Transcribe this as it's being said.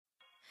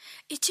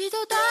一度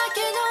だけ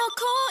の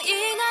恋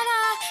なら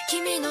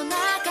君の中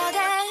で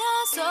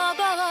遊ぼうわ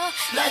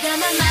が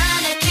まま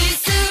なキ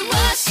スを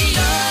し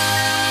よう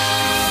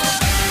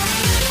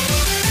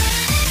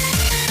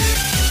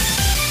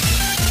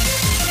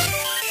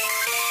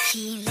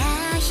ひら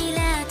ひ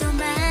らと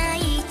舞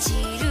い散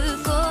る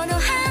この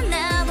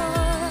花を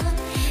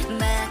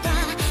まだ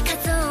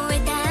数え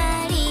足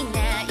りな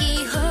い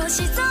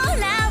星空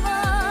を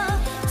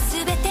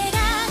全て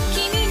が君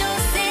の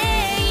せ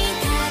い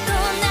だと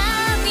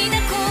涙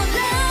こ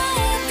ら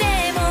えて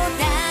も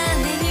誰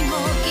にも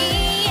言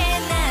え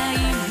ない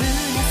胸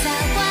騒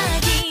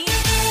ぎ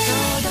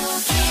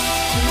届け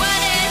壊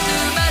れる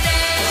まで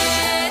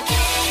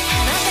羽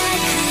ばた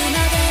く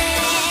まで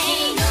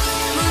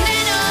胸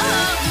の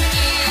奥に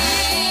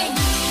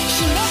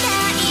秘めた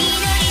祈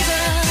りを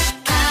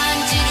感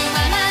じるま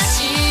ま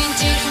信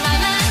じるま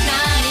ま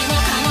何も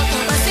かも飛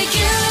ばせギュン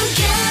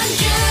ギュン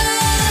ギュ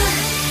ン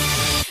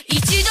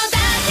一度だ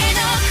けの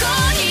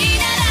恋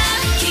なら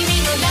君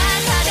の中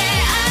で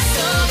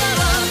遊ぼ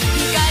う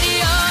光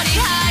より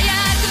早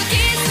くキ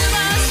スを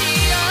し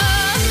よ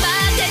う待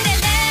ってて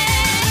ね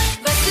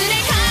忘れ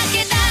か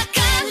けた体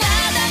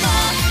も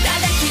た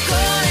だ聞こ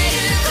え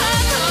る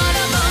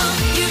心も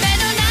夢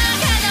の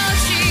中の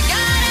力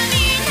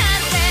にな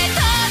って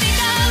飛び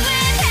越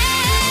えて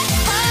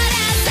ほ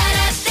らさ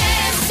らって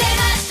迫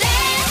って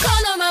こ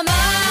のまま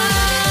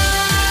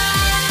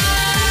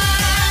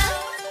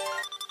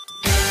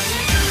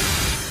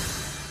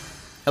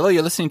Hello,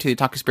 you're listening to the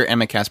Talk Spirit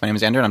Anime Cast. My name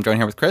is Andrew, and I'm joined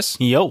here with Chris.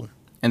 Yo.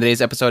 And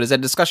today's episode is a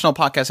discussional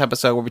podcast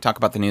episode where we talk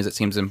about the news that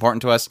seems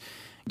important to us,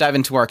 dive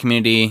into our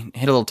community,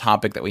 hit a little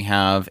topic that we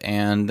have,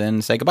 and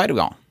then say goodbye to you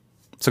all.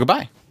 So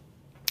goodbye.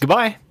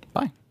 Goodbye.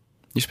 Bye.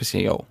 You're supposed to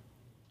say yo.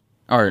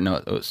 Or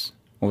no, os.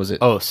 What was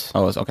it? Os.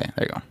 Os. Okay,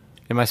 there you go.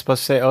 Am I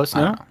supposed to say os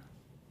now?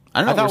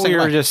 I don't know. I thought we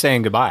were just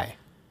saying goodbye.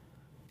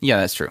 Yeah,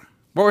 that's true.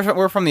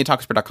 We're from the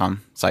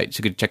talkspirit.com site, so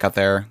you could check out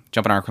there,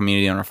 jump in our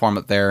community on our forum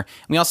up there.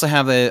 We also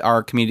have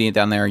our community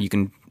down there. You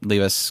can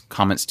leave us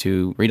comments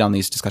to read on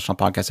these discussional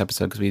podcast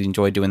episodes because we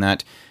enjoy doing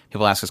that.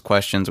 People ask us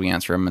questions, we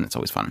answer them, and it's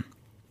always fun.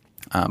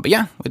 But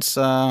yeah, it's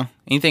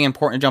anything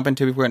important to jump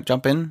into before we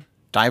jump in?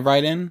 Dive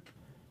right in?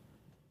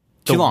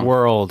 Too long. The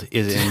world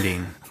is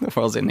ending. The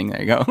world's ending. There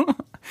you go.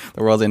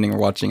 The world's ending. We're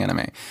watching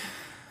anime.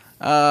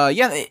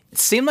 Yeah, it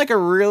seemed like a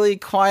really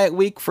quiet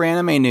week for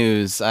anime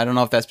news. I don't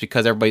know if that's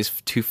because everybody's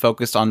too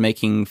focused on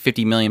making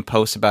 50 million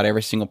posts about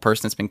every single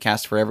person that's been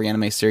cast for every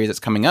anime series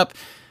that's coming up,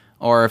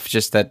 or if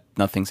just that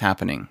nothing's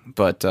happening.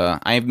 But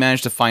I've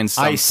managed to find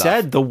some stuff. I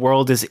said the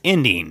world is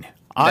ending.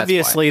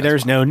 Obviously,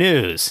 there's no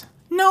news.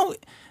 No,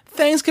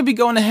 things could be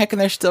going to heck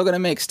and they're still going to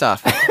make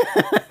stuff.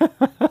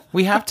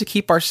 We have to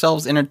keep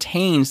ourselves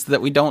entertained so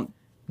that we don't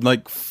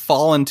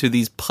fall into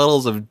these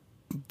puddles of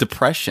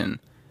depression.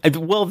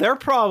 Well, they're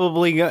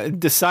probably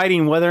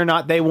deciding whether or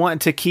not they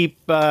want to keep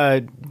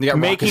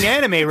making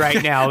anime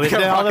right now with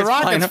all the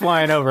rockets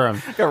flying over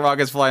them. Got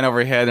rockets flying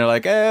overhead, and they're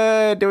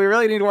like, do we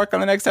really need to work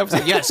on the next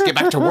episode? Yes, get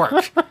back to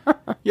work.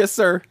 Yes,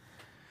 sir.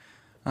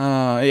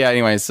 Yeah,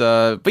 anyways,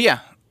 but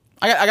yeah,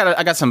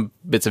 I got some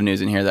bits of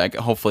news in here that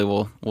hopefully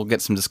we'll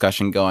get some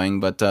discussion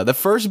going. But the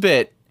first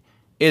bit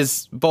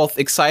is both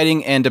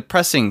exciting and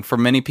depressing for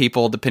many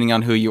people, depending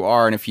on who you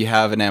are and if you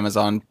have an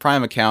Amazon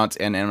Prime account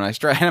and Anime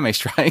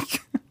Strike.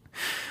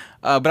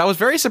 But I was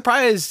very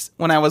surprised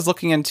when I was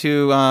looking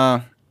into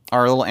our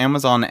little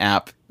Amazon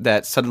app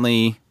that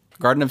suddenly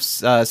Garden of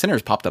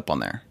Sinners popped up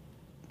on there.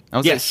 That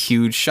was a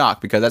huge shock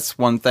because that's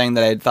one thing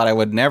that I thought I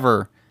would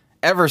never,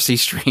 ever see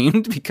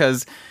streamed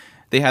because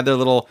they had their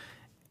little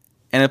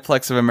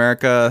Aniplex of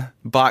America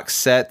box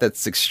set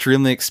that's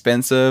extremely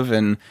expensive.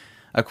 And,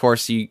 of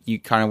course, you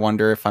kind of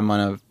wonder if I'm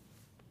going to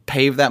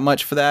pay that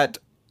much for that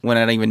when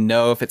I don't even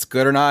know if it's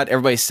good or not.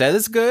 Everybody says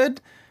it's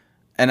good.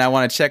 And I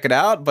want to check it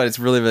out, but it's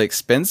really, really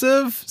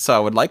expensive. So I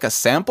would like a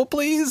sample,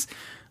 please.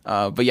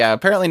 But yeah,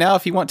 apparently now,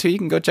 if you want to, you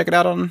can go check it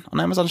out on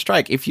Amazon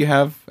Strike if you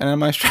have an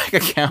Amazon Strike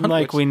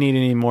account. We need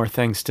any more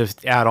things to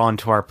add on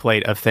to our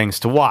plate of things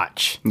to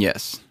watch.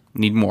 Yes,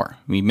 need more.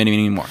 We need many,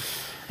 many more.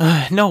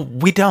 No,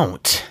 we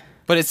don't.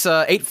 But it's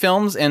 8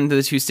 films and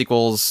the 2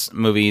 sequels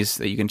movies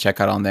that you can check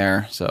out on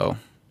there. So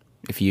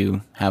if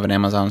you have an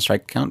Amazon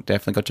Strike account,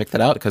 definitely go check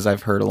that out because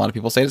I've heard a lot of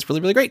people say it's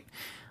really, really great.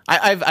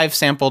 I've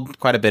sampled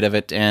quite a bit of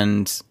it,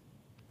 and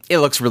it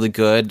looks really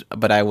good,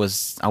 but I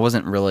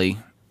wasn't really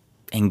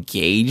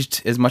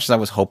engaged as much as I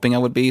was hoping I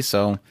would be,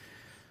 so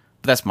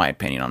that's my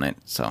opinion on it.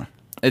 So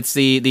it's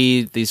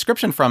the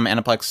description from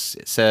Aniplex.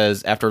 It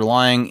says, after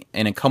lying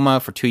in a coma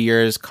for 2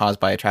 years caused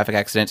by a traffic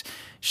accident,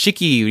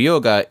 Shiki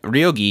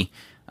Ryogi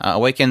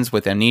awakens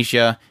with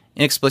amnesia.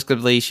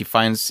 Inexplicably, she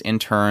finds in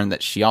turn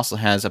that she also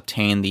has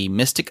obtained the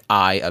mystic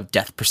eye of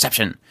death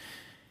perception,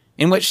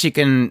 in which she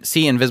can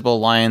see invisible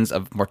lines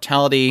of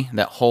mortality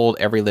that hold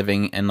every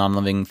living and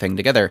non-living thing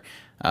together.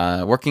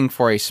 Working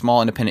for a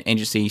small independent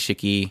agency,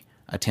 Shiki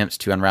attempts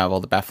to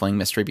unravel the baffling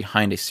mystery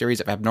behind a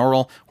series of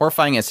abnormal,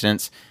 horrifying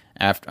incidents.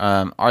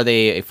 Are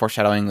they a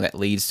foreshadowing that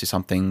leads to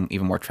something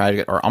even more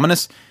tragic or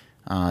ominous?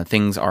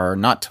 Things are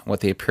not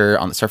what they appear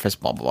on the surface,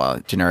 blah, blah,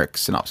 blah, generic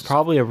synopsis.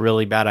 Probably a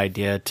really bad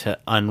idea to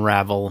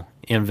unravel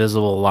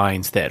invisible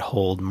lines that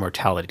hold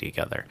mortality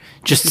together.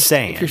 Just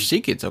saying. If you're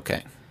Sikh, it's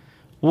okay.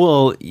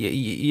 Well,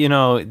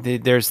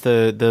 there's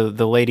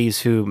the ladies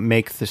who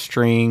make the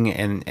string,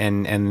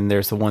 and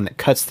there's the one that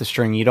cuts the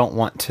string. You don't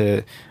want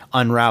to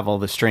unravel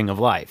the string of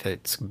life.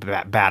 It's a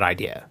bad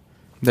idea.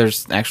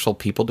 There's actual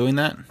people doing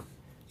that?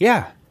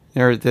 Yeah.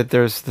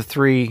 There's the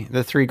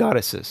three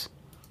goddesses.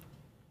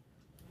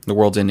 The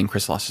world's ending.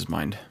 Chris lost his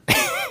mind.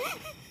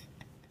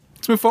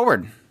 Let's move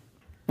forward.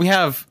 We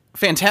have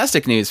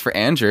fantastic news for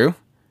Andrew,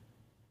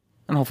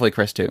 and hopefully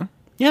Chris too.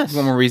 Yes.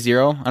 One more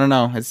ReZero. I don't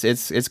know.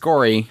 It's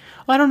gory.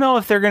 I don't know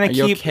if they're going to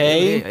keep.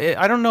 Okay?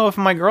 I don't know if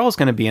my girl's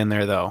going to be in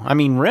there though. I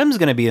mean, Rem's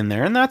going to be in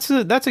there, and that's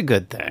a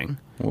good thing.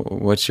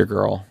 What's your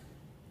girl?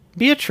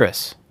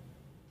 Beatrice.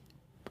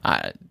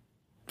 I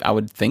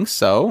would think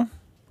so.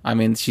 I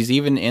mean, she's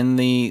even in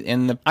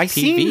the I PV.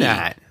 seen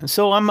that,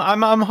 so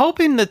I'm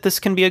hoping that this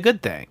can be a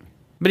good thing.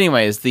 But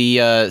anyways,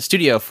 the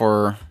studio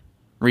for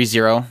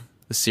ReZero,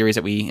 the series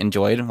that we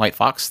enjoyed, White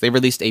Fox, they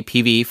released a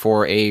PV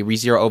for a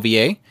ReZero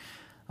OVA.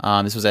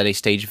 This was at a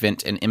stage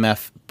event in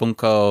MF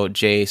Bunko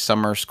J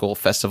Summer School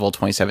Festival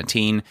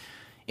 2017.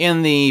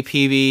 In the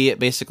PV, it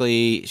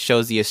basically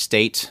shows the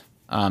estate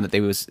that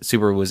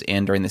Subaru was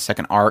in during the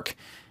second arc,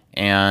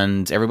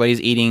 and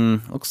everybody's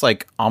eating, looks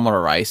like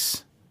omelet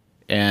rice.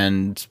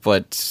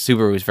 But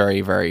Subaru is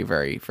very, very,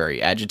 very,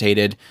 very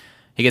agitated.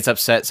 He gets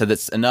upset, said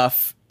that's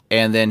enough,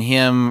 and then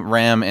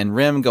Ram, and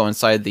Rim go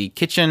inside the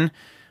kitchen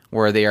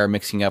where they are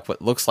mixing up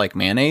what looks like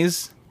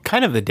mayonnaise.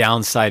 Kind of the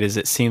downside is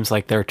it seems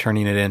like they're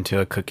turning it into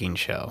a cooking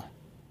show.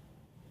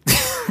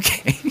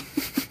 Okay.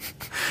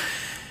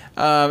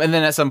 And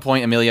then at some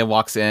point, Amelia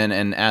walks in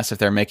and asks if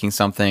they're making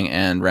something,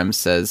 and Rem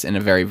says in a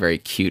very, very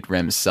cute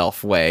Rem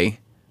self way,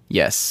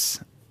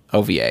 yes,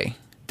 OVA,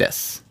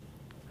 this.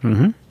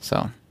 Mm-hmm.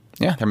 So...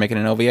 yeah, they're making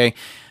an OVA.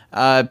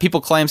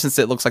 People claim since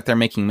it looks like they're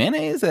making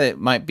mayonnaise that it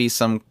might be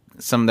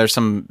there's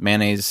some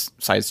mayonnaise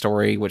side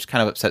story, which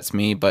kind of upsets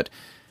me. But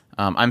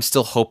I'm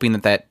still hoping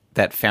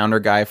that founder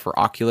guy for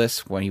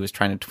Oculus, when he was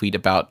trying to tweet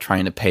about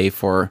trying to pay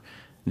for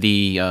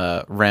the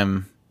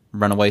Rem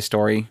runaway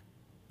story,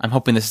 I'm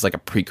hoping this is like a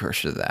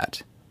precursor to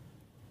that.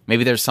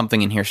 Maybe there's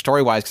something in here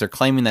story-wise because they're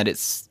claiming that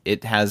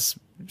it has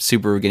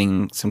Subaru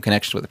getting some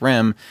connection with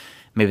Rem.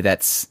 Maybe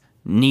that's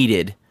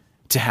needed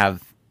to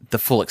have the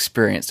full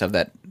experience of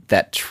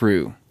that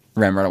true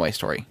Rem runaway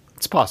story.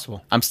 It's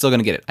possible. I'm still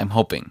gonna get it. I'm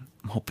hoping.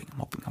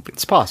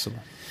 It's possible.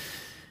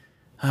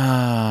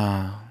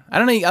 I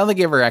don't think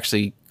he ever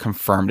actually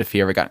confirmed if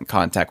he ever got in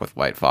contact with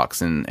White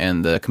Fox and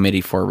the committee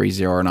for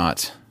ReZero or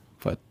not.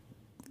 But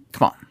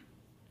come on,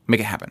 make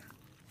it happen.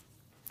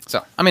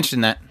 So I'm interested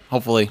in that.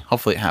 Hopefully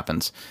it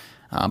happens.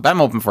 But I'm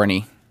open for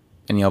any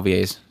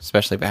OVAs,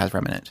 especially if it has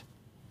Rem in it,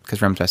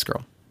 because Rem's best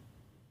girl.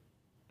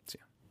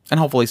 And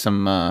hopefully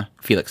some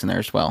Felix in there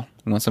as well.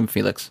 We want some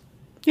Felix.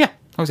 Yeah.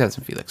 Always have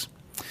some Felix.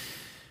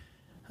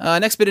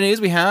 Next bit of news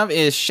we have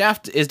is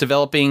Shaft is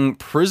developing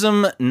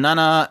Prism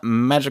Nana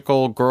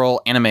Magical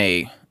Girl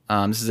anime.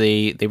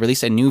 They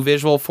released a new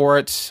visual for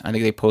it. I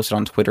think they posted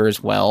on Twitter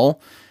as well.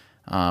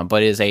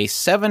 But it is a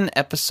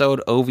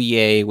 7-episode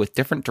OVA with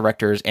different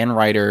directors and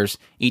writers,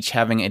 each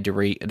having a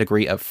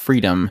degree of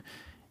freedom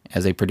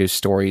as they produce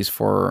stories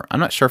for... I'm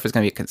not sure if it's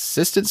going to be a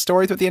consistent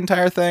story through the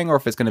entire thing, or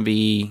if it's going to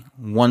be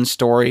one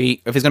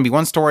story. If it's going to be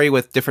one story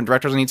with different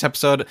directors on each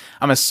episode,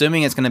 I'm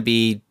assuming it's going to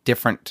be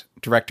different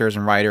directors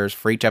and writers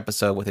for each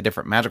episode with a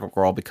different magical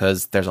girl,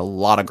 because there's a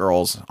lot of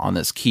girls on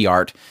this key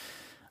art.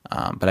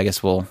 But I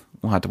guess we'll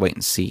have to wait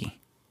and see.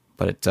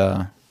 But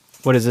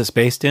what is this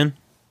based in?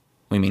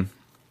 What do you mean?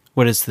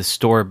 What is the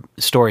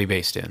story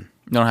based in?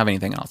 We don't have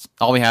anything else.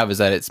 All we have is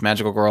that it's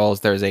magical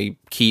girls, there's a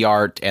key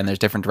art, and there's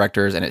different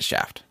directors, and it's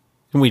Shaft.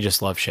 We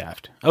just love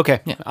Shaft.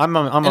 Okay, yeah. I'm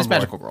on board. It's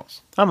magical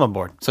girls. I'm on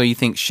board. So you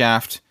think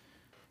Shaft,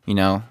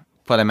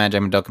 Plata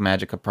Magic, Madoka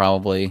Magica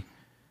probably.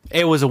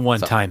 It was a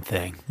one-time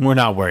thing. We're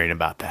not worried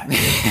about that.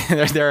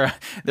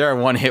 they're a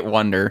one-hit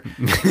wonder.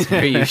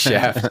 You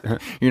Shaft.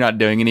 You're not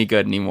doing any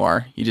good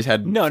anymore. You just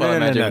had no.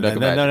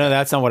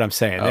 That's not what I'm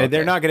saying. Okay.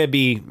 They're not going to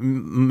be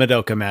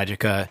Madoka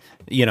Magica,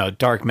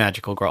 dark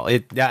magical girl.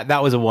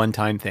 That was a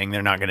one-time thing.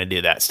 They're not going to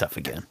do that stuff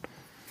again.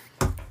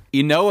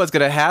 You know what's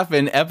going to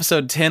happen?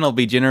 Episode 10 will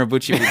be Jin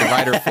Ibuchi will be the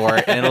writer for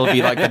it, and it'll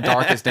be like the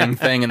darkest dang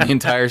thing in the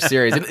entire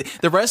series. And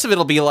the rest of it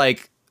will be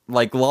like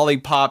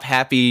lollipop,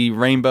 happy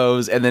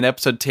rainbows, and then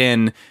episode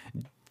 10,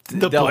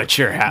 the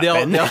butcher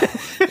happened.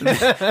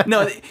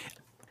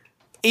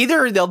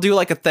 Either they'll do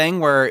like a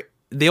thing where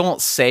they won't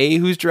say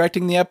who's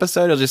directing the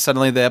episode. It'll just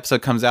suddenly the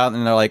episode comes out,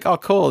 and they're like, "Oh,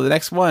 cool, the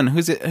next one.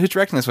 Who's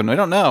directing this one? I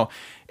don't know."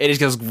 It just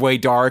goes way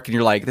dark, and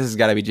you're like, "This has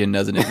got to be Jin,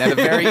 doesn't it?" And at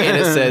the very end,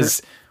 it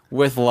says,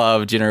 "With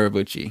love, Jin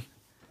Ibuchi."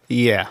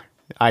 Yeah,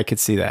 I could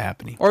see that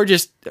happening. Or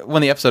just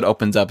when the episode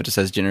opens up, it just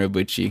says Jin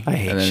Ibuchi. I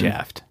hate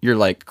Shaft. You're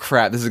like,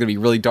 crap, this is going to be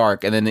really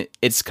dark. And then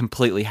it's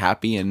completely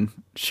happy and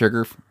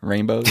sugar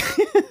rainbows.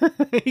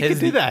 He could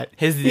do that.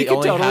 His the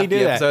only totally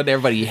happy episode.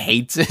 Everybody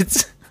hates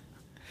it.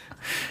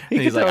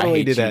 And he's like, I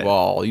hate you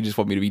all. You just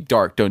want me to be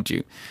dark, don't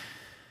you?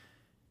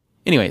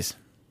 Anyways,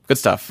 good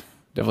stuff.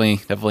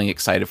 Definitely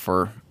excited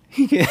for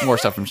more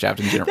stuff from Shaft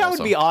in general. That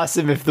would be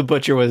awesome if the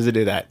Butcher was to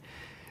do that.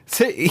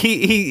 So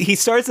he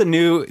starts a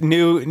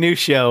new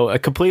show, a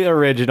completely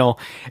original,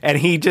 and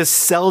he just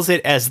sells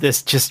it as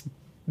this just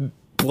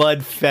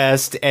blood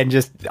fest, and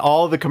just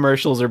all the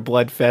commercials are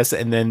blood fest,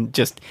 and then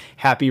just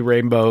happy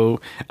rainbow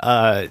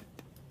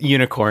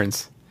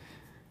unicorns.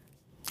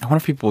 I wonder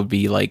if people would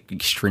be like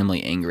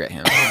extremely angry at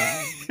him.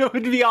 It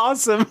would be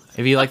awesome.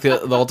 It'd be like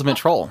the ultimate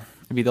troll.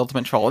 It'd be the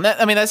ultimate troll. And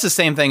that, I mean, that's the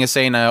same thing as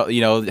saying,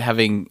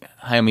 having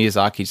Hayao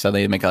Miyazaki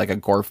suddenly make like a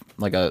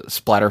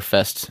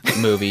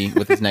Splatterfest movie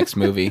with his next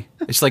movie.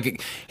 It's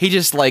like he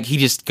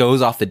just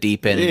goes off the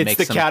deep end. And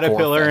it's the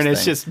caterpillar, and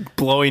it's just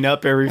blowing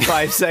up every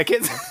 5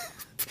 seconds.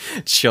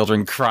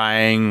 Children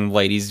crying,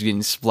 ladies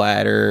getting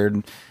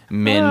splattered,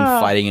 men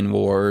fighting in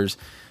wars.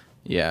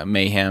 Yeah,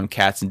 mayhem,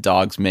 cats and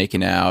dogs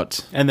making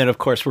out. And then, of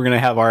course, we're going to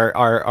have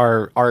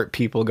our art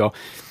people go,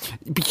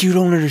 but you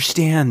don't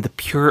understand the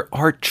pure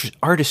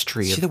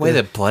artistry. See the way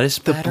the blood is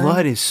splattering? The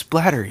blood is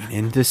splattering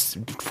in this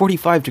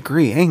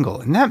 45-degree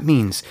angle, and that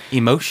means...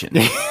 Emotion.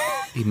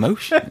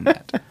 Emotion in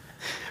that.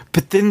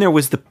 But then there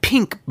was the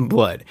pink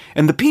blood,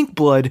 and the pink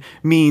blood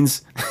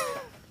means...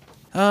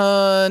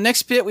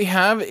 Next bit we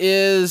have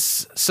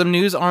is some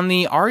news on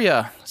the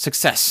Arya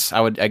success.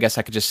 I guess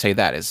I could just say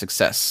that is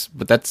success.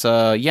 But that's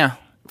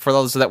for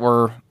those that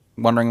were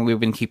wondering,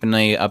 we've been keeping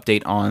an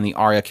update on the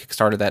Arya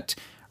Kickstarter that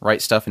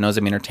Right Stuff and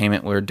Ozami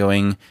Entertainment were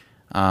doing,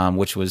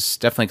 which was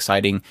definitely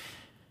exciting.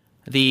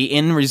 The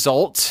end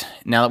result,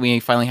 now that we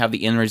finally have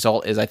the end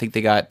result, is I think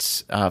they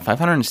got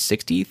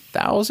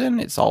 560,000.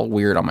 It's all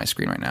weird on my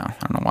screen right now.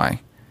 I don't know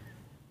why.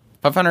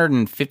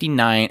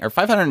 559 or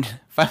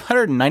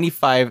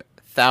 595,000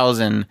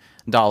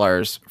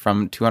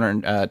 from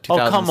 2,600.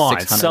 Oh, come on!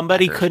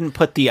 Somebody couldn't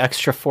put the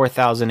extra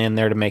 4,000 in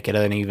there to make it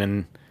an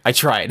even. I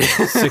tried.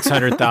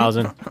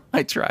 600,000.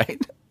 I tried,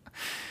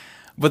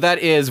 but that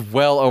is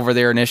well over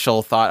their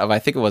initial thought of. I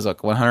think it was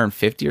like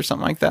 150 or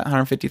something like that.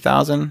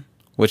 150,000,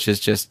 which is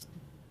just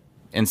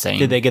insane.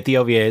 Did they get the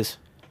OVAs?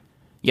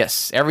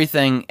 Yes,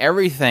 everything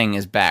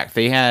is back.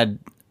 They had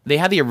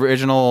the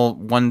original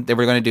one. They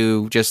were going to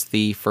do just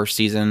the first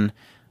season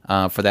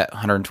for that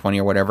 120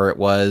 or whatever it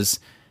was,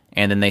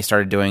 and then they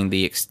started doing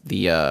the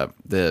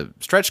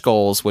stretch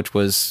goals, which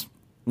was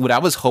what I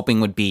was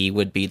hoping would be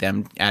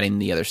them adding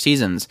the other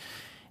seasons,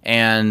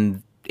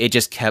 and it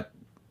just kept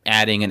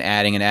adding and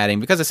adding and adding,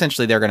 because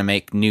essentially they're going to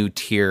make new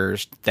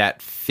tiers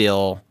that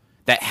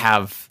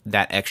have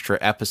that extra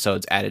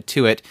episodes added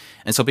to it,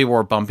 and so people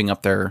were bumping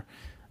up their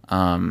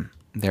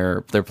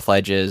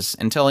pledges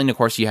until, and of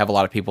course, you have a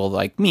lot of people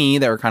like me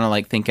that were kind of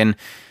like thinking,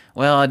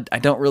 well, I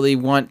don't really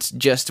want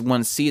just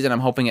one season. I'm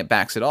hoping it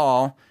backs it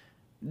all.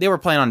 They were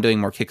planning on doing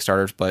more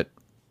Kickstarters, but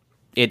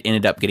it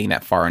ended up getting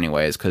that far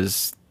anyways,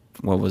 because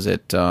what was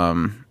it?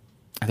 I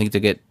think to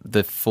get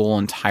the full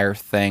entire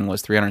thing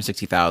was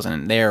 360,000,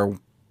 and they're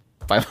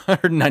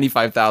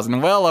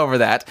 595,000, well over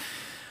that.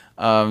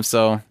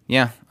 So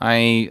yeah,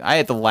 I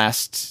had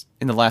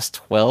in the last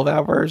 12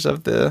 hours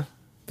of the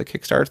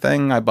Kickstarter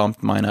thing, I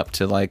bumped mine up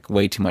to like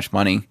way too much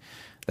money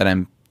that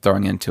I'm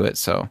throwing into it.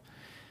 So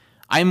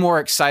I'm more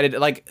excited.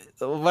 Like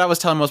what I was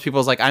telling most people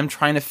is like, I'm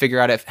trying to figure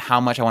out how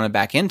much I want to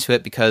back into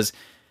it, because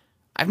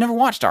I've never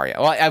watched Arya.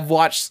 Well, I've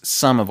watched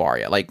some of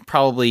Arya, like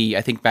probably,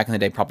 I think back in the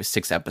day, probably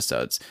 6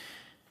 episodes.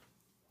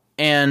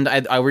 And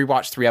I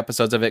rewatched 3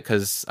 episodes of it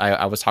because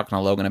I was talking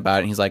to Logan about it,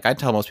 and he's like, I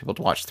tell most people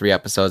to watch 3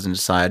 episodes and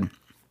decide.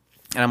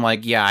 And I'm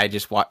like, yeah, I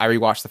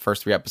rewatched the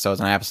first 3 episodes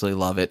and I absolutely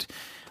love it.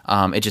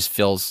 It just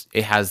feels,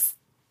 it has,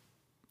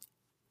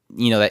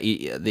 that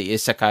the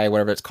isekai,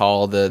 whatever it's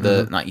called,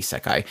 not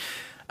isekai,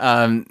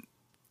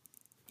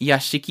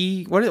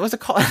 yashiki, what was it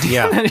called?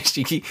 Yeah,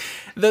 yashiki,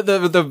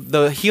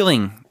 the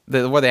healing,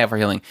 what they have for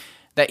healing,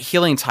 that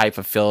healing type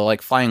of feel,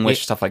 like flying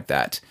witch, stuff like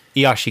that.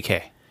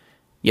 Yashike.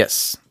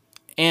 Yes,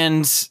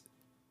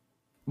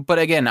 but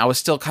again, I was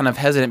still kind of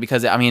hesitant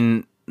because I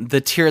mean,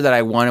 the tier that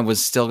I wanted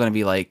was still going to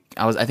be like,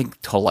 I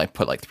think total I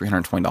put like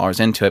 $320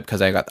 into it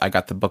because I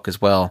got the book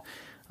as well.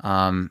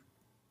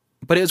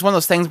 But it was one of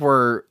those things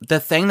where the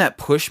thing that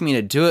pushed me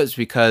to do it is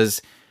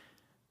because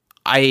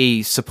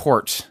I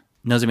support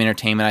Nozomi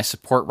Entertainment. I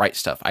support Right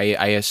Stuff.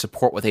 I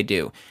support what they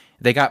do.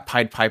 They got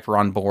Pied Piper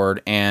on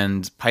board,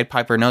 and Pied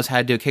Piper knows how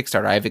to do a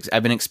Kickstarter.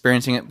 I've been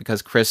experiencing it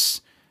because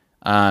Chris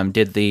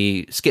did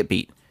the skip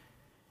beat.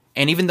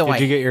 And even though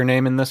did you get your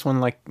name in this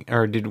one,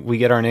 or did we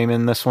get our name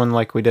in this one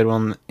like we did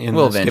one in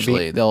the eventually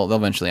skip beat? They'll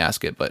eventually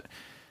ask it, but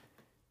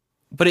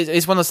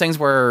it's one of those things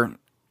where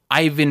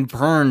I've been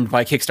burned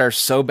by Kickstarter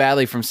so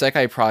badly from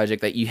Sekai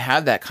Project that you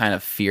have that kind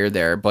of fear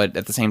there, but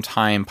at the same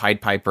time,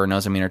 Pied Piper,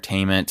 Nozomi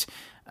Entertainment,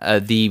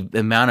 the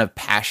amount of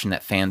passion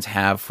that fans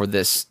have for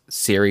this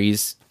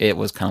series, it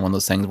was kind of one of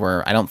those things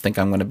where I don't think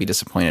I'm going to be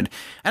disappointed.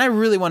 And I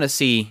really want to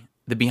see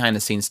the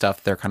behind-the-scenes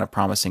stuff they're kind of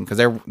promising, because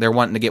they're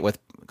wanting to get with,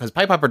 because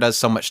Pied Piper does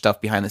so much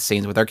stuff behind the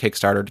scenes with their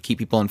Kickstarter to keep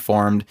people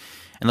informed,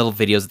 and little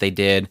videos that they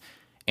did,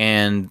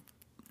 and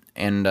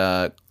and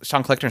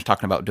Sean Kleckner's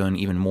talking about doing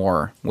even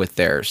more with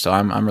theirs. So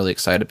I'm really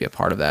excited to be a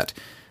part of that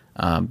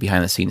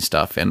behind the scenes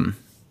stuff and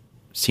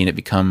seeing it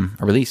become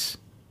a release.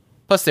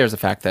 Plus, there's the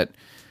fact that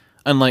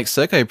unlike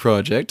Sekai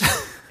Project,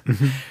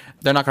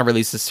 they're not going to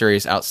release this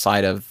series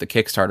outside of the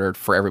Kickstarter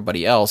for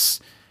everybody else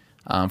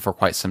for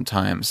quite some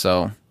time.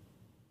 So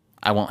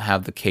I won't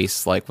have the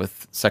case like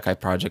with Sekai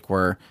Project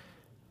where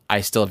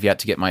I still have yet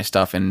to get my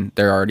stuff and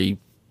they're already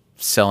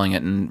selling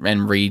it and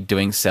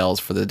redoing sales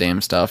for the damn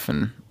stuff,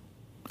 and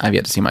I've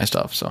yet to see my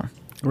stuff. So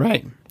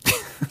right,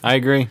 I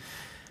agree.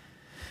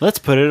 Let's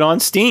put it on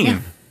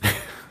Steam.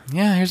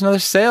 Yeah, here's another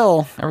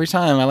sale every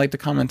time. I like to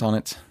comment on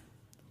it.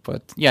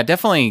 But yeah,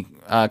 definitely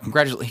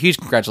huge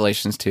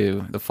congratulations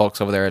to the folks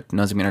over there at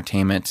Nozumi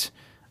Entertainment.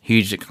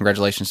 Huge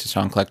congratulations to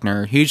Sean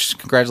Kleckner. Huge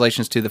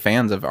congratulations to the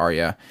fans of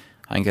Arya.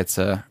 I think it's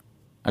a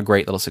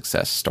great little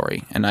success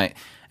story. And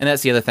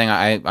that's the other thing.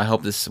 I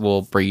hope this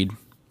will breed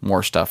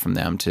more stuff from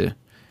them to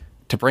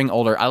bring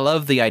older. I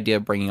love the idea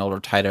of bringing older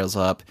titles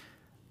up,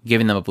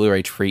 giving them a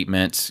Blu-ray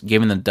treatment,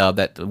 giving them dub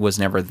that was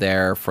never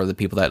there for the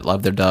people that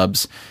love their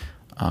dubs.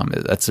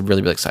 That's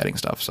really, really exciting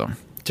stuff. So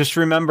just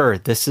remember,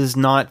 this is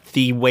not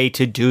the way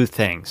to do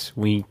things.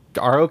 We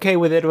are okay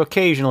with it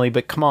occasionally,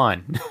 but come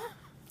on.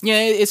 Yeah,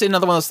 it's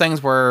another one of those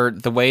things where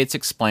the way it's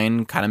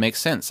explained kind of makes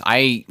sense.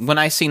 When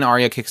I seen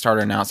Arya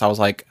Kickstarter announced, I was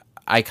like,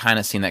 I kind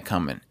of seen that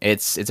coming.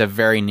 It's a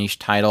very niche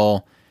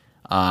title.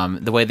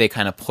 The way they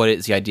kind of put it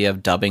is the idea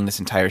of dubbing this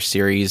entire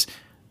series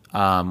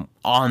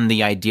on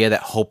the idea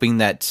that hoping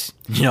that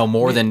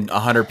more than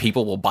 100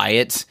 people will buy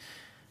it.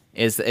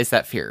 Is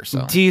that fear?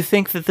 So, do you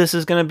think that this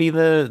is going to be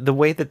the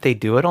way that they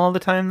do it all the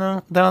time,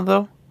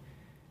 though?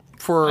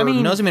 For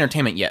Nozumi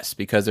Entertainment, yes,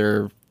 because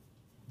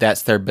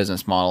that's their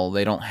business model.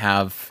 They don't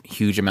have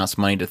huge amounts of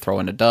money to throw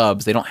into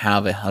dubs. They don't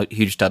have a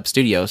huge dub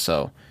studio,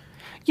 so.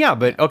 Yeah,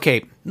 but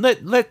okay,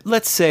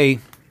 let's say,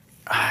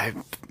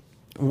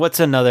 what's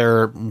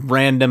another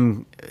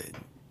random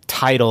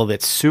title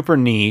that's super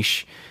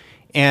niche,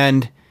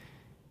 and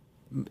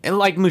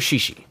like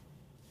Mushishi.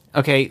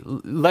 Okay,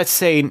 let's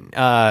say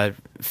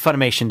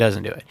Funimation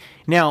doesn't do it.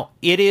 Now,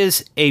 it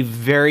is a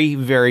very,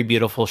 very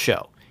beautiful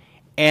show.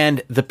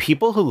 And the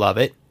people who love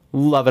it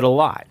a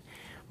lot.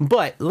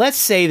 But let's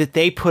say that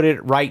they put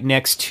it right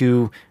next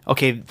to,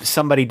 okay,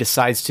 somebody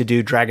decides to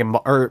do Dragon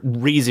Ball, or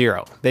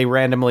ReZero. They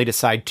randomly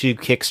decide to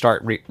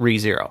kickstart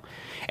ReZero.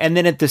 And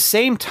then at the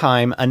same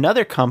time,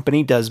 another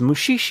company does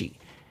Mushishi.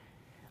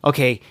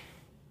 Okay,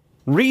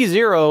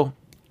 ReZero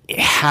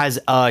has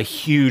a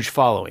huge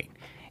following.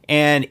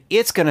 And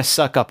it's going to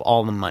suck up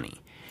all the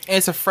money.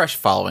 It's a fresh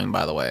following,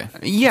 by the way.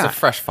 Yeah. It's a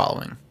fresh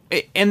following.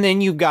 And then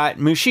you've got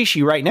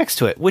Mushishi right next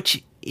to it,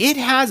 which it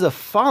has a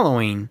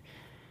following,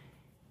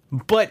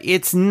 but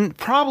it's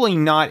probably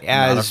not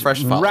as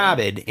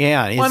rabid.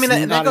 Yeah. Well, I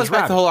mean, that goes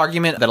back to the whole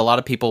argument that a lot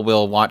of people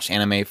will watch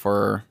anime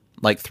for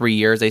like 3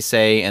 years, they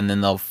say, and then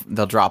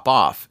they'll drop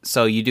off.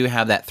 So you do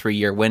have that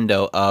 3-year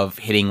window of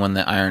hitting when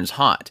the iron's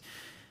hot.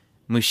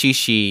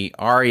 Mushishi,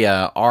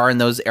 Arya are in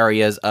those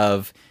areas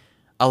of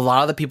a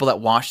lot of the people that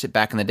watched it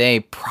back in the day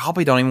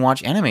probably don't even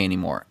watch anime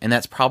anymore. And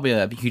that's probably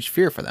a huge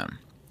fear for them.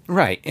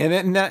 Right.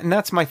 And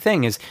that's my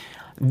thing is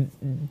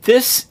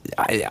this,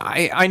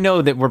 I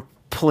know that we're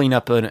pulling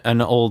up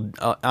an old,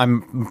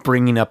 I'm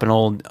bringing up an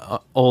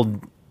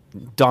old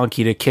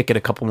donkey to kick it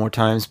a couple more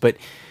times, but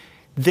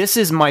this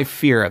is my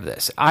fear of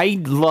this.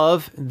 I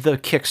love the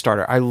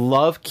Kickstarter. I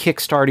love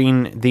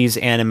kickstarting these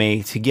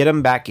anime to get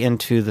them back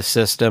into the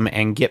system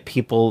and get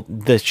people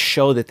the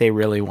show that they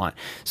really want.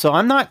 So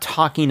I'm not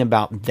talking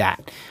about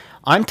that.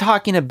 I'm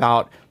talking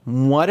about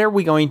what are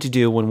we going to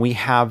do when we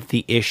have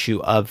the issue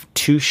of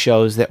 2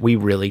 shows that we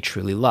really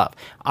truly love.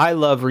 I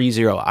love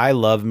ReZero. I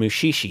love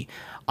Mushishi.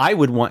 I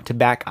would want to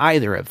back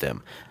either of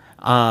them.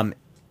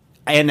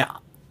 And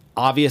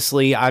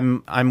obviously,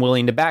 I'm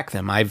willing to back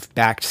them. I've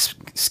backed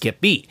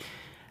Skip Beat.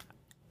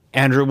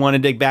 Andrew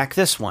wanted to back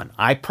this one.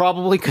 I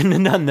probably couldn't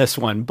have done this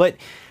one. But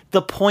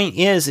the point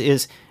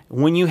is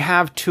when you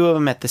have 2 of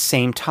them at the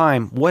same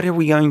time, what are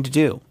we going to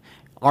do?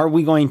 Are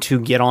we going to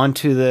get on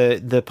to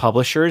the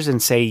publishers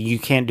and say, you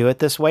can't do it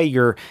this way?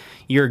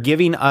 You're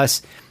giving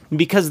us...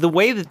 Because the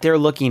way that they're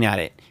looking at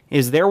it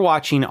is they're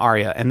watching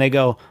Arya and they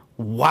go,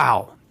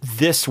 wow,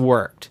 this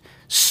worked.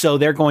 So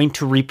they're going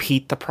to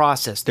repeat the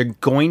process. They're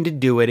going to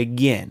do it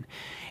again.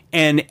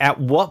 And at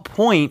what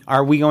point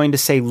are we going to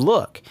say,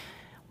 look,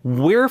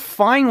 we're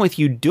fine with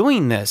you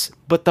doing this,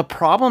 but the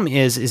problem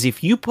is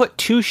if you put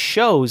 2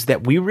 shows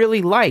that we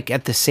really like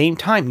at the same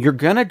time, you're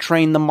going to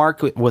drain the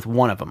market with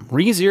one of them.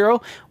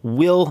 ReZero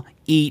will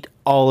eat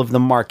all of the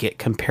market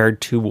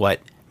compared to what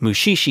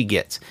Mushishi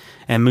gets.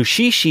 And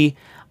Mushishi,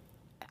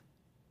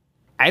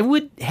 I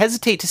would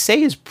hesitate to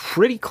say, is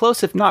pretty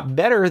close, if not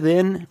better,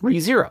 than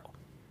ReZero.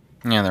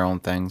 Yeah, their own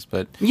things,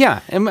 but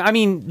yeah, I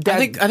mean,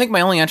 I think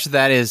my only answer to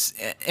that is,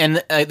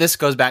 and this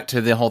goes back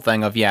to the whole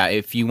thing of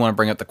if you want to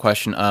bring up the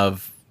question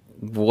of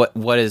why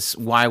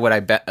would I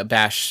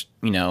bash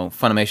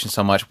Funimation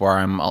so much, where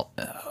I'm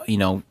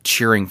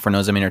cheering for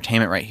Nozumi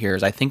Entertainment right here,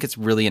 is I think it's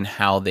really in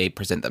how they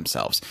present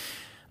themselves.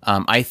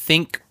 I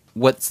think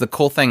what's the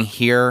cool thing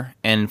here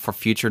and for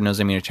future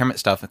Nozomi Entertainment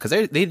stuff, because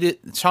they did,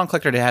 Sean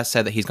Clicker has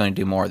said that he's going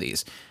to do more of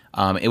these.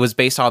 It was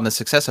based on the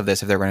success of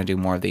this if they're going to do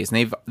more of these,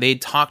 and they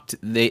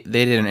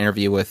did an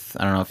interview with,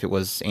 I don't know if it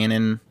was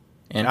Annan.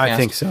 I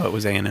think so. It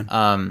was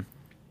Annan.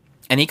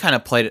 And he kind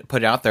of put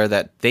it out there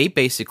that they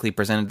basically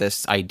presented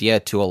this idea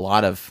to a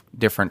lot of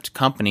different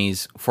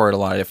companies for a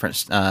lot of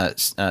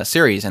different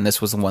series, and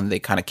this was the one they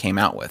kind of came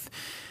out with.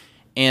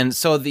 And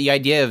so the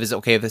idea is,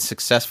 okay, if it's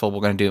successful,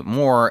 we're going to do it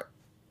more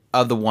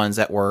of the ones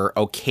that were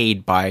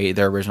okayed by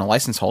their original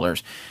license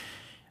holders.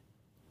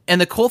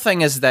 And the cool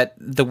thing is that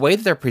the way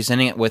that they're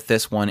presenting it with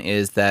this one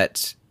is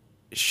that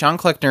Sean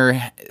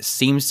Kleckner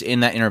seems, in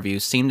that interview,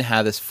 to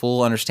have this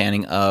full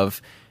understanding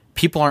of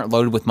people aren't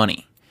loaded with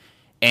money.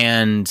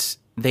 And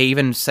they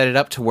even set it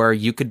up to where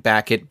you could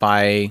back it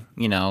by,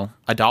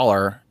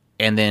 $1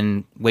 and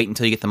then wait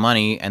until you get the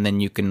money, and then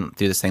you can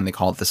do this thing they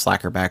call it the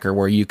slacker backer,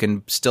 where you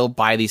can still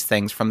buy these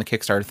things from the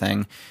Kickstarter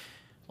thing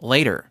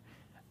later.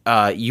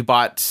 You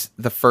bought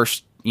the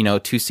first,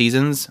 2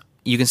 seasons,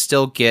 you can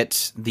still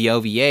get the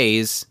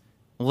OVAs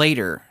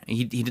later.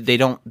 They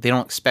don't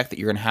expect that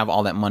you're going to have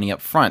all that money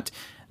up front.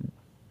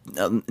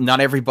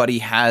 Not everybody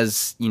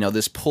has,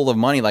 this pool of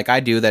money like I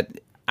do that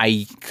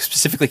I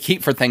specifically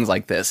keep for things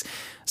like this.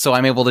 So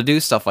I'm able to do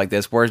stuff like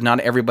this, whereas not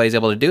everybody's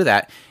able to do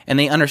that, and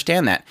they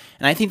understand that.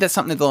 And I think that's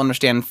something that they'll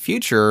understand in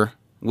future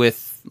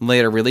with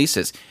later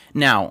releases.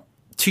 Now,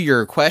 to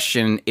your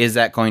question, is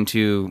that going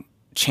to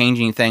change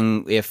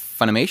anything if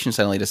Funimation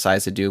suddenly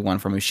decides to do one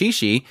for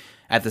Mushishi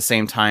at the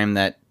same time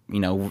that,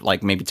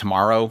 like maybe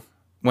tomorrow,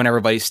 when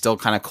everybody's still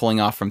kind of cooling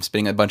off from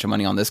spending a bunch of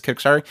money on this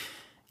Kickstarter?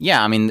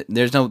 Yeah, I mean,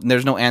 there's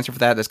no answer for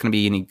that that's going to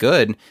be any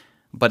good.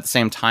 But at the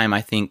same time, I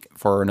think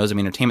for Nozomi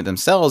Entertainment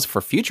themselves, for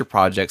future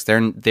projects,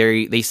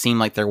 they seem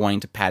like they're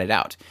wanting to pad it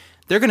out.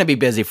 They're going to be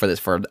busy for this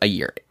for a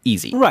year,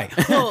 easy. Right.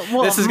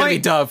 Well, this is going to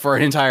be dubbed for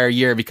an entire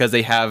year because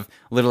they have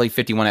literally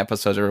 51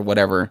 episodes or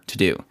whatever to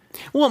do.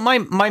 Well,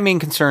 my main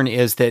concern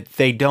is that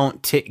they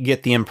don't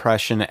get the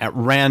impression at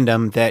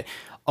random that,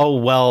 oh,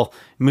 well,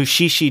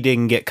 Mushishi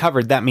didn't get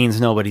covered. That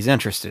means nobody's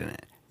interested in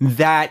it.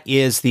 That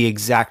is the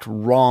exact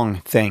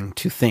wrong thing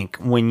to think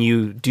when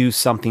you do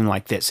something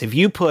like this. If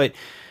you put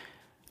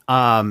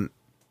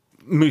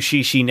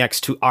Mushishi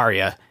next to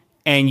Arya,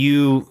 and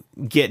you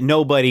get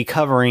nobody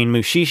covering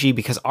Mushishi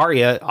because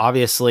Arya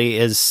obviously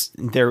is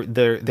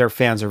their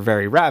fans are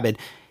very rabid.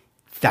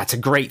 That's a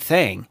great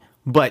thing,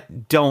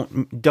 but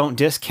don't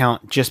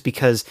discount just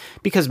because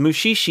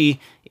Mushishi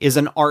is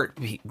an art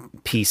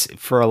piece,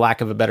 for a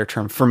lack of a better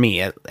term, for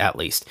me at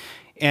least,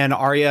 and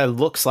Arya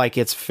looks like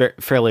it's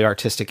fairly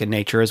artistic in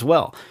nature as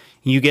well.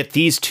 You get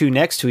these two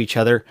next to each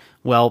other,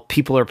 well,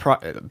 people are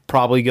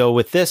probably go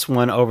with this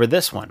one over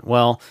this one.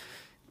 Well,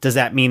 does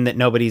that mean that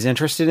nobody's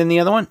interested in the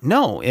other one?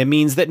 No, it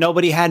means that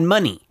nobody had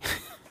money.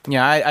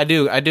 Yeah, I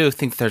do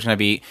think there's going to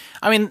be,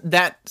 I mean,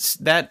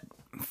 that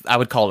I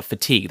would call it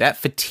fatigue. That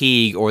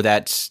fatigue, or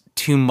that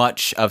too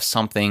much of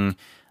something,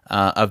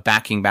 of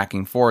backing back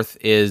and forth,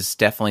 is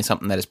definitely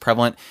something that is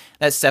prevalent.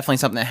 That's definitely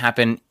something that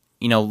happened,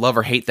 love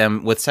or hate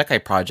them, with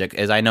Sekai Project,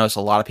 as I noticed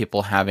a lot of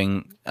people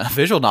having a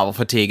visual novel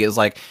fatigue. Is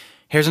like,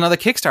 here's another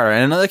Kickstarter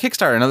and another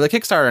Kickstarter, another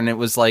Kickstarter. And it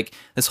was like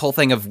this whole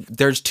thing of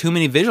there's too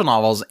many visual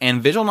novels,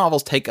 and visual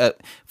novels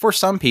for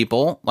some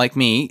people like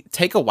me,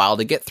 take a while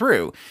to get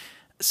through.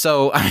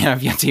 So I mean,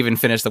 I've yet to even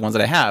finish the ones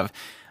that I have.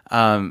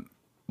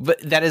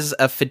 But that is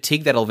a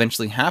fatigue that'll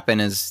eventually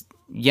happen,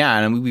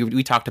 and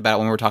we talked about it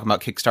when we were talking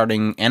about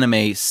kickstarting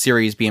anime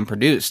series being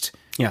produced.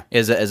 Yeah.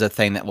 Is a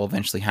thing that will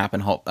eventually happen.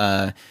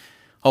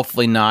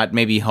 Hopefully not,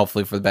 maybe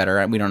hopefully for the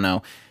better. We don't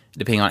know,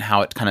 depending on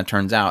how it kind of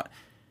turns out.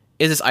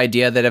 Is this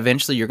idea that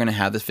eventually you're going to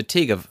have this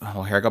fatigue of,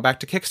 oh, here I go back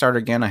to Kickstarter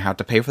again. I have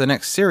to pay for the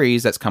next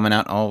series that's coming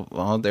out. Oh,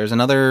 well, there's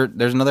another,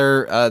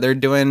 they're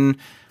doing,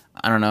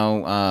 I don't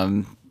know,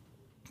 I'm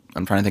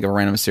trying to think of a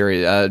random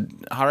series, Hare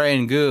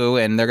and Goo,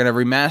 and they're going to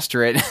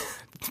remaster it,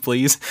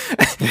 please.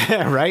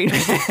 Yeah, right.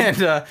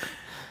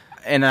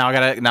 And now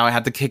I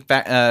have to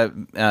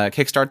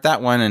kickstart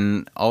that one,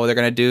 and they're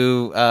gonna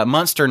do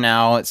Munster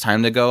now. It's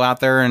time to go out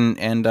there and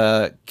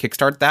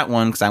kickstart that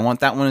one because I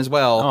want that one as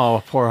well.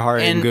 Oh, poor Hare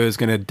and Goo is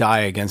gonna die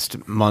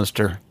against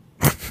Munster.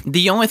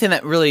 The only thing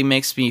that really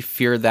makes me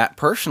fear that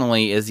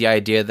personally is the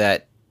idea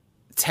that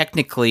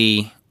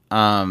technically,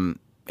 and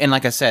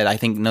like I said, I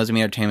think Nozomi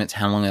Entertainment's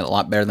handling it a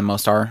lot better than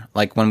most are.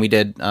 Like when we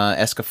did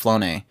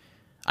Escaflowne,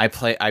 I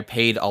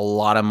paid a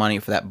lot of money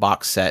for that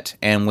box set,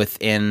 and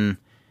within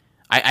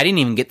I didn't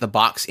even get the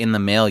box in the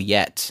mail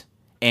yet,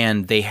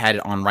 and they had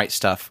it on Right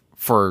Stuff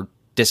for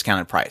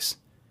discounted price.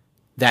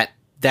 That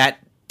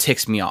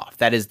ticks me off.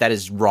 That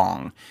is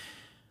wrong.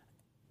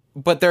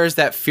 But there's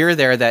that fear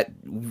there that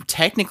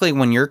technically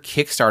when you're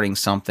kickstarting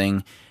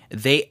something,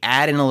 they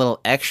add in a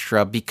little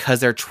extra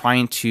because they're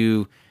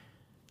still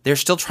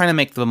trying to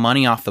make the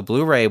money off the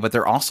Blu-ray, but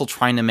they're also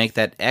trying to make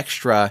that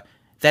extra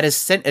that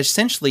is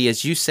essentially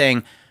is you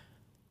saying,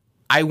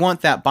 I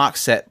want that box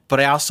set, but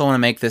I also want to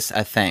make this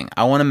a thing.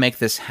 I want to make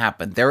this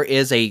happen. There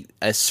is a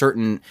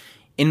certain,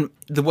 in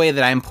the way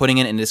that I'm putting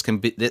it, and this can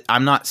be,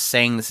 I'm not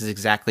saying this is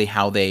exactly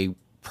how they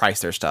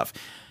price their stuff.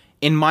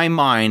 In my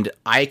mind,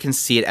 I can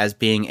see it as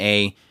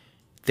being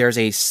there's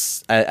a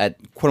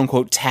quote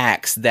unquote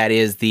tax that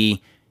is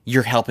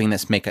you're helping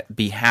this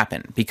be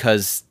happen,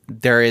 because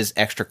there is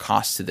extra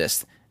cost to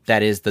this.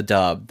 That is the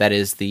dub. That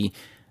is the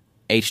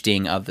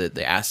HDing of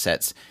the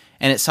assets.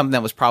 And it's something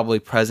that was probably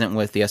present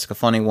with the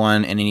Escaflowne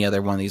one and any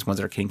other one of these ones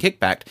that are getting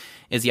kickbacked,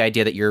 is the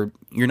idea that you're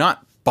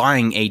not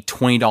buying a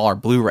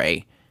 $20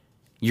 Blu-ray.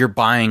 You're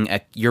buying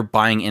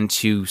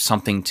into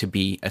something to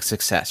be a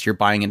success. You're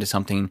buying into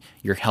something.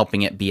 You're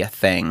helping it be a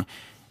thing.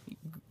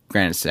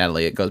 Granted,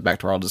 sadly, it goes back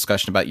to our old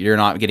discussion about you're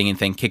not getting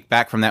anything kicked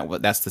back from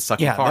that. That's the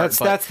sucky part.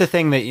 That's the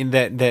thing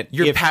that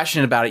you're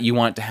passionate about it. You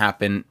want it to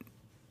happen.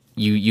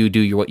 You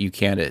do what you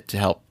can to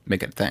help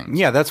make it a thing.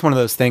 Yeah, that's one of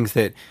those things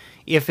that,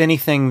 if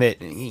anything, that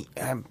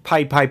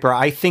Pied Piper,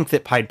 I think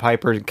that Pied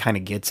Piper kind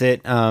of gets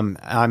it.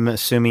 I'm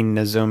assuming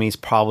Nozomi's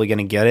probably going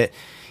to get it.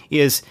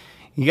 Is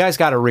you guys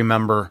got to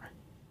remember,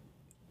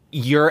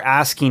 you're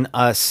asking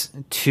us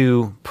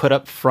to put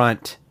up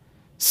front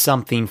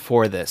something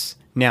for this.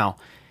 Now,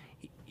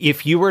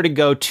 if you were to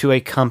go to a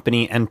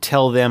company and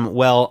tell them,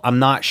 well, I'm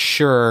not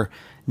sure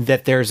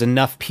that there's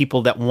enough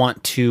people that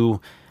want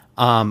to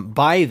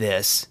buy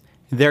this,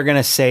 they're going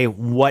to say,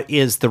 what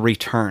is the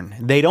return?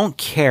 They don't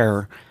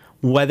care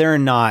whether or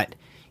not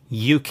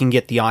you can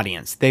get the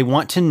audience. They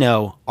want to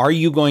know, are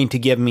you going to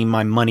give me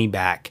my money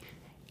back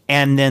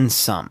and then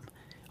some?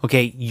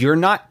 Okay,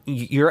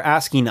 you're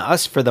asking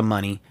us for the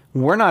money.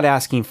 We're not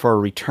asking for a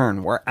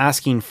return. We're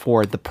asking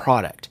for the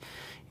product.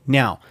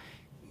 Now,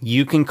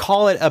 you can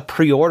call it a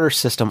pre-order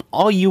system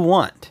all you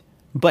want,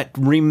 but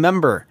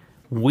remember,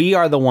 we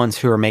are the ones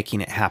who are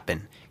making it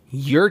happen.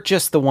 You're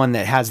just the one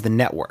that has the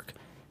network.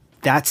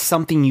 That's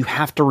something you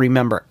have to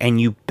remember, and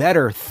you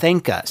better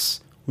thank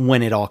us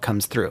when it all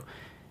comes through.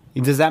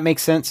 Does that make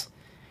sense?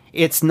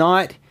 It's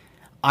not.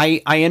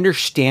 I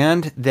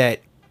understand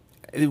that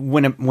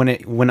when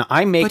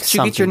I make but you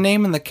something, get your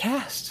name in the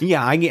cast.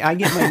 Yeah, I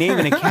get my name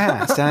in a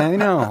cast. I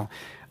know.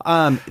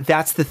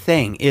 That's the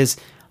thing is,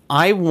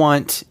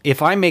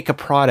 if I make a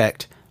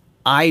product,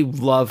 I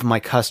love my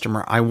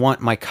customer. I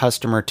want my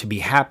customer to be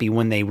happy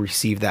when they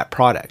receive that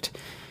product.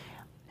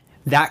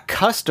 That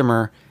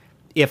customer,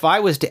 if I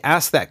was to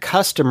ask that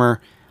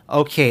customer,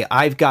 okay,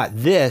 I've got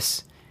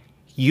this,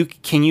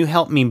 can you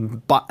help me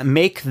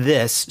make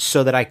this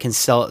so that I can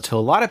sell it to a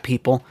lot of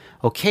people?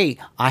 Okay,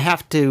 I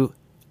have to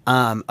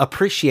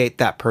appreciate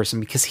that person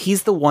because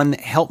he's the one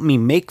that helped me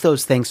make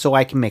those things so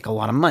I can make a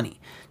lot of money.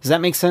 Does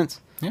that make sense?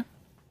 Yeah.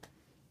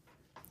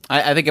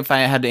 I think if I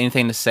had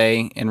anything to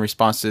say in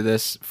response to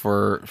this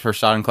for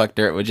Shot and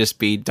Collector, it would just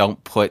be,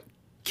 don't put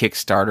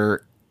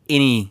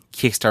any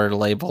Kickstarter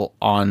label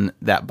on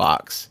that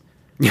box.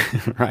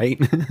 Right?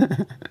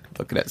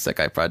 Looking at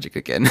Sekai Project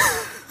again.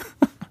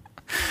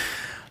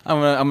 I'm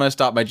gonna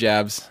stop my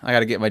jabs. I got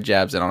to get my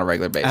jabs in on a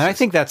regular basis. And I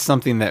think that's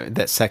something that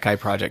Sekai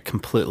Project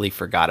completely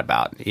forgot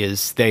about.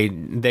 Is they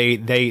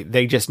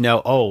just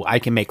know, oh, I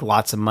can make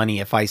lots of money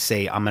if I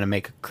say I'm gonna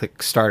make a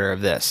Kickstarter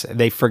of this.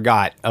 They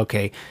forgot.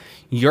 Okay,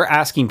 you're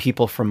asking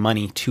people for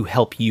money to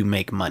help you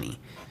make money.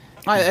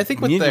 I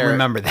think you need to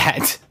remember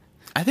that.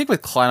 I think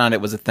with Kleinon,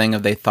 it was a thing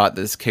of they thought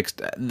this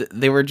Kickstarter.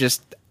 They were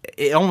just.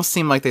 It almost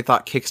seemed like they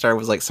thought Kickstarter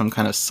was like some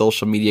kind of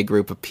social media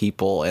group of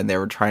people, and they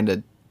were trying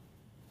to.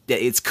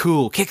 It's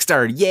cool,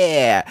 Kickstarter,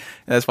 yeah. And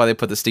that's why they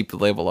put the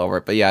stupid label over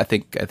it. But yeah, I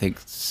think I'm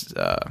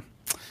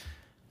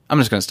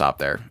just gonna stop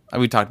there.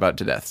 We talked about it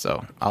to death,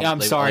 so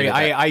I'm sorry.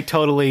 I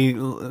totally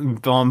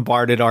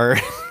bombarded our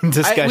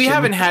discussion. We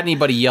haven't had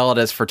anybody yell at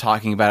us for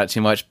talking about it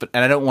too much,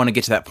 and I don't want to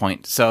get to that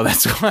point. So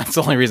that's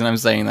the only reason I'm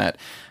saying that.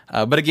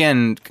 But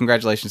again,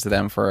 congratulations to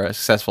them for a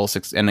successful,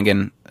 and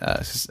again,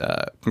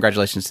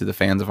 congratulations to the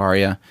fans of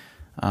Aria.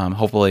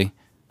 Hoping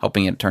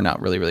it turned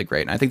out really, really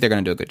great. And I think they're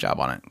going to do a good job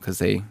on it because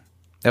they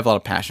have a lot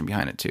of passion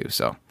behind it too.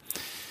 So,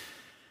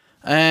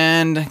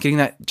 and getting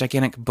that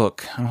gigantic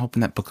book, I'm hoping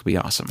that book will be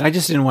awesome. I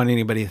just didn't want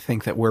anybody to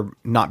think that we're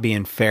not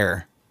being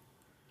fair.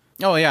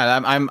 Oh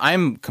yeah,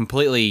 I'm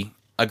completely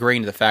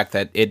agreeing to the fact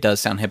that it does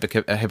sound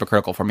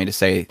hypocritical for me to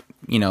say,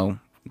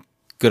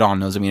 good on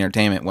Nozomi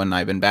Entertainment when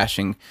I've been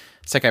bashing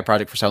Sekai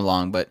Project for so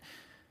long. But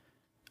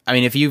I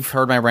mean, if you've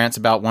heard my rants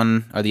about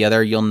one or the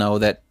other, you'll know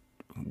that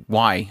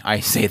why I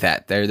say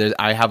that.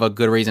 I have a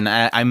good reason.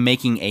 I'm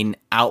making an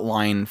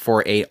outline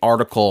for a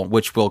article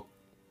which will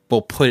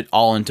put it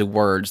all into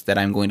words that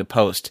I'm going to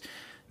post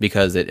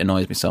because it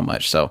annoys me so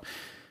much. So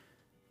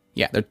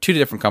yeah, they're two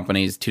different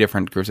companies, two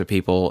different groups of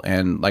people,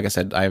 and like I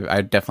said,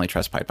 I definitely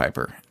trust Pied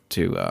Piper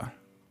to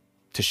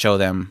show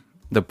them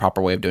the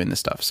proper way of doing this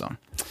stuff. So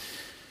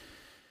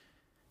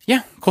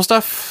yeah, cool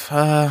stuff.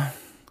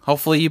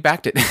 Hopefully you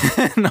backed it.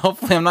 And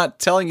hopefully I'm not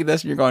telling you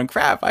this and you're going,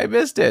 crap, I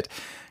missed it.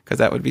 Because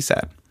that would be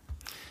sad.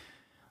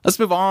 Let's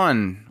move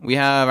on. We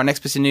have our next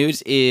piece of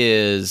news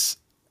is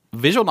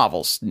visual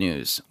novels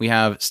news. We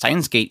have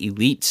Steins Gate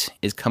Elite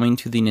is coming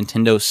to the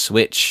Nintendo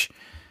Switch.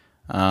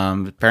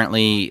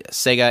 Apparently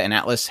Sega and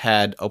Atlus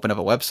had opened up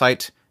a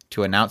website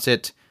to announce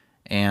it.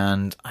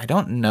 And I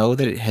don't know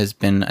that it has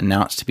been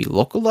announced to be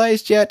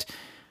localized yet.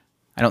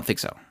 I don't think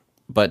so.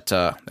 But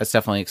that's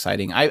definitely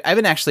exciting. I've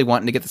been actually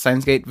wanting to get the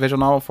Steins Gate visual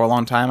novel for a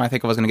long time. I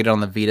think I was going to get it on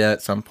the Vita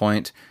at some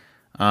point.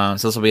 So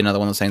this will be another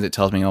one of those things that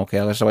tells me, okay,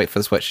 I'll just wait for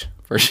the Switch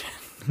version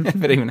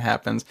if it even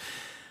happens.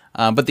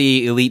 But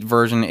the Elite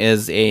version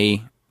is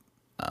an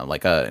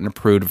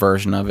improved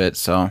version of it,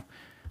 so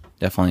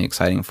definitely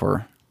exciting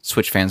for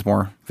Switch fans,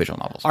 more visual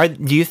novels.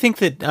 Do you think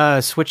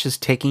that Switch is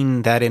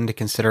taking that into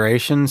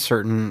consideration?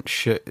 Certain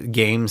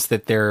games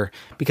that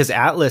because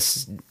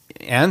Atlas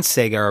and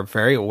Sega are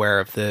very aware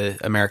of the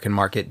American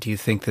market. Do you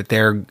think that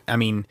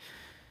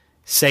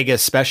Sega,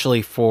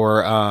 especially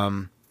for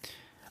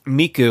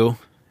Miku,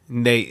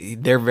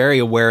 they're very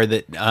aware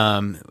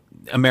that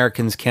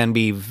Americans can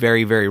be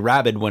very, very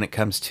rabid when it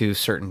comes to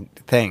certain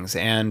things,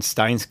 and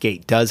Steins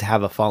Gate does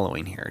have a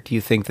following here. Do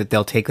you think that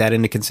they'll take that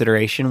into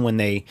consideration when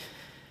they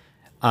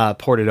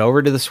port it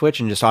over to the Switch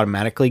and just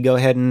automatically go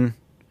ahead and...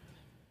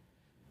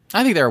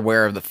 I think they're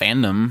aware of the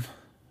fandom.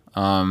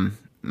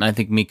 I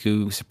think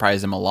Miku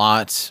surprised them a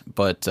lot,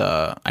 but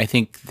I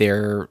think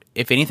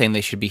if anything,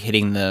 they should be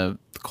hitting the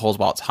coals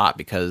while it's hot,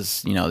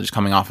 because, just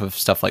coming off of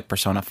stuff like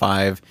Persona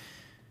 5,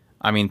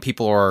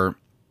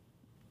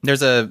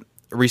 there's a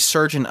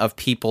resurgence of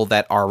people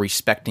that are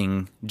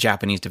respecting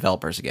Japanese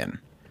developers again.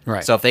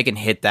 Right. So if they can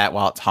hit that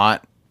while it's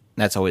hot,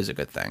 that's always a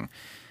good thing.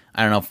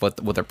 I don't know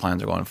what their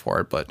plans are going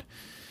forward, but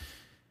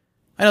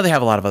I know they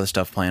have a lot of other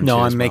stuff planned. No,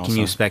 I'm making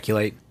you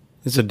speculate.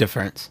 There's a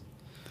difference.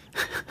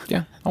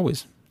 Yeah,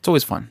 always. It's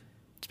always fun.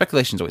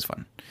 Speculation's always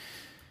fun.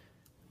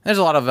 There's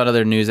a lot of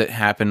other news that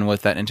happened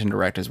with that Nintendo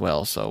Direct as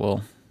well,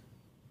 so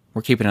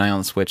we're keeping an eye on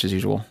the Switch as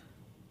usual.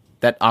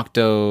 That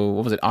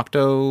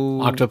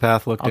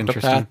Octopath looked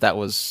interesting. That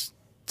was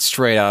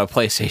straight out of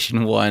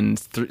PlayStation 1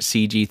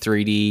 CG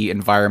 3D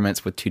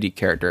environments with 2D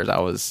characters. I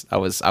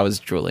was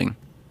drooling.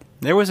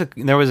 There was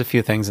a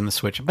few things in the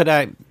Switch,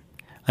 but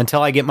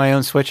until I get my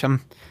own Switch,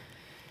 I'm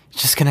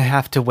just gonna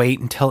have to wait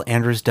until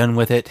Andrew's done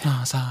with it.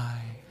 Oh,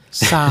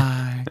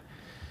 sigh.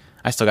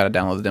 I still got to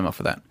download the demo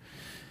for that.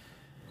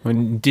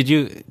 Did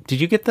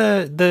you get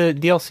the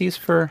DLCs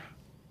for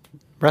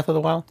Breath of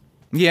the Wild?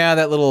 Yeah,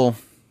 that little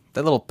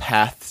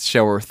path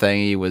shower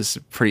thingy was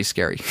pretty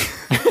scary.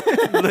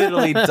 It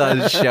literally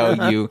does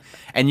show you,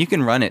 and you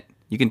can run it.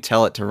 You can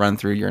tell it to run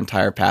through your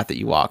entire path that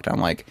you walked.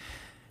 I'm like,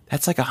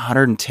 that's like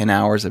 110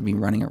 hours of me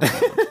running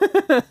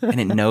around,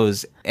 and it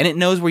knows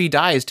where you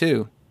dies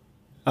too.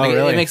 Oh,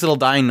 really? It makes a little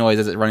dying noise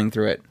as it's running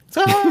through it.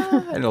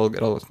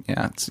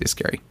 It's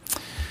scary.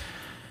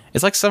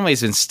 It's like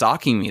somebody's been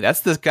stalking me.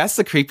 That's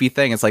the creepy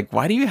thing. It's like,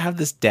 why do you have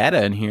this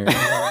data in here?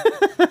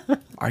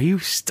 Are you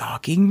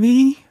stalking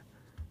me?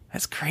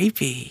 That's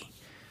creepy.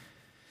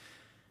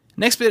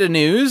 Next bit of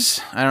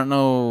news. I don't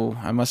know.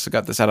 I must have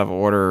got this out of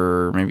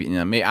order. Maybe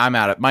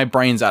my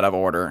brain's out of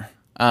order.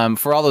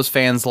 For all those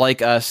fans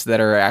like us that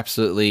are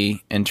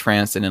absolutely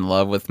entranced and in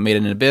love with Made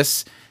in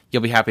Abyss,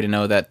 you'll be happy to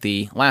know that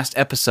the last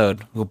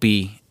episode will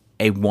be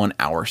a 1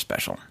 hour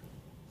special.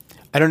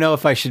 I don't know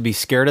if I should be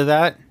scared of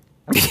that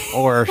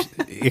or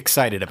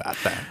excited about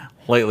that.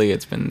 Lately,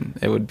 it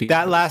would be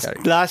that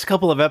last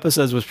couple of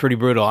episodes was pretty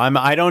brutal.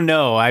 I don't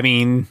know.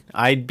 I'm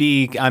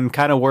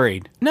kind of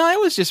worried. No,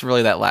 it was just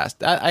really that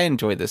last. I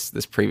enjoyed this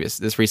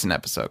recent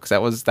episode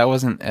because that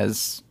wasn't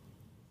as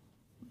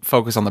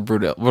focused on the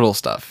brutal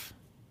stuff.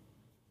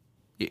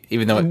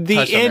 Even though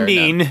the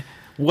ending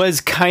was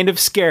kind of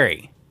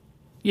scary.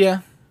 Yeah.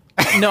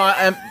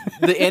 No,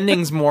 the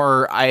ending's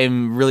more.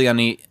 I'm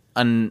really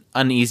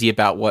uneasy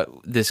about what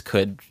this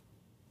could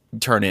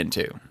turn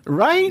into.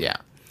 Right? Yeah.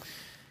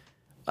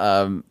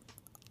 I'm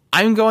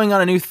going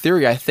on a new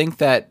theory. I think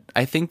that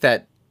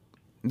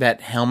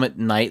helmet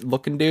knight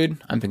looking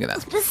dude. I'm thinking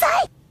that's.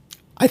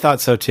 I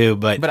thought so too,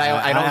 but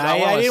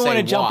I didn't want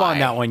to jump why. on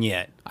that one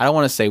yet. I don't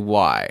want to say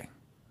why,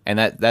 and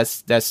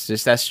that's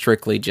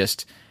strictly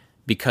just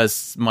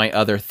because my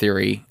other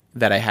theory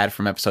that I had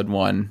from episode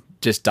 1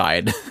 just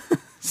died.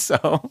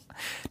 So,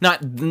 not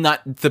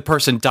the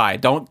person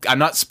died. I'm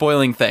not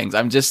spoiling things.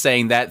 I'm just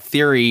saying that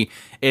theory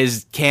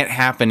can't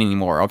happen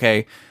anymore.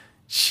 Okay.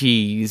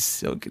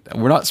 Jeez,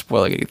 we're not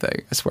spoiling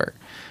anything, I swear.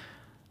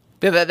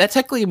 That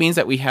technically means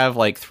that we have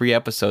like 3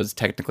 episodes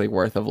technically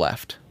worth of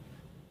left.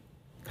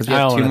 Because we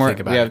have 2 more.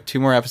 We have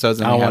 2 more episodes.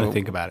 And I don't want to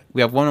think about it.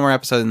 We have 1 more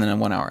episode and then a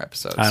 1 hour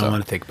episode. I don't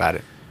want to think about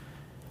it.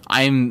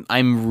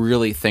 I'm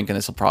really thinking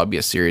this will probably be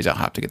a series I'll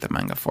have to get the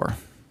manga for.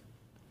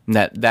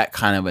 That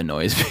kind of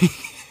annoys me.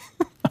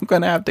 I'm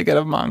gonna have to get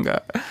a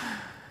manga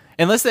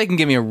unless they can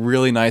give me a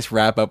really nice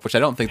wrap up, which I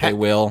don't think they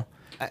will.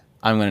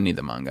 I'm gonna need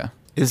the manga.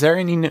 Is there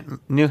any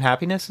new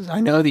happinesses?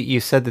 I know that you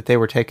said that they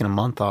were taking a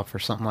month off or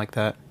something like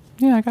that.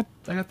 Yeah, I got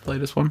the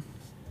latest one.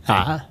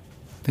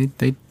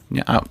 They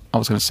I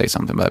was gonna say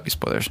something, but that'd be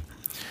spoilers.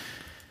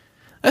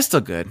 That's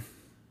still good.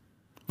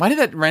 Why did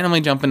that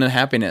randomly jump into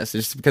happiness?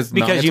 Just because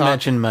you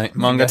mentioned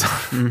manga.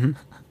 Mm-hmm.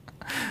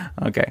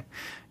 Okay,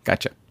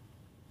 gotcha.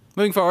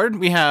 Moving forward,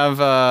 we have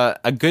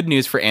a good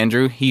news for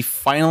Andrew.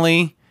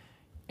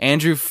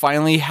 Andrew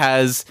finally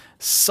has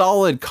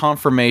solid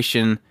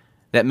confirmation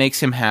that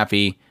makes him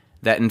happy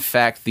that, in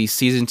fact, the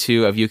season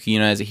 2 of Yuki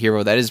Yuna as a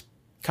Hero that is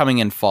coming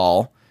in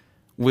fall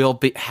will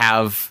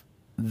have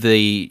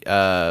the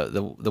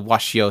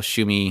Washio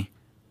Shumi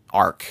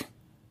arc,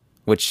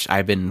 which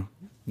I've been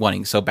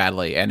wanting so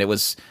badly, and it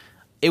was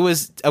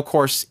of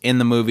course in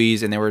the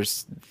movies, and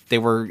they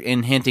were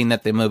hinting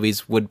that the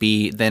movies would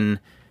be then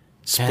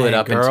split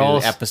up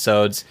into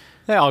episodes.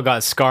 They all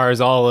got scars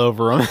all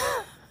over them.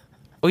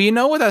 Well, you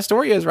know what that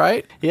story is,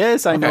 right?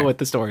 Yes, I know what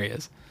the story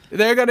is.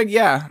 They're gonna,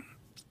 yeah.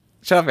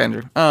 Shut up,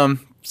 Andrew.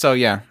 So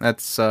yeah,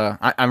 that's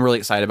I'm really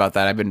excited about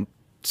that. I've been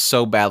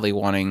so badly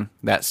wanting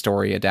that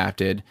story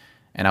adapted,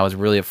 and I was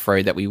really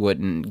afraid that we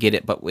wouldn't get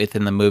it, but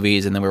within the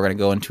movies, and then we were gonna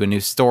go into a new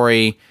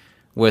story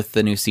with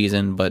the new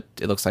season. But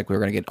it looks like we were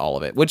gonna get all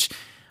of it. Which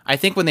I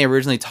think when they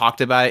originally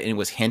talked about it and it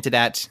was hinted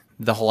at,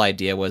 the whole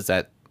idea was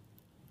that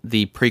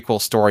the prequel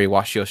story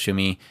Washio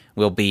Shumi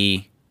will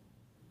be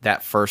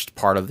that first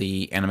part of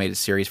the animated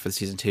series for the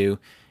season 2,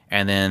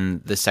 and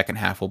then the second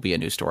half will be a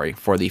new story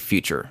for the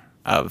future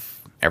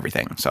of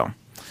everything. So,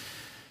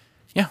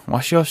 yeah,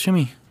 Washio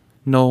Shumi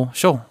no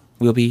show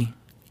will be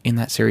in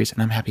that series,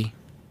 and I'm happy.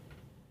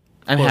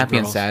 I'm happy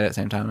and sad at the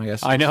same time, I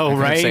guess. I know,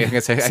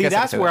 right? See,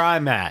 that's where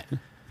I'm at.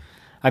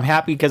 I'm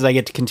happy because I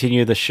get to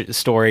continue the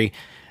story.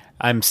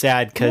 I'm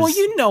sad because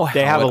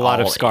they have a lot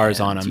of scars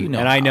on them,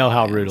 and I know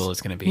how brutal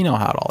it's going to be. You know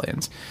how it all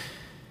ends.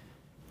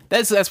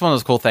 That's one of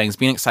those cool things,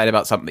 being excited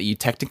about something that you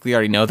technically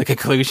already know the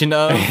conclusion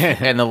of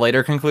and the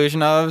later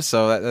conclusion of.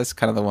 So that's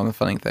kind of one of the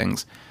funny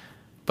things.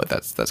 But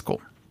that's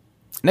cool.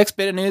 Next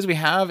bit of news we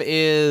have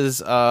is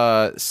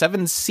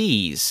Seven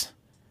Seas.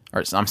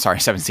 Or I'm sorry,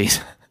 Seven Seas.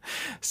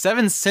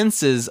 Seven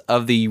Senses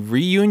of the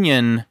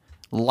Reunion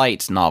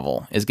Light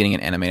novel is getting an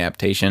anime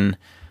adaptation.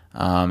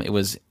 It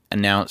was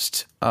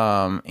announced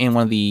in one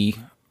of the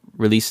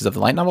releases of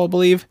the light novel, I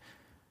believe.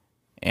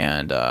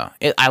 And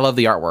I love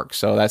the artwork,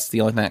 so that's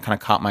the only thing that kind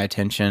of caught my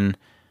attention.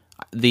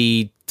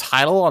 The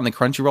title on the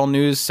Crunchyroll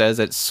news says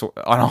that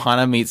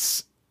Anohana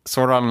meets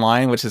Sword Art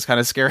Online, which is kind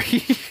of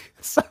scary.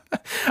 So,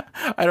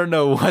 I don't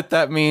know what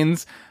that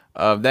means.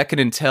 That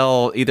could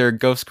entail either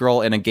Ghost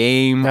Girl in a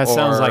game. That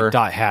sounds like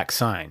Dot Hack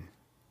Sign.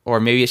 Or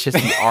maybe it's just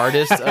the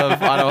artist of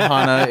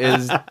Anohana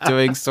is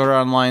doing Sword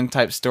Art Online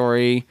type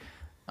story.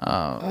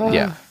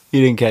 Yeah.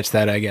 You didn't catch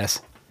that, I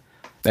guess.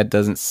 That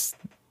doesn't...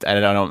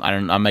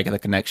 I'm making the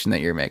connection that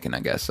you're making,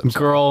 I guess.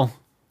 Girl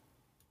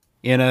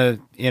in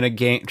a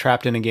game,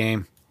 trapped in a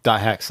game,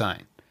 Dot Hack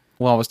Sign.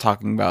 Well, I was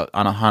talking about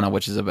Anohana,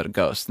 which is about a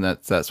ghost, and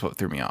that's what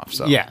threw me off.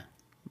 So yeah.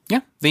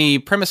 The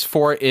premise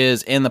for it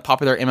is in the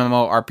popular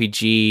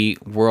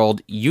MMORPG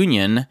world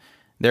Union,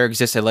 there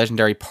exists a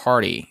legendary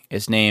party.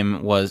 Its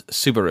name was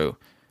Subaru.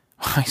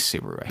 Why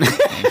Subaru?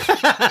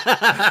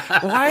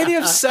 Why are they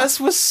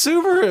obsessed with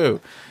Subaru?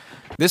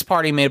 This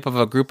party, made up of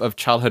a group of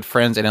childhood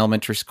friends and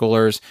elementary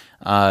schoolers,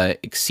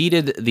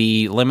 exceeded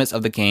the limits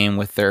of the game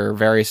with their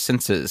various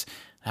senses.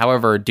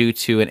 However, due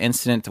to an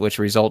incident which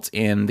results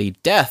in a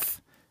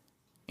death,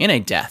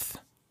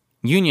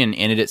 Union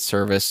ended its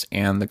service,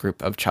 and the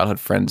group of childhood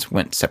friends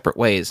went separate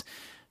ways.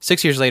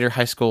 6 years later,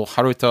 high school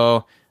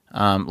Haruto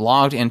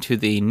logged into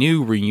the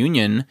new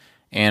reunion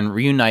and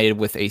reunited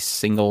with a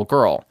single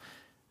girl.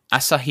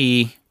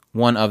 Asahi,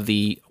 one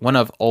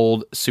of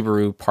old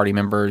Subaru party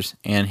members,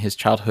 and his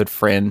childhood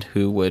friend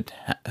who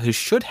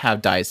should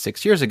have died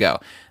 6 years ago.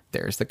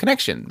 There's the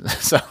connection.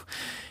 So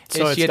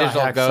is she a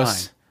digital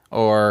ghost sign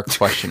or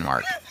question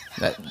mark?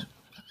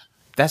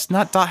 That's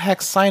not Dot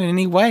Hack Sign in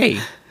any way.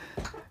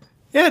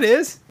 Yeah, it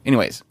is.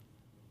 Anyways,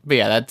 but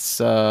yeah, that's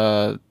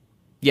now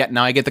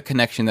I get the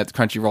connection that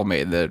Crunchyroll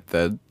made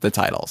the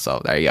title.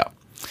 So there you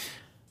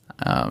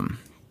go.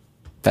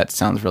 That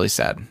sounds really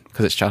sad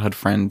because it's childhood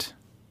friend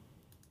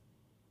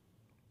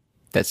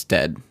that's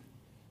dead.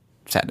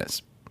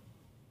 Sadness.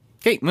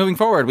 Okay, moving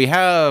forward, we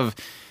have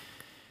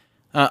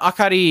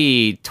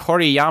Akari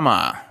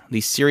Toriyama,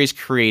 the series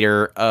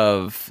creator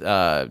of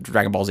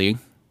Dragon Ball Z,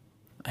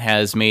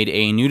 has made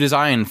a new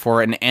design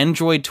for an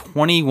Android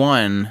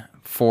 21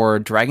 for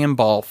Dragon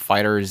Ball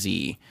Fighter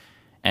Z,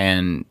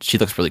 and she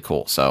looks really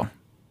cool. So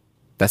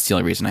that's the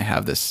only reason I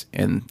have this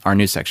in our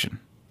news section.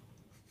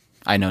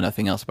 I know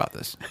nothing else about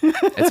this.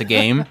 It's a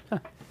game.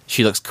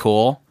 She looks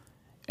cool.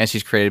 And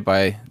she's created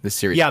by the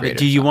series creator. But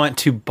do you want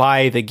to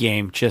buy the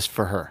game just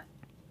for her?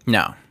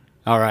 No.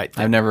 All right.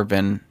 I've never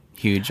been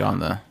huge on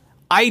the...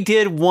 I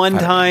did one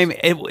time.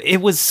 It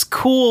was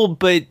cool,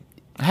 but...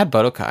 I had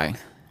Budokai.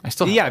 I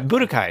still have it.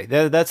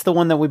 Budokai. That's the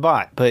one that we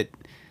bought. But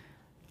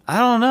I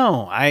don't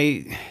know.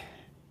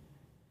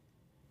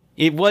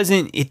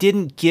 It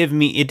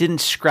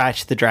didn't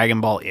scratch the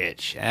Dragon Ball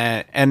itch.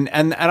 And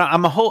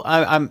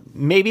I'm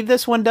maybe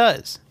this one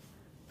does.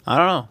 I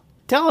don't know.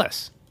 Tell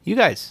us. You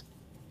guys.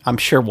 I'm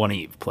sure one of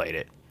you have played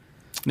it.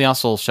 They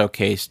also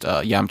showcased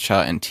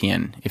Yamcha and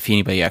Tien, if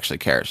anybody actually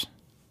cares.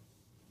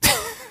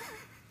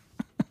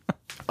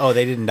 Oh,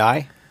 they didn't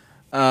die?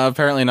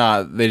 Apparently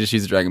not. They just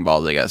used the Dragon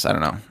Balls, I guess. I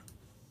don't know.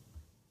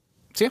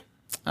 So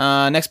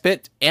yeah. Next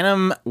bit,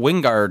 Adam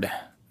Wingard,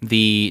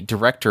 the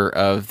director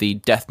of the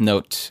Death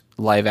Note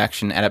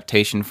live-action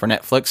adaptation for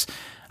Netflix,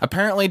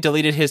 apparently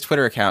deleted his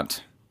Twitter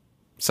account.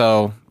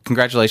 So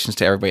congratulations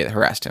to everybody that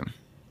harassed him.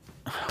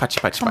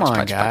 Come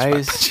on,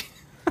 guys.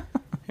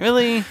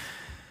 Really?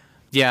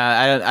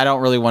 Yeah, I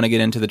don't really want to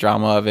get into the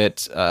drama of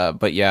it,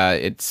 but yeah,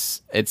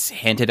 it's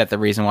hinted at the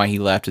reason why he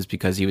left is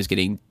because he was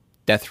getting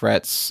death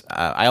threats.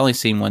 I only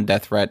seen one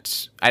death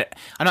threat. I'm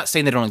not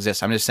saying they don't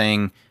exist. I'm just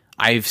saying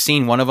I've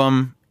seen one of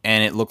them,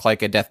 and it looked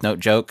like a Death Note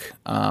joke.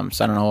 So I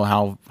don't know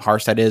how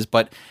harsh that is,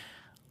 but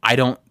I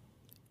don't.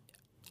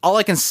 All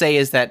I can say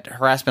is that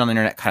harassment on the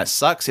internet kind of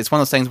sucks. It's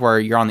one of those things where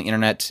you're on the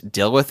internet,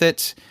 deal with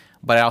it.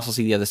 But I also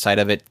see the other side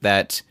of it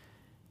that,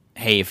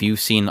 hey, if you've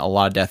seen a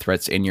lot of death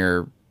threats in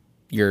your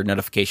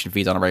notification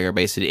feeds on a regular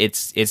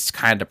basis, it's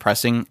kind of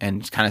depressing and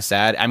it's kind of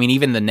sad. I mean,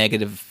 even the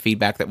negative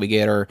feedback that we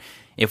get, or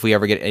if we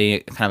ever get any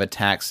kind of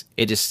attacks,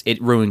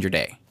 it ruins your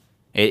day.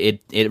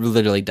 It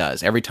literally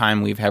does. Every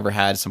time we've ever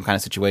had some kind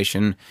of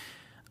situation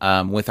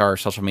with our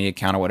social media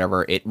account or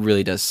whatever, it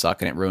really does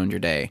suck and it ruins your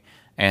day.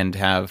 And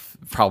have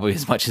probably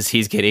as much as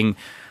he's getting,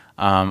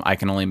 I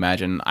can only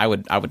imagine. I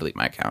would delete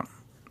my account.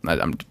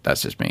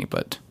 That's just me,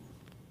 but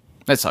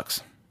that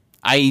sucks.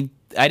 I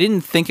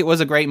didn't think it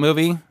was a great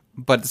movie,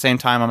 but at the same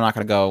time, I'm not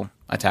going to go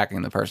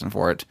attacking the person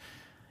for it.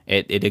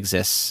 It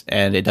exists,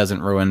 and it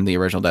doesn't ruin the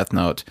original Death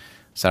Note,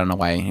 so I don't know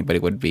why anybody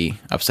would be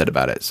upset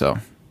about it. So,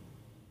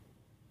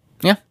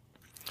 yeah.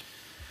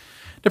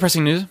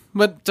 Depressing news,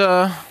 but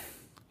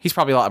he's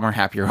probably a lot more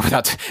happier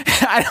without...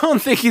 I don't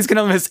think he's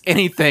going to miss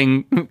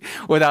anything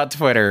without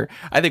Twitter.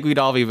 I think we'd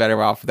all be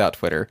better off without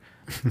Twitter.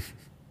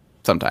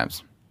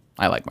 Sometimes.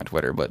 I like my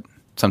Twitter, but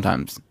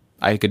sometimes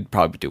I could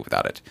probably do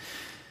without it.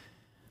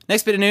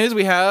 Next bit of news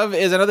we have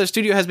is another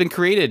studio has been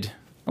created.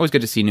 Always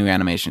good to see new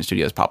animation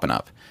studios popping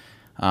up.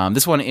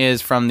 This one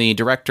is from the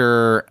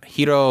director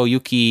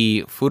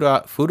Hiroyuki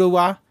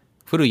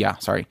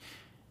Furuya. Sorry.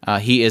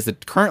 He is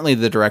currently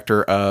the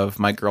director of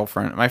My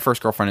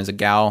First Girlfriend is a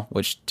Gal,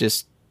 which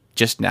just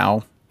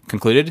now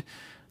concluded.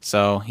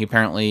 So he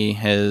apparently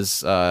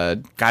has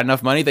got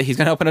enough money that he's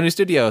going to open a new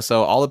studio.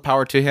 So all the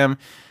power to him.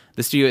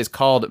 The studio is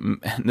called...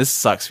 This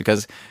sucks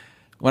because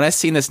when I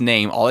seen this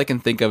name, all I can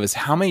think of is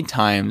how many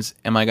times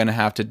am I going to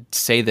have to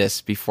say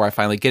this before I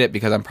finally get it?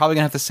 Because I'm probably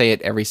going to have to say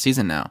it every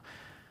season now.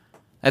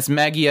 That's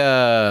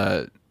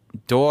Magia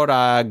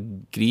Dora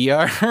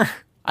Griar.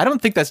 I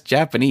don't think that's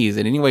Japanese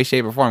in any way,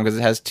 shape, or form because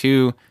it has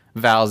two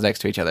vowels next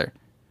to each other.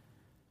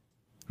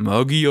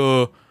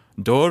 Magia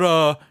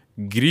Dora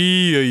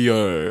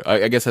Griar.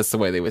 I guess that's the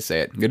way they would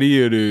say it.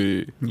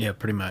 Griar. Yeah,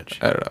 pretty much.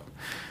 I don't know.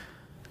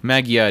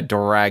 Magia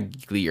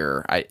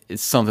Doraglier.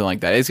 It's something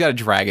like that. It's got a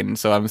dragon,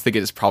 so I'm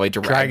thinking it's probably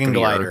Dragon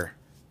Glider.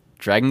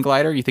 Dragon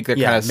Glider? You think they're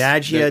kind of...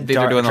 Magia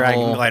Dragon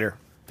Glider.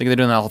 Think they're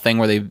doing that whole thing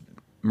where they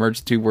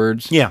merge two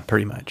words? Yeah,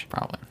 pretty much.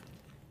 Probably.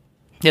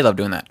 They love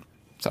doing that.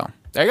 So,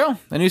 there you go.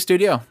 A new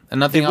studio.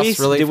 And nothing else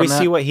really Did from we that.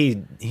 see what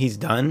he's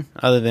done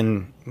other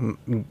than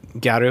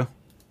Garu?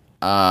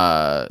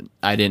 I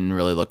didn't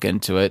really look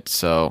into it,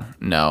 so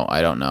no,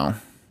 I don't know.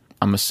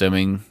 I'm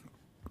assuming...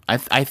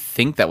 I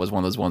think that was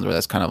one of those ones where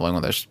that's kind of like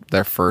one of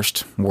their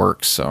first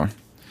works, so...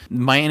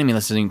 My enemy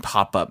list doesn't even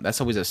pop up. That's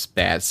always a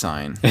bad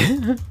sign.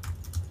 Because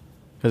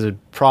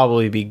it'd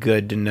probably be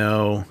good to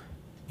know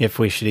if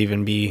we should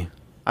even be...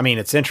 I mean,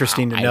 it's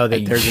interesting to know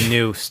that there's a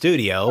new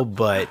studio,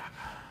 but...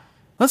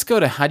 Let's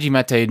go to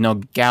Hajimete no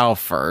Gao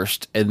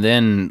first, and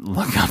then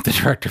look up the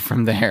director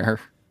from there.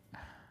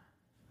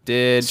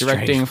 Did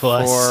directing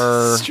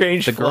for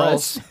Strange the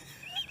Plus. Girls...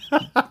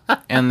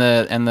 and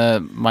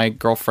the My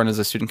Girlfriend is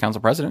a Student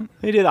Council President.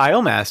 He did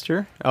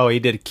Idolmaster. Oh, he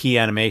did key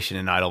animation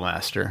in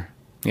Idolmaster.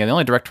 Yeah, the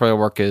only directorial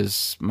work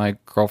is My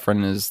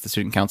Girlfriend is the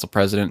Student Council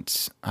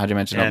President,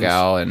 Hajime no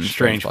Gal, and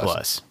Strange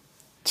Plus.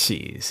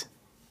 Jeez.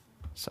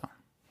 So,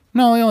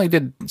 no, he only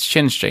did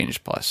Shin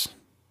Strange Plus.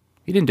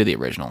 He didn't do the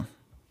original.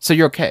 So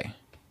you're okay.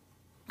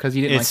 Because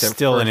you didn't It's like the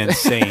still first. an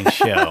insane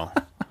show.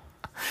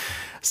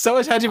 So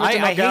is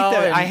Hajime no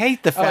Gal. I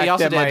hate the fact he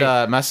also that did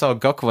Masao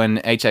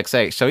Gokuen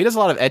HXH. So he does a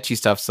lot of ecchi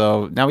stuff.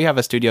 So now we have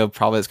a studio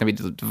probably that's going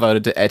to be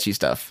devoted to ecchi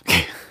stuff.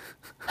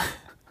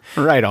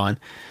 Right on.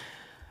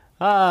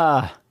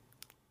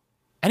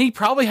 And he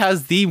probably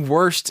has the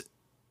worst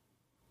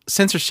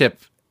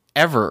censorship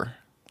ever.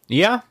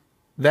 Yeah.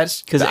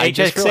 That's Because I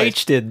just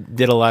realized. HXH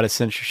did a lot of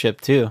censorship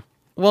too.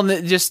 Well,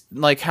 just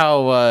like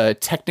how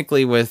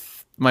technically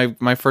with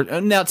my first...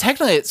 Now,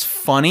 technically it's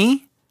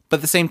funny, but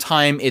at the same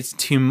time, it's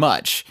too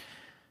much.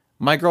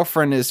 My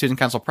Girlfriend is Student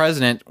Council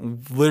President.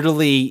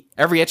 Literally,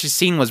 every ecchi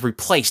scene was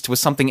replaced with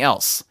something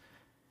else.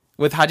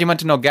 With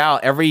Hajime no Gal,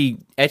 every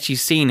ecchi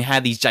scene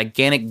had these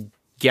gigantic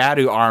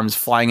Garu arms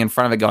flying in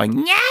front of it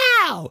going,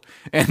 "Meow!"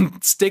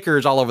 and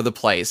stickers all over the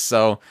place.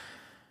 So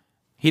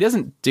he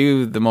doesn't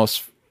do the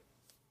most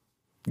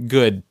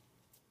good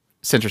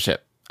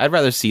censorship. I'd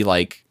rather see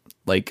like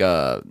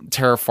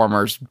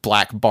Terraformers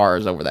black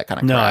bars over that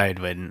kind of crap. No, I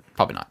wouldn't.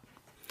 Probably not.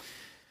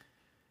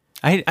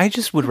 I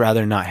just would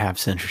rather not have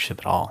censorship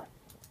at all.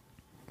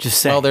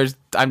 Just saying. Well,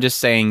 I'm just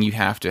saying you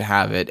have to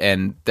have it,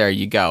 and there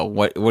you go.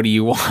 What do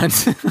you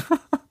want?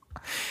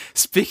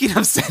 Speaking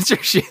of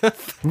censorship,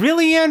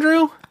 Really,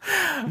 Andrew?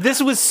 This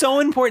was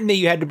so important that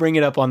you had to bring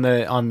it up on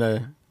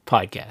the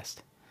podcast.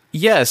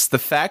 yes, the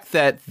fact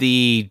that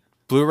the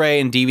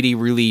Blu-ray and DVD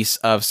release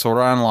of Sword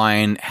Art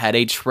Online had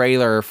a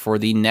trailer for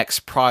the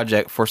next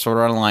project for Sword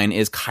Art Online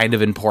is kind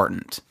of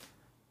important.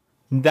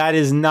 That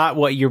is not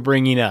what you're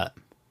bringing up.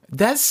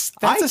 That's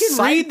I a can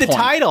side read the point.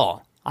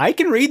 title. I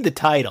can read the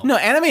title. No,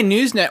 Anime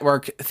News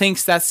Network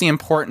thinks that's the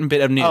important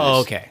bit of news. Oh,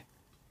 okay.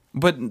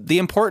 But the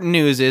important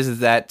news is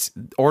that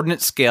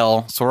Ordnance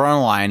Scale Sword Art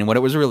Online, when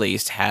it was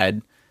released,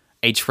 had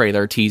a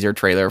teaser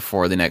trailer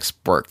for the next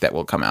work that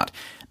will come out.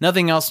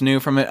 Nothing else new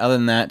from it other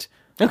than that.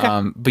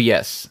 Okay. But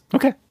yes.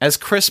 Okay. As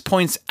Chris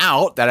points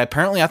out, that I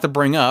apparently have to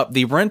bring up,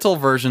 the rental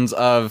versions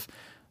of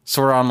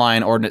Sword Art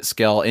Online Ordnance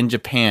Scale in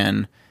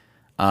Japan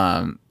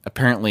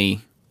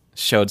apparently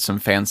showed some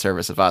fan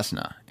service of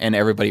Asuna, and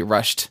everybody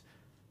rushed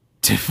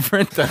to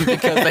rent them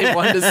because they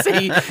wanted to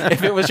see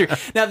if it was true.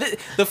 Now,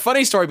 the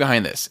funny story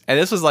behind this, and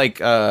this was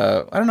like,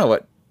 I don't know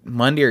what,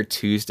 Monday or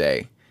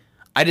Tuesday.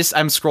 I'm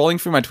scrolling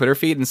through my Twitter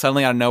feed, and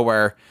suddenly out of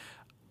nowhere,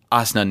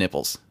 Asuna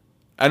nipples.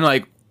 I'm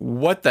like,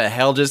 what the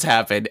hell just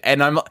happened?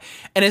 And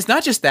it's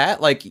not just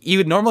that. Like, you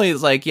would normally,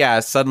 it's like,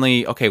 yeah,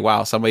 suddenly, okay,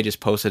 wow, somebody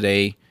just posted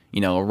a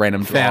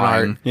random Fan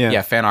drawing. art.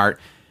 Yeah, fan art.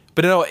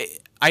 But no,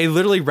 I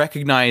literally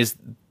recognized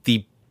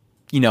the,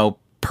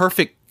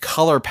 perfect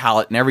color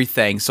palette and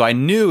everything, so I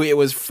knew it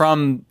was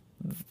from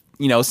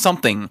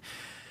something,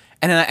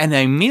 and I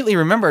immediately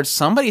remembered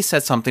somebody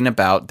said something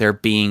about there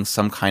being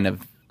some kind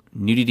of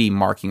nudity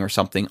marking or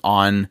something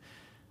on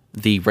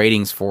the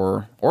ratings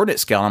for Ordnance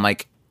Scale. And I'm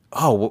like,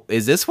 oh,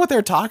 is this what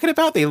they're talking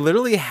about? They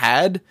literally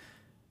had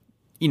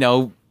this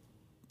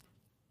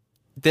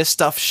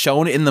stuff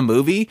shown in the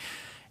movie,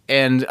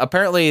 and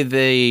apparently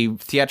the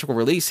theatrical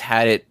release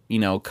had it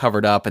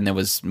covered up, and there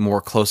was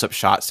more close-up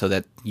shots so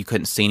that you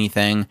couldn't see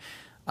anything.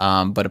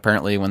 But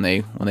apparently when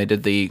they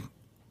did the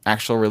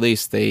actual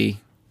release, I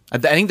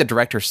think the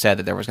director said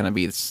that there was going to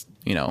be this,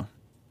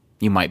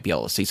 you might be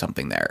able to see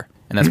something there,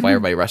 and that's why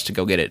everybody rushed to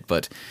go get it.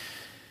 But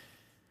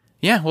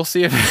yeah, we'll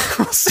see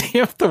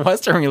if the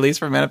Western release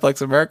from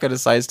Aniplex America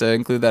decides to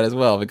include that as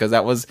well, because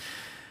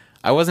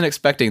I wasn't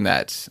expecting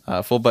that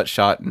full butt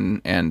shot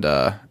and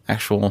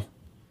actual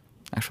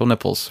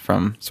nipples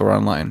from Sword Art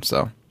Online.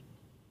 So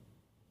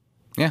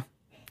yeah,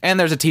 and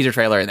there's a teaser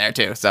trailer in there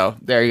too. So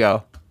there you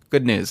go,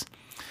 good news.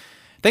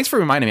 Thanks for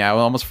reminding me. I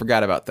almost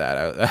forgot about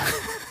that.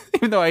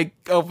 Even though I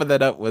opened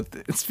that up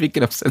with,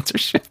 speaking of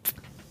censorship.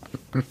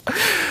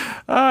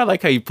 I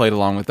like how you played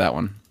along with that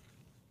one.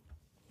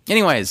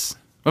 Anyways,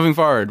 moving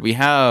forward, we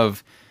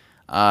have,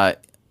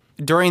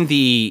 during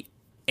the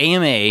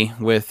AMA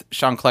with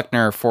Sean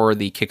Kleckner for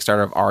the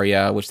Kickstarter of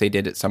Arya, which they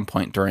did at some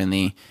point during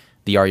the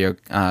Arya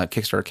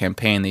Kickstarter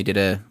campaign, they did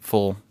a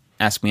full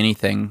Ask Me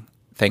Anything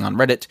thing on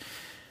Reddit.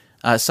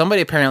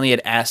 Somebody apparently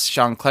had asked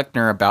Sean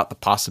Kleckner about the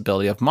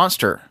possibility of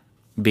Monster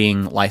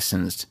being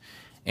licensed,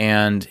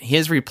 and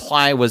his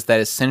reply was that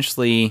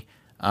essentially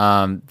he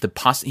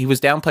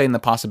was downplaying the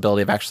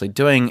possibility of actually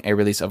doing a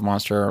release of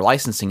Monster or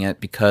licensing it,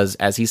 because,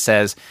 as he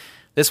says,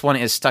 this one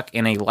is stuck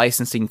in a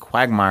licensing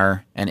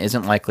quagmire and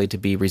isn't likely to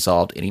be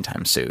resolved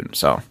anytime soon.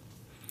 So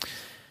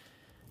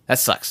that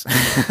sucks.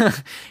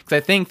 Because I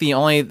think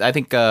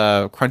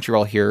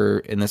Crunchyroll here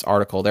in this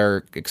article,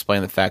 they're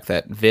explaining the fact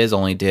that Viz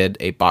only did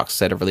a box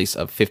set of release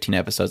of 15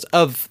 episodes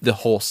of the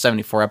whole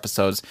 74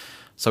 episodes.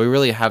 So we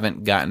really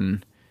haven't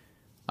gotten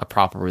a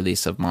proper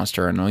release of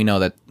Monster, and we know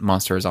that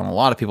Monster is on a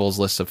lot of people's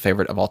list of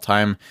favorite of all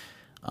time.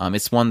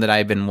 It's one that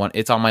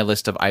it's on my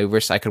list of I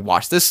wish I could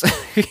watch this,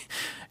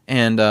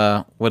 and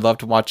would love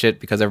to watch it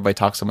because everybody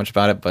talks so much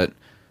about it. But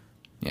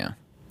yeah,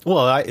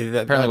 well,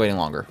 apparently waiting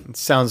longer. It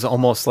sounds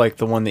almost like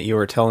the one that you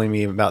were telling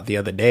me about the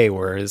other day,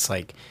 where it's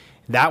like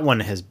that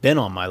one has been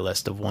on my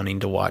list of wanting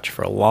to watch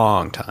for a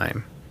long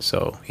time.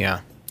 So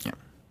yeah.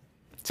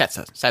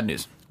 Sad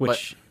news.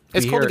 Which.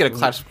 It's cool to get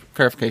a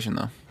clarification,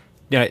 though.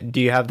 Yeah, do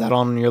you have that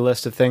on your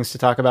list of things to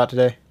talk about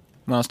today?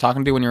 When I was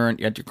talking to you when you were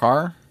at your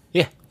car?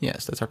 Yeah.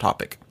 Yes, that's our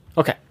topic.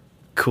 Okay,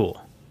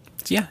 cool.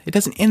 So yeah, it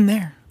doesn't end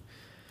there.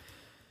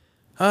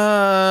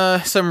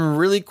 Some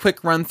really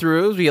quick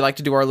run-throughs. We like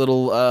to do our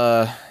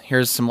little,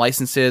 here's some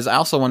licenses. I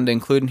also wanted to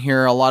include in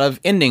here a lot of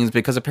endings,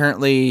 because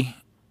apparently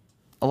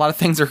a lot of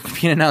things are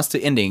being announced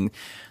to ending.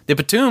 The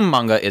Batum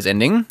manga is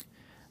ending.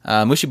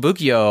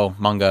 Mushibukyo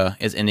manga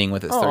is ending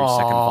with its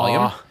 32nd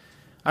volume.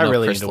 I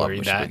really need to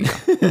read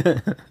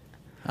that.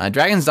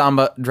 Dragon's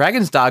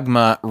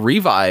Dogma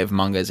Revive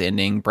manga is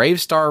ending.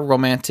 Brave Star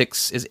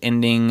Romantics is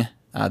ending,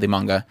 the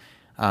manga.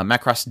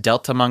 Macross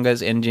Delta manga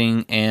is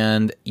ending.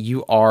 And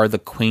You Are the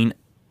Queen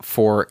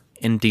for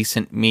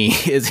Indecent Me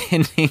is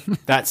ending.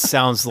 That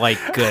sounds like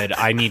good.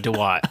 I need to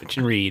watch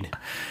and read.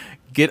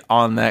 Get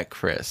on that,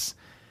 Chris.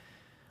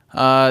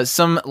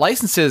 Some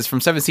licenses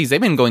from Seven Seas. They've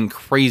been going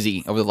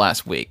crazy over the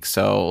last week.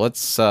 So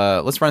let's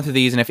run through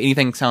these, and if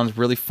anything sounds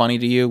really funny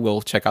to you,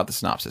 we'll check out the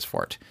synopsis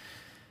for it.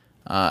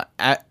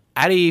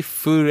 Adi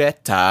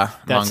Fureta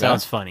manga. That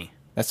sounds funny.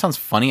 That sounds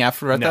funny,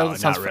 Afureta? No,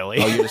 not really.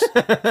 Oh, you're just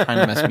trying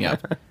to mess me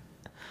up.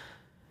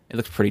 It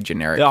looks pretty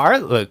generic. The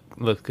art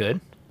look good.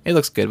 It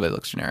looks good, but it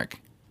looks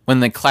generic. When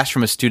the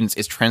classroom of students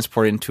is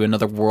transported into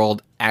another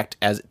world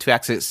to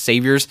act as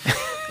saviors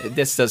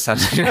This does sound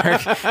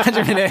generic.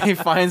 Hajime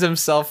finds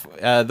himself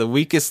the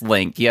weakest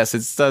link. Yes,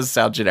 it does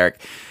sound generic.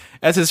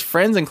 As his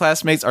friends and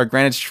classmates are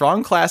granted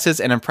strong classes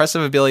and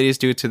impressive abilities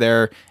due to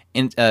their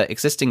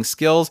existing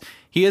skills,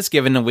 he is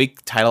given a weak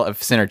title of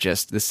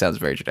synergist. This sounds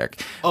very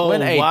generic. Oh,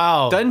 when a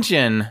wow.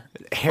 dungeon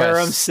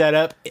Harem quest-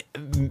 setup,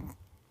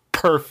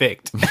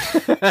 perfect.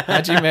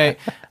 Hajime,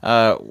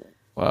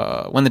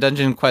 when the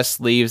dungeon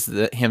quest leaves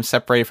him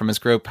separated from his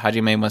group,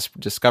 Hajime must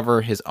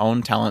discover his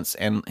own talents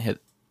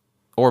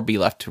or be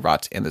left to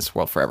rot in this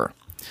world forever.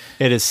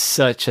 It is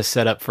such a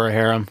setup for a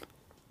harem.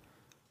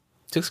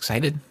 Too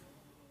excited.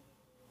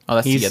 Oh,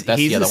 that's He's the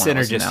the other one.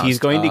 synergist. He's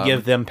going to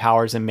give them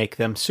powers and make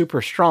them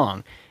super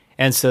strong.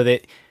 And so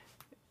that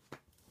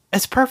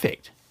it's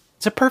perfect.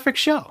 It's a perfect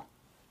show.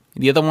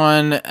 The other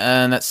one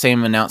in that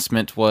same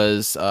announcement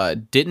was,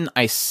 didn't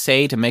I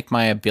say to make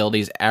my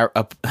abilities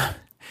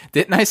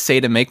didn't I say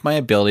to make my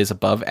abilities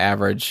above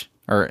average,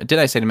 or did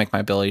I say to make my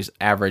abilities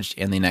averaged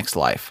in the next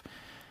life?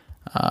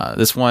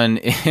 This one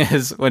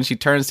is when she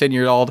turns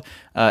 10-year-old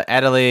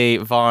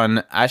Adele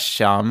von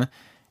Asham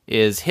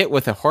is hit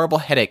with a horrible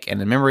headache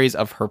and the memories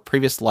of her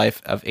previous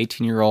life of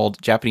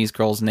 18-year-old Japanese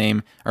girl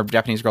named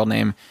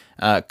Kurihara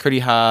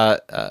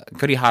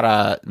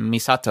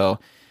Misato.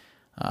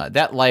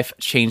 That life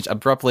changed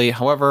abruptly.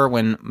 However,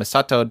 when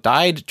Misato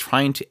died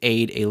trying to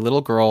aid a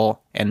little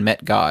girl and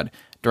met God,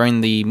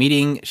 during the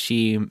meeting,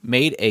 she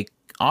made a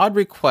odd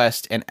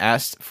request and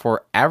asked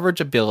for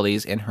average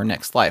abilities in her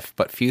next life,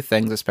 but few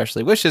things,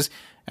 especially wishes,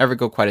 ever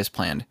go quite as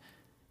planned.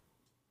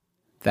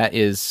 That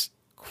is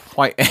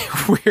quite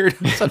a weird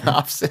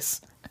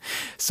synopsis.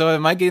 So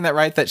am I getting that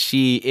right, that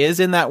she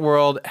is in that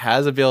world,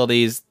 has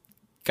abilities,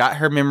 got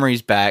her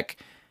memories back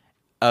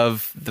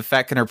of the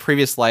fact in her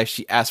previous life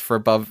she asked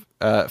for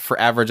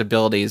average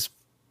abilities,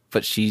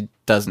 but she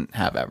doesn't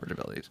have average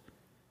abilities?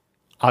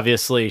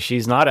 Obviously,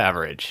 she's not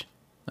average.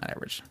 Not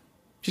average.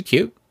 She's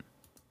cute.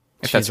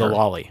 She's a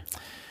lolly.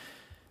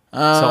 So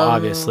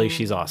obviously,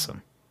 she's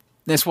awesome.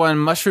 This one,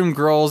 Mushroom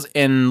Girls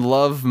in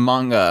Love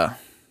manga.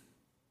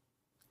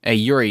 A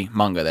Yuri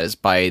manga that is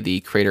by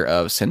the creator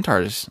of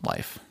Centaur's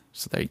Life.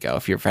 So there you go,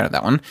 if you're a fan of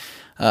that one.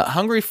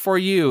 Hungry for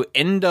You,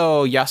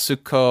 Endo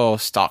Yasuko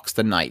Stalks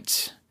the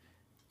Night.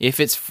 This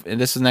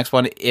is the next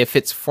one. If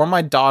it's for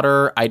my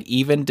daughter, I'd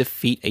even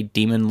defeat a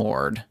demon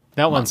lord.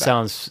 That one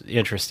sounds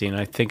interesting.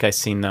 I think I've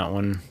seen that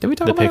one. Did we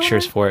talk the about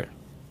pictures for it?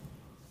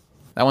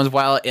 That one's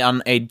while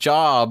on a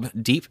job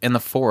deep in the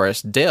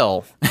forest.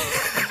 Dale.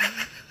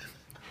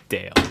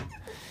 Dale.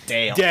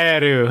 I'm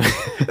Daru.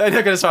 not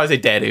going to say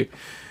Dadu.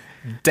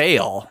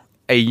 Dale,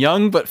 a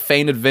young but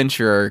faint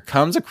adventurer,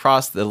 comes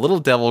across the little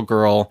devil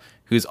girl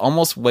who's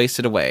almost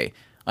wasted away.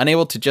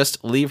 Unable to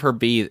just leave her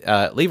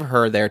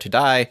there to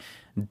die,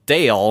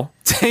 Dale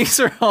takes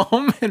her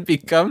home and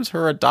becomes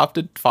her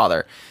adopted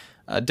father.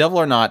 Devil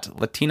or not,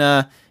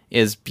 Latina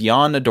is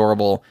beyond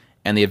adorable,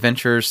 and the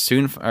adventurer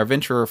soon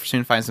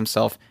finds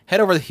himself head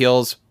over the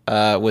heels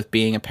with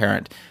being a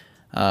parent.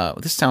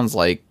 This sounds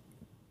like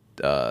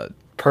Perfect.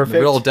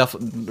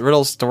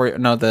 riddle story.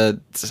 No, the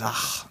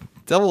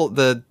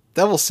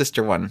devil's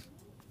sister one.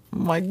 Oh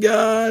my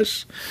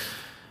gosh,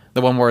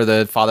 the one where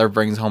the father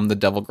brings home the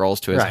devil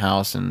girls to his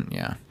house, and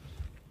yeah.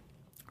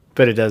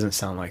 But it doesn't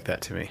sound like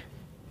that to me.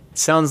 It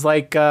sounds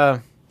like,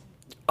 oh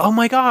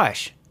my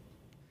gosh,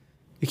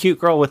 the cute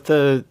girl with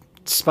the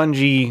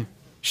spongy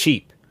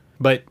sheep,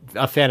 but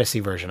a fantasy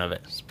version of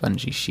it.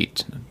 Spongy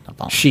sheet.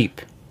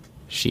 Sheep.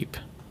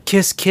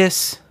 Kiss,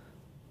 kiss.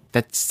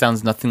 That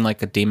sounds nothing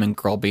like a demon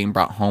girl being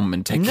brought home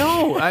and taken.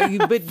 No,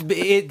 but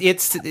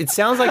it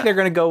sounds like they're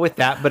going to go with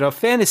that, but a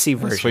fantasy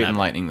version. Sweet and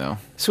Lightning, though.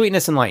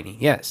 Sweetness and Lightning,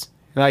 yes.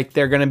 Like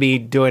they're going to be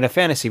doing a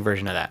fantasy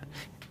version of that.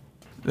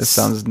 This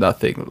sounds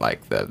nothing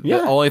like that. Yeah.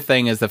 The only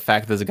thing is the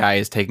fact that the guy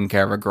is taking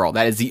care of a girl.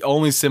 That is the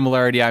only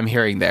similarity I'm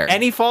hearing there.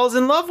 And he falls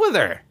in love with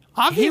her.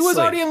 Obviously. He was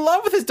already in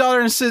love with his daughter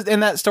in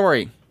that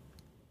story.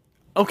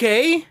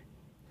 Okay.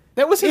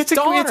 That was his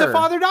daughter. It's a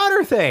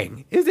father-daughter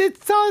thing.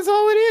 That's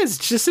all it is.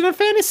 It's just in a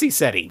fantasy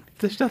setting.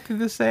 There's nothing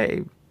to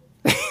say.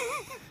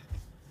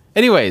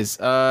 Anyways,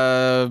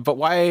 but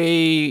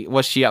why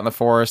was she out in the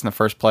forest in the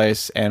first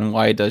place, and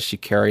why does she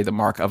carry the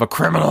mark of a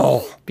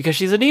criminal? Because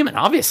she's a demon,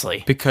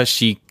 obviously. Because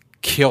she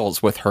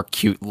kills with her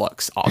cute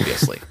looks,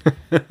 obviously.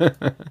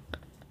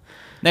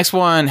 Next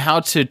one, How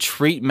to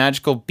Treat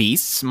Magical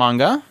Beasts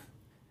manga.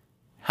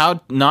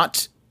 How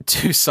Not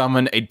to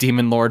Summon a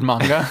Demon Lord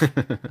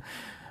manga.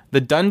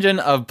 The Dungeon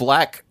of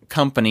Black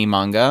Company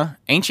manga.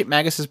 Ancient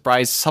Magus'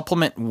 Bride's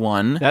Supplement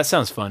 1. That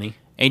sounds funny.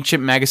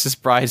 Ancient Magus'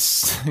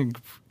 Bride's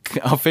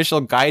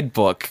official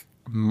guidebook,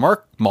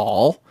 Merc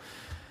Mall.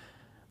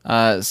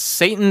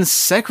 Satan's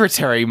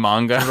Secretary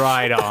manga.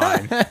 Right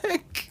on.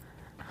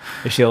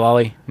 Is she a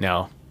lolly?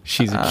 No.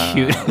 She's a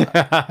cute.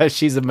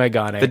 She's a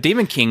Megane. The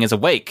Demon King is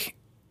awake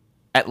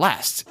at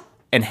last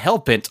and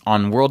hell-bent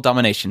on world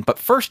domination. But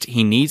first,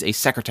 he needs a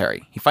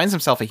secretary. He finds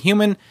himself a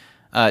human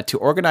to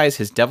organize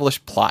his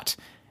devilish plot,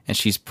 and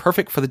she's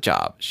perfect for the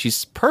job.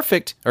 She's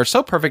perfect, or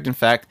so perfect, in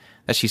fact,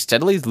 that she's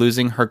steadily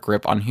losing her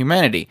grip on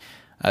humanity.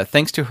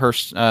 Thanks to her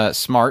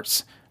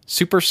smarts,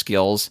 super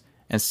skills,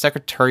 and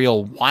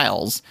secretarial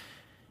wiles,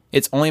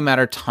 it's only a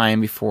matter of time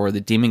before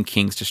the Demon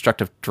King's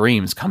destructive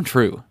dreams come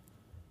true.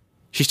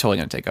 She's totally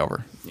going to take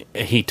over.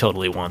 He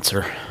totally wants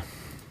her.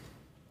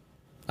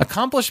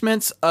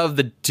 Accomplishments of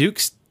the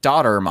Duke's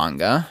Daughter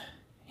manga.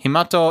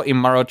 Himato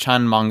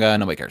Imaro-chan manga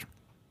no Wakers.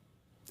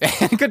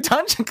 And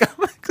Kodansha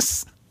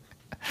Comics.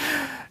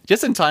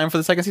 Just in time for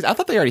the second season. I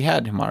thought they already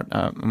had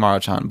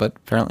Imaro-chan, but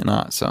apparently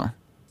not, so.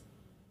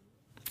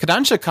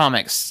 Kodansha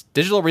Comics.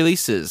 Digital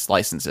releases,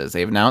 licenses.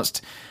 They've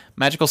announced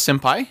Magical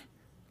Senpai,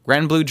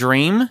 Grand Blue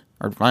Dream,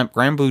 or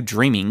Grand Blue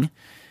Dreaming,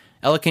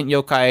 Elegant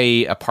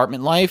Yokai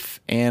Apartment Life,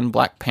 and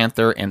Black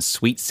Panther and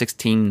Sweet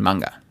 16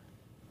 manga.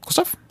 Cool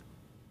stuff.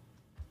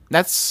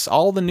 That's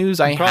all the news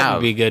I have.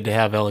 Probably be good to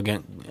have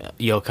Elegant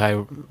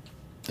Yokai,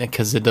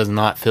 because it does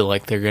not feel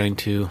like they're going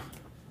to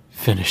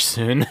finish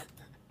soon.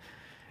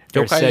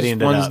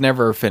 Yokai one's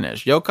never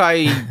finished.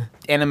 Yokai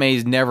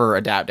animes never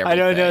adapt everything.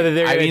 I don't know that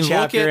they're going to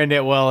chapter end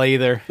it well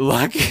either.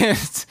 Look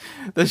at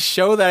the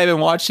show that I've been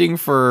watching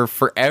for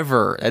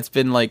forever. It's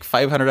been like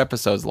 500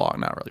 episodes long.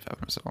 Not really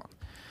 500 episodes long.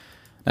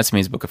 That's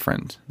Me's Book of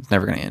Friends. It's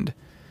never going to end.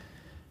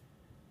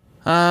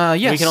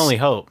 Yes. We can only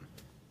hope.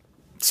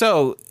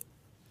 So,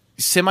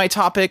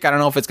 semi-topic. I don't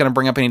know if it's going to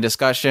bring up any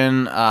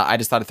discussion. I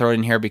just thought to throw it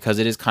in here because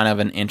it is kind of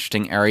an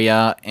interesting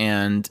area,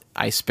 and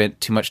I spent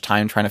too much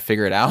time trying to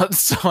figure it out,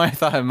 so I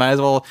thought I might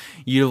as well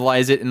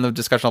utilize it in the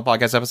discussional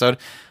podcast episode.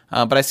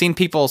 But I've seen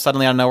people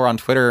suddenly out of nowhere on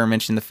Twitter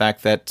mention the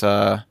fact that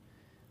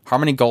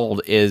Harmony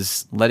Gold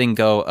is letting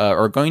go,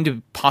 or going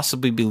to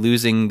possibly be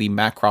losing the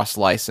Macross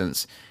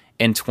license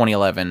in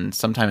 2011,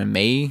 sometime in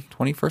May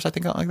 21st, I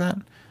think, like that.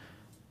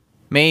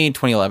 May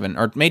 2011,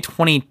 or May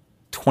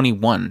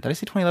 2021. Did I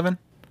say 2011?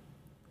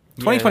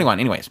 2021,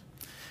 anyways.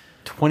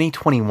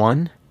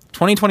 2021?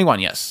 2021,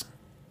 yes.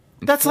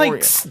 That's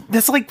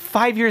like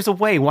 5 years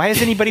away. Why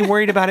is anybody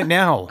worried about it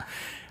now?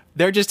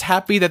 They're just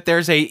happy that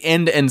there's a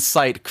end in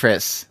sight,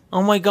 Chris.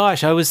 Oh my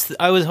gosh, I was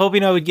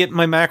hoping I would get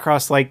my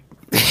Macross like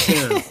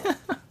soon.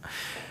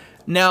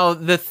 Now,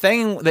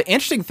 the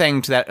interesting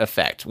thing to that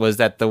effect was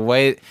that the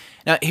way...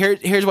 Now,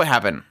 here's what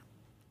happened.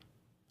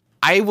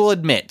 I will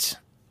admit,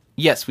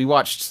 yes, we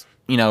watched,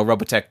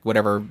 Robotech,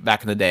 whatever,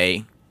 back in the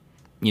day.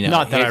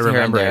 Not that I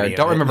remember any of it.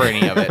 Don't remember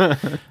any of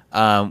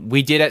it.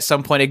 We did at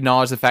some point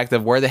acknowledge the fact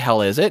of where the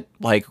hell is it?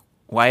 Like,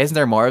 why isn't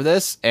there more of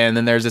this? And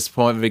then there's this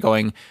point of it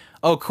going,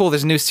 oh, cool,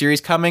 there's a new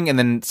series coming. And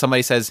then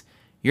somebody says,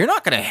 you're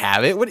not going to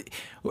have it.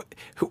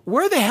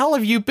 Where the hell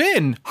have you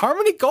been?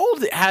 Harmony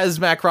Gold has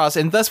Macross,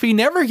 and thus we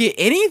never get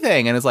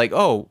anything. And it's like,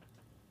 oh,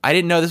 I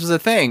didn't know this was a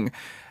thing.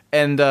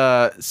 And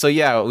so,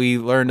 yeah, we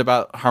learned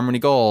about Harmony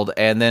Gold.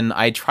 And then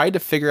I tried to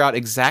figure out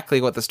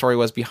exactly what the story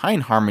was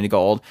behind Harmony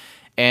Gold.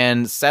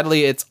 And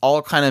sadly, it's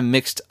all kind of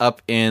mixed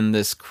up in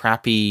this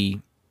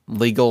crappy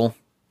legal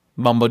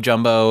mumbo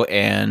jumbo,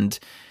 and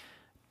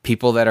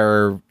people that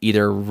are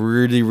either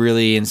really,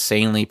 really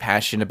insanely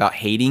passionate about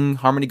hating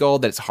Harmony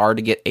Gold, that it's hard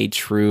to get a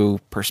true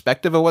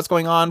perspective of what's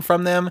going on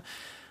from them.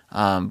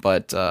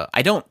 But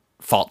I don't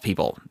fault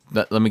people.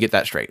 Let me get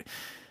that straight.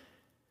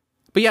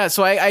 But yeah,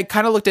 so I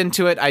kind of looked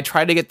into it. I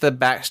tried to get the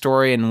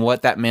backstory and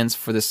what that means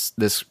for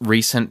this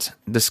recent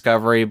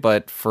discovery,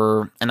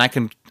 and I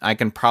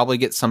can probably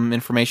get some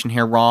information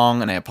here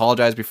wrong, and I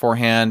apologize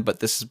beforehand, but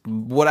this is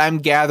what I'm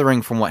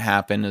gathering from what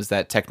happened is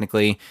that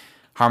technically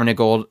Harmony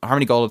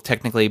Gold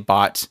technically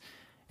bought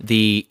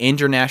the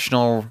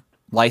international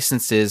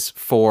licenses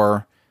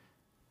for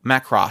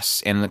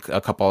Macross and a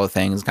couple other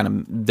things. Kind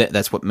of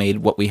that's what made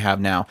what we have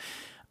now,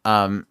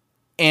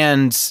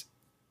 and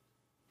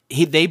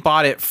they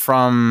bought it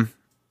from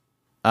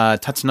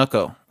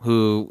Tatsunoko,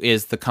 who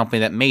is the company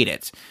that made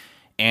it.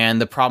 And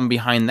the problem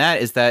behind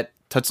that is that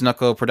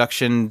Tatsunoko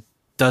Production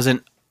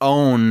doesn't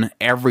own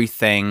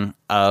everything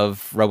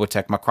of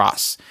Robotech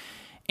Macross.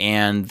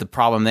 And the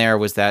problem there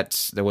was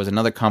that there was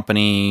another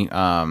company,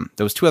 there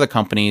was two other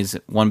companies,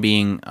 one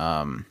being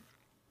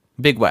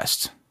Big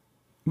West.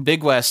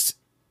 Big West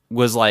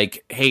was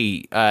like,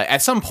 hey,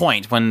 at some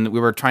point when they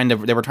were trying to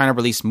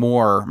release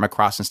more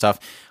Macross and stuff,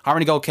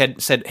 Harmony Gold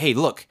said, hey,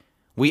 look,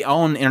 we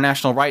own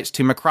international rights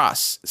to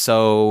Macross,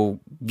 so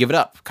give it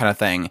up, kind of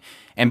thing.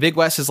 And Big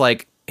West is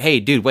like,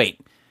 hey, dude,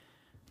 wait.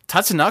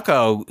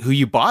 Tatsunoko, who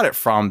you bought it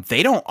from,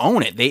 they don't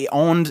own it. They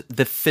owned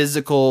the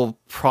physical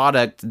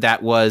product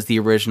that was the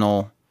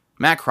original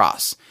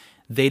Macross.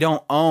 They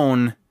don't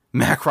own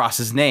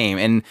Macross's name.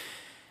 And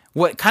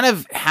what kind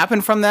of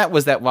happened from that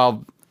was that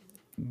while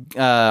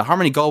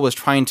Harmony Gold was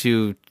trying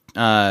to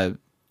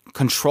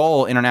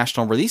control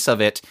international release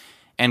of it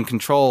and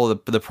control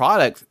the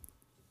product,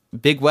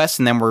 Big West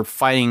and them were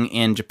fighting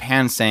in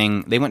Japan,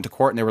 saying they went to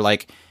court and they were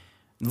like,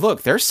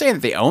 look, they're saying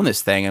that they own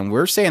this thing, and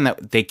we're saying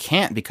that they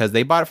can't because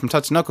they bought it from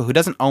Tatsunoko, who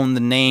doesn't own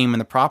the name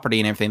and the property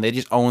and everything. They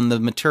just own the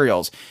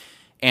materials.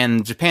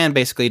 And Japan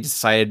basically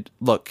decided,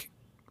 look,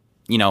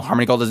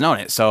 Harmony Gold doesn't own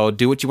it, so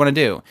do what you want to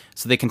do.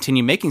 So they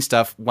continue making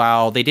stuff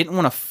while they didn't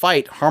want to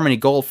fight Harmony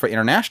Gold for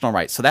international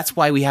rights. So that's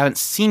why we haven't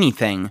seen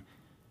anything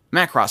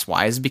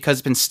Macross-wise, because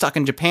it's been stuck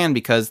in Japan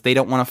because they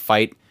don't want to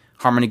fight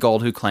Harmony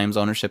Gold, who claims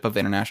ownership of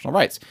international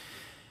rights.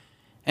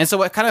 And so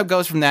what kind of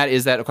goes from that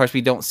is that, of course,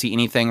 we don't see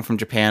anything from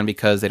Japan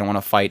because they don't want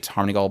to fight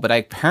Harmony Gold. But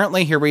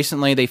apparently here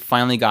recently, they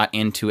finally got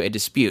into a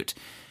dispute.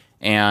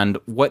 And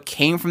what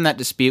came from that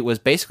dispute was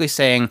basically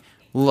saying,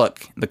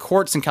 look, the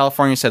courts in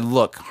California said,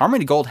 look,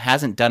 Harmony Gold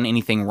hasn't done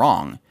anything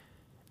wrong.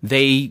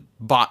 They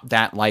bought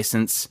that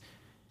license.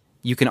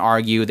 You can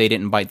argue they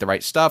didn't buy the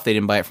right stuff. They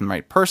didn't buy it from the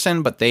right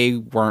person, but they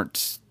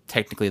weren't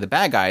technically the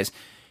bad guys,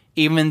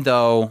 even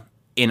though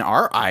in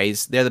our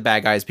eyes, they're the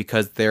bad guys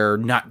because they're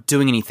not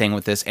doing anything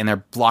with this and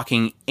they're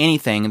blocking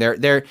anything.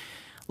 They're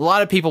a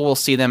lot of people will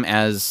see them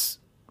as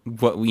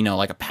what we know,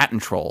 like a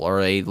patent troll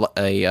or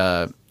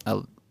a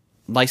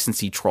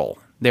licensee troll.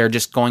 They're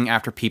just going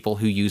after people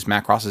who use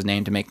Macross's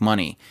name to make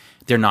money.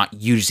 They're not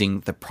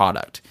using the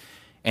product,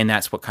 and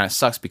that's what kind of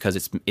sucks because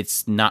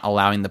it's not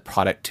allowing the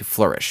product to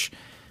flourish.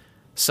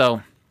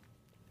 So,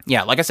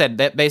 yeah, like I said,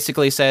 that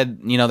basically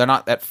said, they're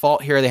not at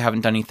fault here. They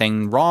haven't done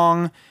anything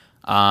wrong.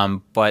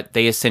 But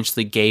they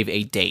essentially gave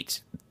a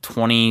date,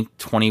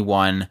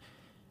 2021,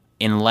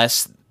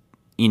 unless,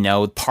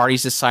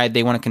 parties decide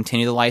they want to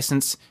continue the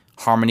license,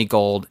 Harmony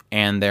Gold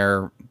and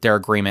their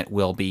agreement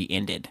will be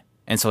ended.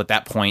 And so at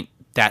that point,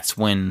 that's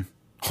when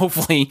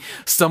hopefully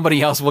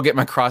somebody else will get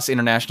Macross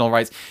international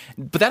rights.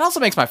 But that also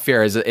makes my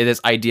fear is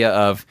this idea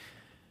of,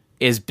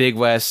 is Big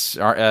West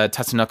or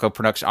Tatsunoko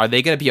Production, are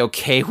they going to be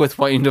okay with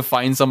wanting to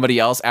find somebody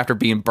else after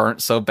being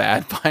burnt so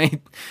bad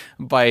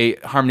by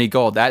Harmony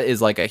Gold? That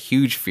is like a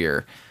huge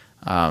fear.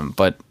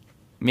 But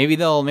maybe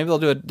they'll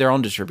do their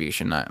own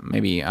distribution.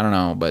 Maybe, I don't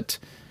know, but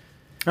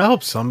I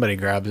hope somebody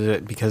grabs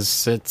it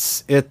because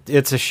it's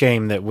a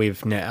shame that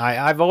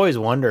I've always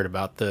wondered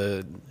about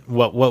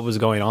what was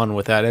going on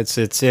with that.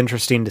 It's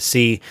interesting to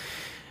see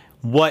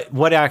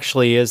what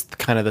actually is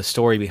kind of the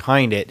story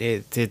behind it.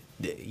 It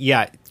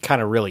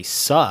kind of really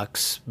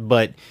sucks,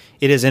 but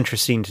it is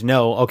interesting to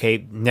know,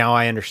 okay, now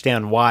I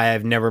understand why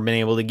I've never been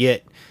able to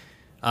get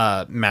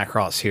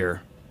Macross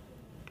here.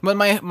 But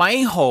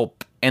my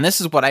hope, and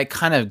this is what I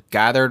kind of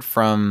gathered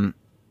from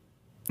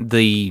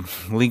the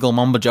legal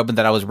mumbo jumbo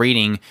that I was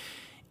reading,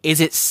 is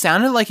it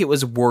sounded like it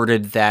was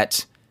worded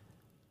that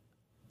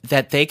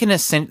they can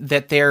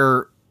that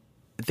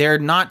they're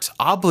not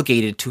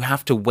obligated to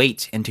have to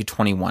wait into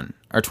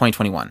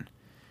 2021.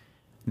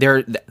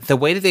 The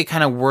way that they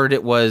kind of worded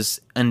it was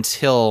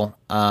until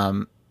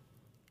that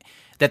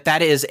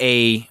is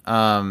a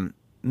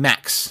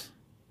max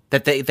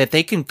that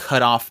they can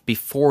cut off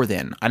before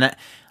then. And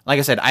like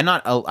I said, I'm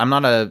not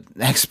an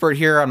expert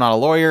here. I'm not a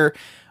lawyer,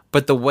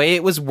 but the way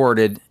it was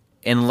worded,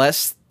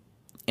 unless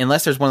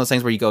there's one of those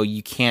things where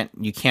you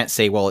can't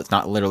say, well, it's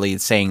not literally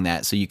saying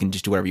that, so you can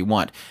just do whatever you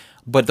want.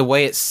 But the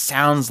way it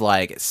sounds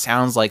like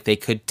they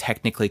could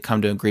technically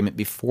come to an agreement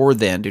before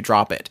then to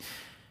drop it.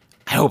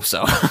 I hope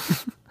so.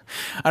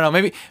 I don't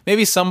know.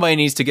 Maybe somebody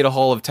needs to get a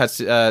hold of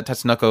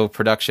Tatsunoko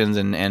Productions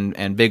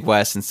and Big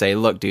West and say,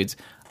 look, dudes,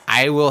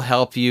 I will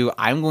help you.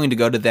 I'm going to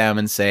go to them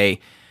and say,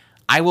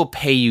 I will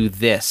pay you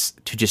this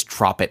to just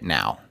drop it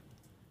now.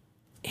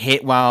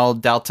 Hit while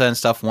Delta and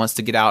stuff wants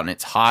to get out and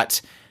it's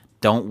hot.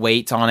 Don't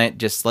wait on it.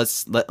 Just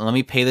let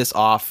me pay this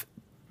off.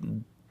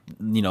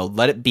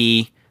 Let it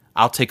be.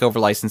 I'll take over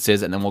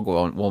licenses and then we'll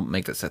go and we'll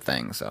make this a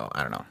thing. So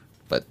I don't know,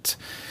 but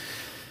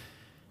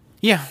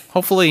yeah,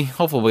 hopefully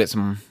we'll get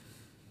some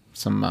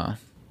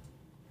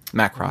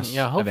Macross.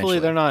 Yeah, hopefully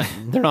eventually.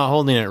 they're not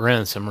holding it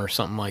ransom or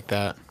something like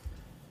that.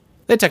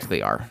 They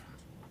technically are.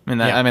 I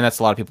mean, that's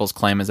a lot of people's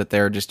claim is that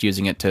they're just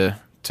using it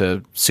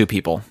to sue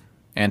people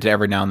and to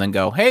every now and then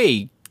go,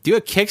 hey, do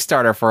a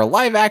Kickstarter for a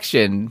live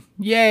action.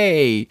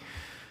 Yay.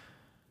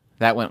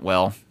 That went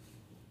well.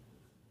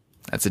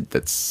 That's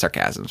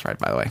sarcasm, right,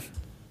 by the way.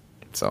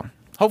 So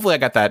hopefully I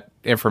got that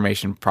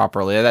information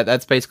properly.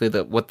 That's basically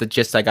what the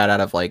gist I got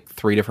out of like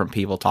 3 different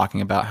people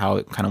talking about how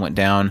it kind of went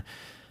down.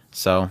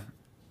 So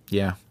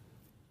yeah,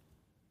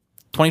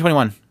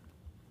 2021.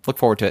 Look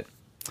forward to it.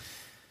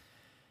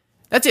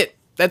 That's it.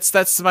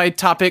 That's my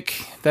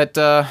topic. That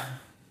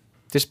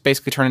just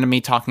basically turned into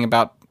me talking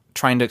about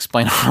trying to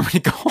explain Harmony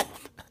Gold.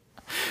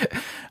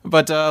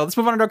 But let's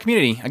move on to our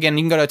community. Again,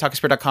 you can go to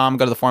talkingspirit.com,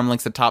 go to the forum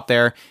links at the top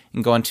there,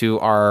 and go into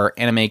our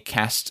anime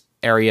cast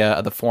area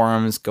of the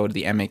forums, go to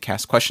the anime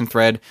cast question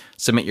thread,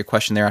 submit your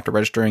question there after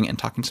registering and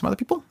talking to some other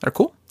people that are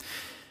cool.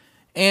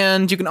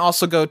 And you can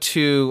also go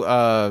to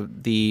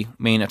the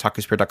main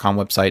talkingspirit.com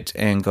website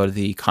and go to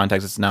the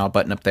Contact Us Now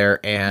button up there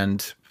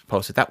and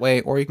post it that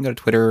way, or you can go to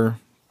Twitter,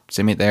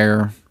 send me it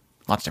there.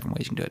 Lots of different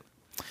ways you can do it.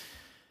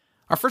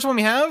 Our first one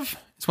we have,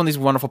 it's one of these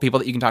wonderful people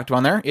that you can talk to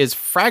on there, is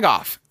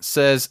Fragoff.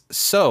 Says,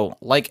 so,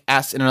 like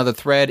asked in another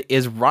thread,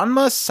 is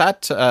Ranma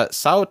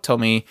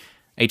Saotomi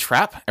a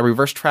trap, a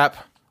reverse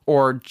trap,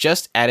 or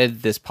just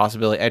added this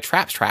possibility, a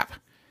trap's trap?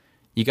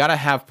 You gotta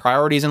have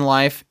priorities in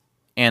life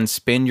and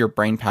spend your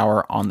brain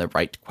power on the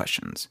right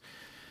questions.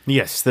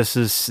 Yes, this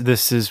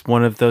is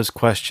one of those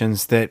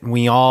questions that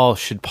we all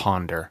should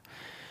ponder.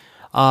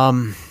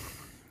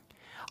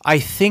 I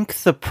think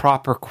the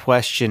proper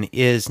question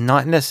is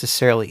not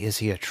necessarily is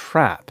he a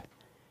trap,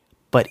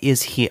 but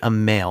is he a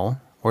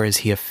male or is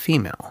he a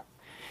female?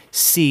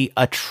 See,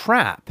 a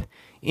trap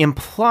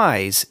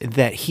implies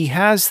that he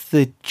has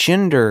the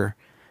gender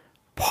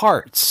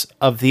parts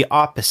of the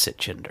opposite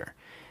gender.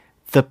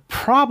 The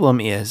problem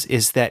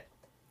is that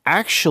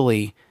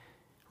actually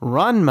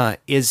Ranma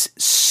is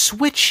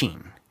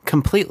switching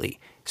completely.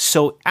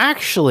 So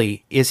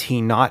actually, is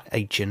he not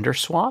a gender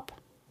swap?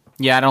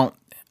 Yeah,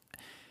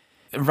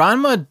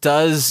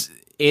 Ranma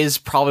is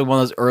probably one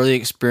of those early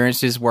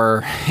experiences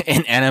where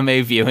in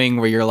anime viewing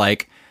where you're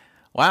like,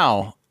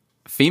 wow,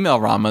 female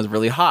Ranma is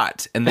really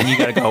hot. And then you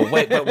gotta go,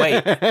 wait.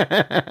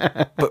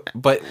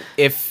 But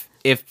if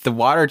the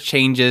water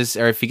changes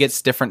or if he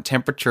gets different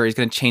temperature, he's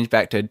gonna change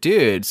back to a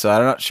dude. So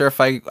I'm not sure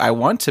if I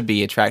want to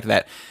be attracted to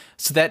that.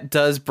 So that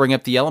does bring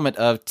up the element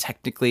of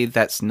technically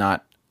that's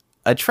not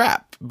a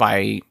trap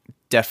by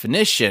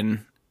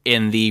definition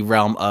in the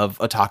realm of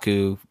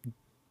otaku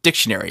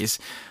dictionaries.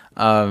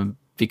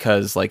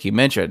 Because like you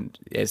mentioned,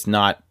 it's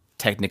not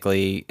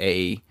technically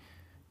a,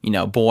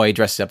 boy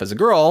dressed up as a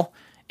girl.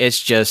 It's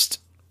just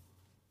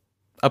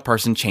a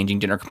person changing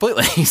gender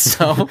completely.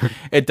 So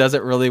it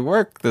doesn't really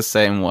work the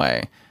same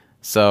way.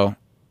 So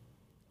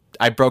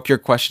I broke your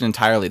question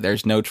entirely.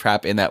 There's no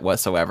trap in that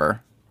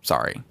whatsoever.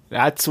 Sorry.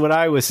 That's what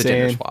I was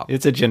saying. Gender swap.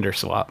 It's a gender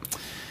swap.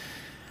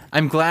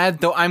 I'm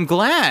glad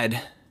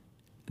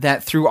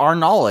that through our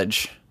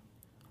knowledge,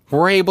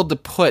 we're able to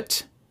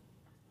put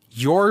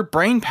your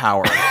brain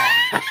power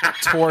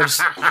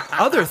towards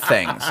other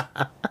things.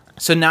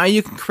 So now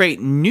you can create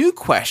new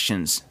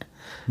questions,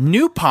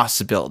 new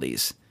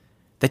possibilities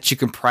that you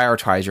can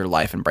prioritize your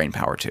life and brain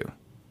power to.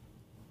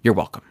 You're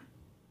welcome.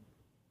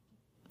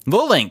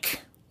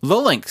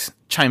 Lilink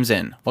chimes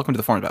in. Welcome to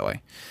the forum, by the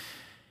way.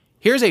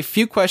 Here's a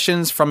few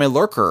questions from a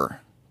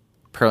lurker,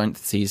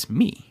 parentheses,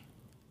 me.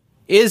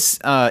 Is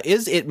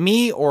it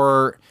me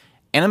or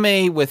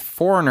anime with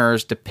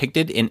foreigners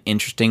depicted in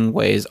interesting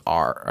ways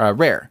are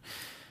rare?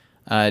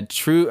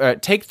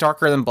 Take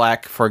Darker Than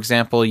Black, for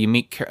example. You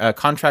meet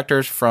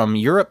contractors from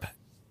Europe,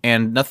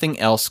 and nothing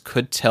else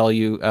could tell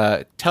you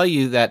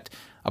that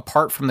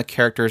apart from the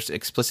characters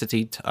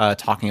explicitly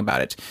talking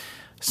about it.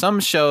 Some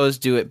shows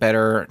do it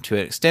better to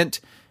an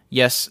extent,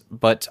 yes,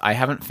 but I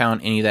haven't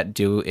found any that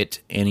do it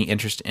in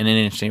an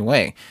interesting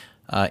way.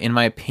 In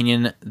my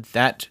opinion,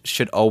 that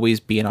should always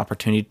be an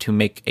opportunity to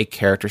make a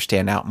character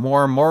stand out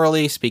more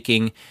morally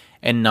speaking,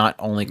 and not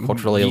only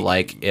culturally,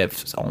 like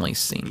if it's only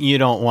seen. You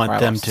don't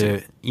want them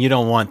to. You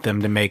don't want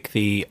them to make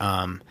the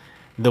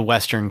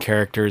Western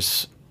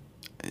characters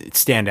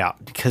stand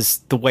out, because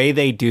the way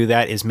they do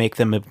that is make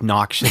them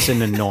obnoxious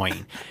and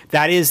annoying.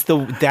 That is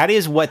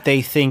what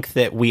they think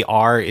that we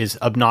are, is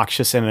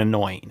obnoxious and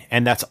annoying,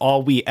 and that's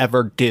all we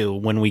ever do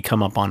when we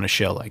come up on a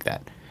show like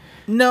that.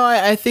 No,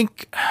 I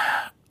think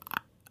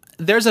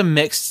there's a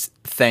mixed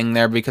thing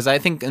there, because I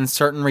think in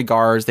certain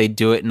regards they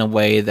do it in a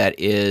way that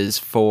is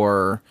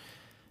for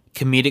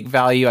comedic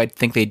value. I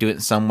think they do it in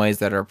some ways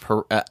that are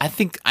I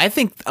think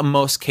in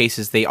most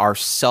cases they are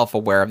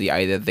self-aware of the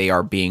idea that they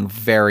are being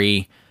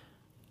very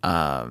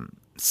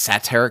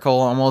satirical,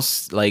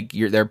 almost like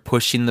they're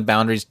pushing the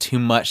boundaries too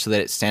much so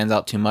that it stands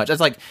out too much. That's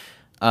like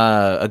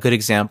a good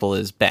example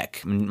is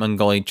Beck,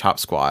 Mongolian Chop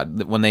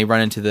Squad, when they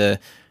run into the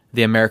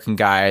American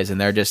guys and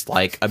they're just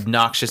like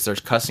obnoxious. They're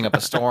cussing up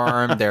a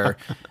storm. They're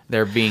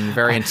being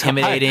very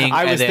intimidating.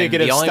 I was thinking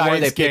of the only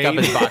word they pick up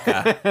Gate. is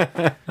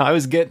vodka. I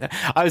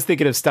was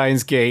thinking of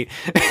Steins Gate.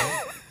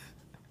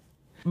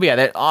 But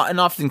yeah, in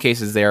often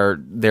cases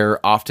they're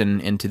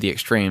often into the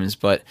extremes.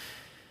 But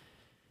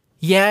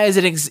yeah, is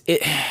it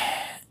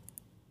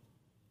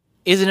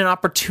an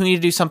opportunity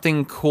to do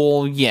something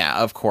cool? Yeah,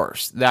 of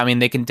course. I mean,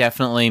 they can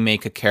definitely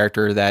make a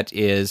character that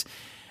is.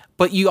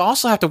 But you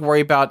also have to worry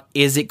about,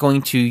 is it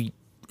going to...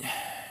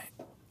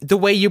 The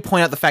way you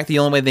point out the fact that the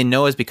only way they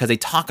know is because they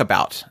talk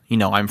about,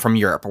 I'm from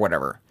Europe or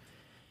whatever.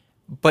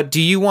 But do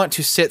you want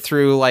to sit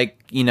through,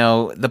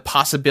 the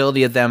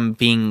possibility of them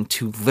being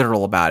too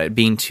literal about it,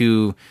 being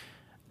too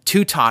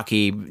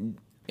talky?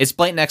 It's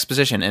blatant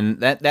exposition, and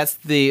that's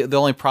the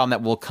only problem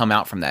that will come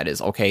out from that is,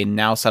 okay,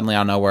 now suddenly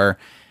out of nowhere,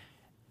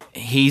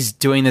 he's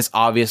doing this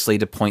obviously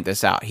to point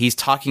this out. He's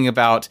talking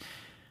about...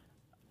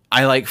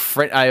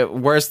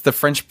 where's the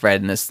French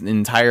bread in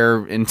in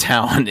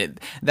town?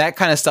 That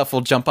kind of stuff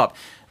will jump up.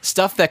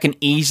 Stuff that can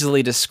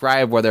easily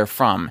describe where they're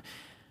from.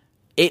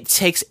 It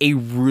takes a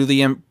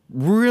really,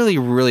 really,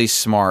 really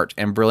smart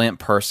and brilliant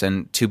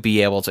person to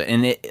be able to,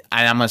 and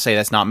I'm going to say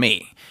that's not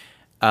me.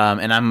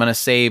 And I'm going to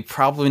say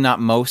probably not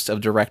most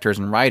of directors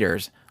and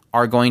writers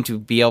are going to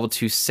be able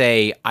to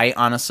say, I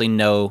honestly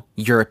know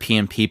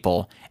European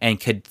people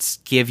and could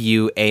give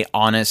you a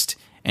honest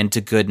and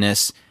to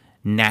goodness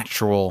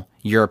natural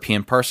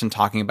European person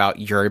talking about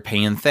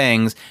European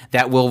things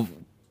that will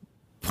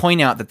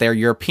point out that they're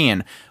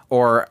European,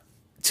 or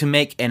to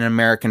make an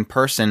American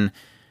person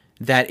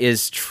that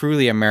is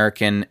truly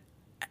American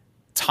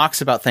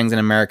talks about things an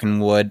American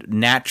would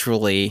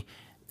naturally,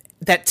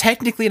 that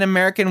technically an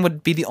American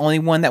would be the only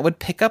one that would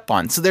pick up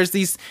on. So there's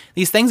these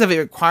things of it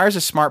requires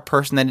a smart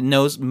person that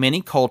knows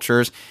many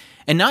cultures,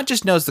 and not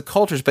just knows the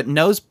cultures, but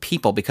knows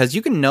people, because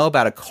you can know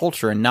about a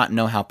culture and not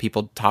know how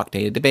people talk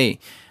day to day.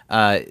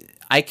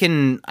 I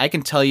can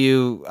tell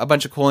you a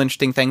bunch of cool,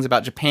 interesting things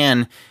about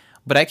Japan,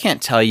 but I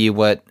can't tell you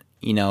what,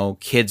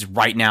 kids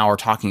right now are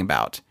talking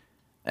about,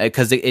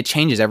 because it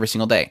changes every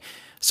single day.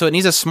 So it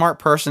needs a smart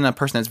person, a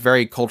person that's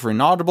very culturally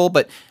knowledgeable,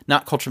 but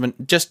not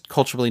just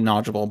culturally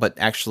knowledgeable, but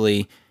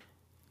actually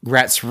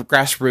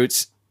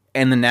grassroots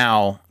and the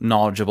now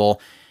knowledgeable.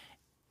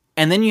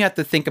 And then you have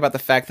to think about the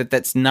fact that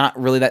that's not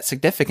really that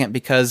significant,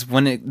 because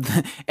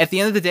at the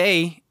end of the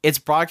day, it's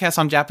broadcast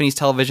on Japanese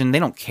television. They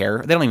don't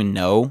care. They don't even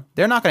know.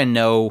 They're not going to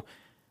know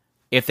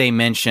if they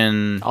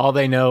mention. All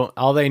they know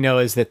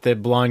is that the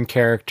blonde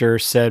character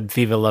said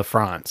 "Vive la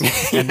France,"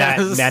 and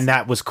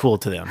that was cool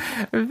to them.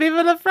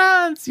 Vive la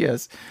France,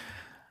 yes.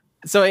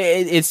 So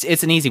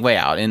it's an easy way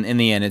out. In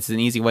the end, it's an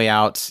easy way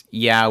out.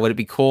 Yeah, would it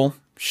be cool?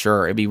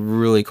 Sure, it'd be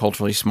really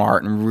culturally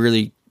smart and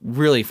really,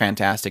 really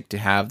fantastic to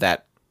have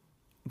that.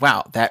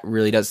 Wow, that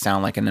really does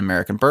sound like an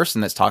American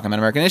person that's talking about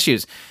American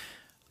issues.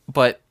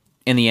 But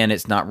in the end,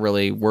 it's not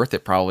really worth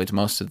it probably to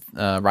most of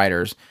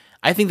writers.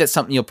 I think that's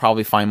something you'll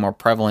probably find more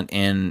prevalent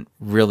in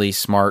really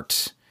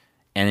smart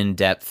and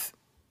in-depth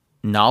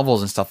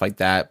novels and stuff like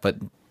that, but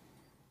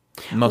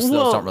most of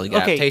those don't really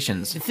get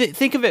adaptations.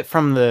 Think of it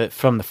from the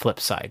flip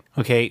side.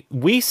 Okay,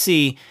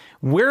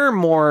 we're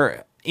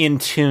more in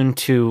tune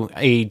to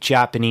a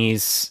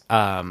Japanese.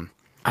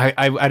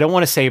 I don't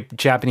want to say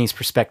Japanese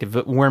perspective,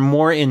 but we're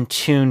more in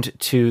tuned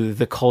to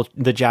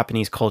the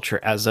Japanese culture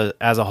as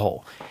a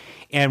whole.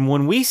 And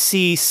when we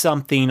see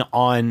something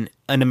on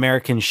an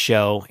American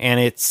show, and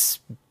it's,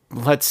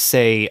 let's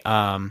say,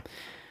 I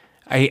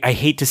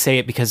hate to say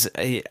it because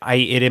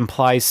it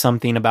implies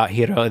something about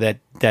Hiro that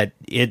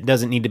it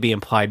doesn't need to be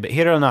implied, but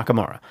Hiro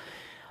Nakamura,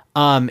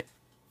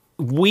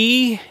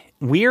 we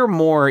are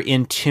more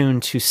in tune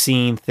to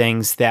seeing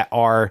things that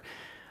are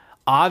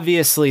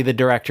obviously the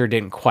director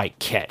didn't quite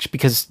catch,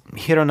 because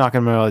Hiro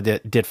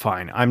Nakamura did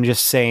fine. I'm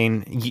just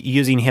saying,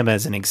 using him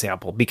as an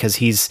example, because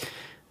he's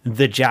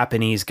the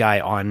Japanese guy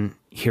on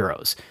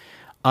Heroes.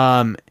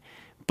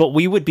 But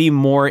we would be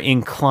more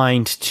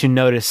inclined to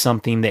notice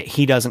something that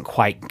he doesn't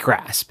quite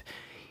grasp,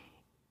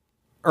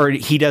 or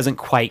he doesn't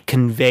quite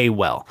convey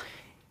well.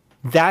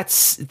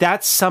 That's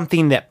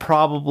something that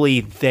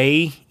probably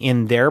they,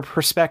 in their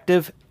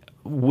perspective,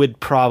 would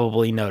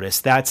probably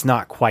notice. That's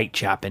not quite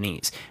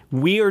Japanese.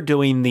 We are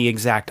doing the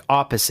exact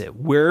opposite.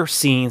 We're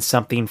seeing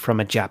something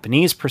from a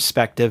Japanese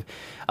perspective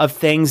of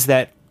things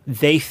that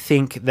they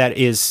think that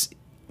is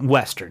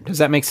Western. Does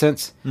that make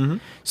sense? Mm-hmm.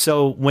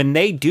 So when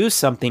they do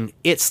something,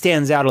 it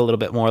stands out a little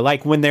bit more.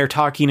 Like when they're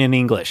talking in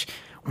English,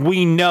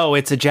 we know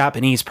it's a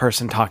Japanese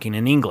person talking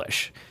in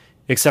English,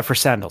 except for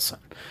Sandelson.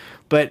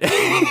 But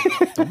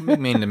don't be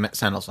mean to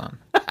Sandelson.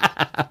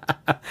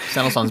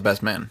 Sandelson's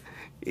best man.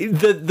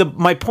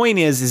 My point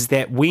is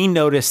that we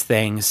notice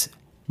things,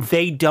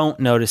 they don't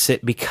notice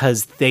it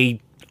because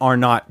they are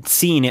not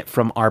seeing it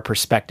from our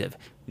perspective.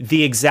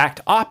 The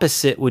exact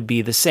opposite would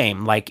be the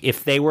same. Like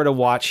if they were to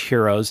watch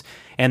Heroes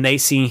and they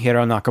see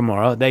Hiro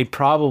Nakamura, they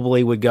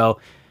probably would go,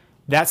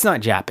 "That's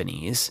not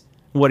Japanese.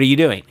 What are you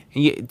doing?"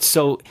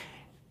 So,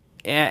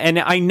 and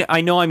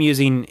I know I'm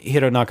using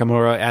Hiro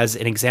Nakamura as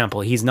an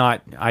example. He's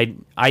not.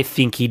 I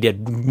think he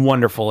did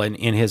wonderful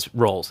in his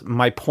roles.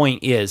 My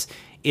point is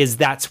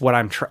that's what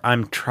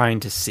I'm trying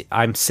to see.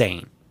 I'm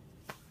saying.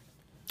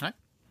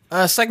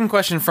 Second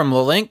question from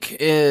Link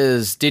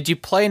is, did you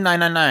play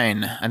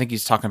 999? I think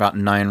he's talking about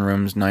 9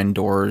 rooms, 9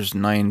 doors,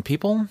 9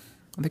 people.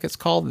 I think it's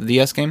called the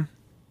DS game.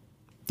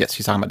 Yes,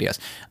 he's talking about DS.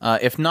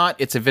 If not,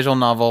 it's a visual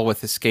novel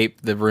with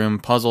escape the room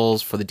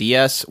puzzles for the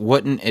DS.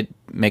 Wouldn't it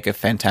make a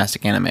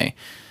fantastic anime?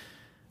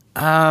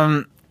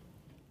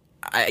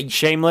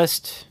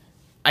 Shameless.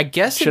 I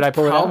guess Should I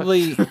pull it out?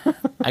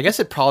 I guess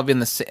it'd probably be in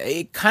the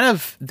same. Kind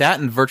of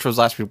that and Virtual's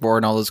Last Reward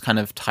and all those kind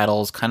of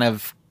titles kind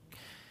of,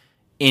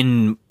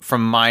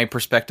 from my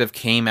perspective,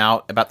 came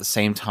out about the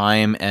same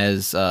time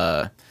as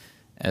the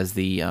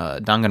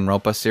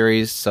Danganronpa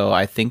series, so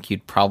I think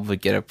you'd probably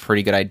get a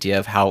pretty good idea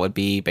of how it would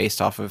be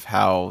based off of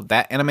how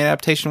that anime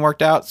adaptation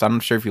worked out. So I'm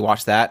not sure if you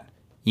watch that,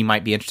 you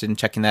might be interested in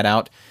checking that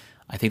out.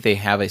 I think they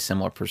have a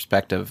similar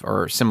perspective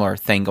or similar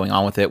thing going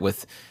on with it,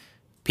 with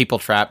people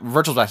trapped.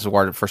 Virtual Last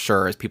Reward for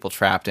sure is people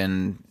trapped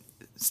and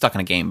stuck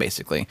in a game,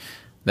 basically,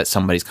 that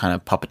somebody's kind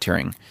of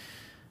puppeteering.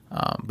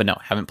 But no,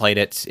 haven't played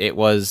it. It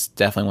was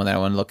definitely one that I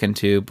want to look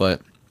into,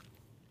 but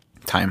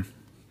time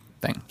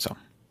thing. So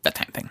that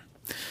time thing.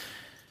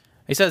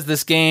 He says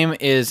this game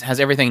has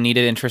everything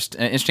needed,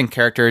 interesting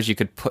characters you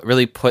could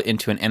really put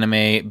into an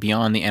anime,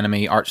 beyond the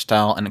anime art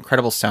style, an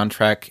incredible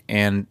soundtrack,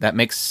 and that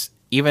makes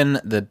even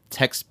the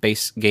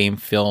text-based game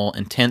feel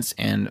intense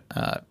and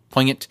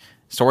poignant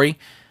story.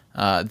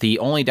 The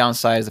only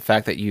downside is the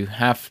fact that you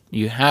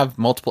have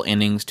multiple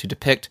endings to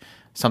depict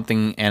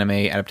something anime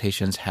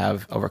adaptations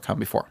have overcome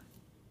before.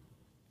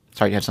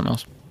 Sorry, you had something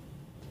else?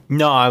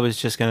 No, I was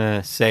just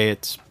going to say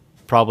it's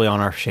probably on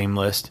our shame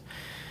list.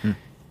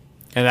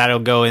 And that'll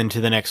go into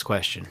the next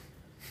question.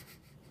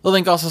 The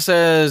link also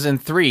says in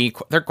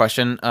third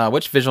question,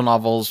 which visual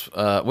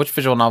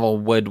novel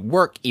would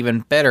work even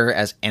better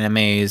as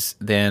animes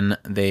than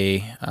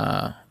they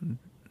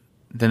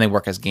then they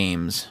work as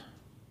games.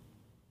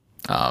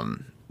 I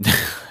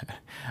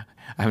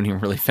haven't even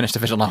really finished a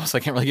visual novel, so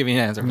I can't really give you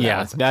an answer for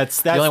Yeah, that.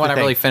 that's the only one I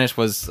thing. really finished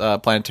was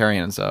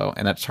Planetarian,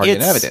 and that's hard to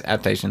get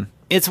adaptation.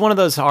 It's one of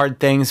those hard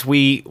things.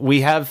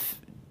 We have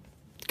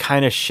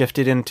kind of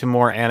shifted into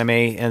more anime,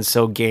 and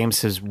so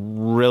games has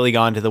really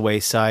gone to the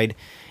wayside.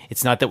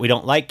 It's not that we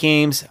don't like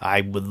games.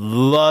 I would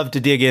love to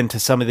dig into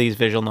some of these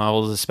visual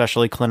novels,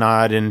 especially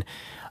Clannad, and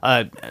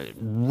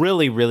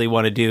really, really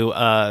want to do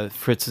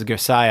Fritz's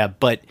Gersaya.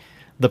 But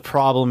the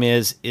problem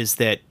is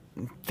that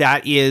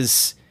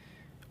is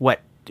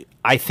what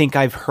I think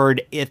I've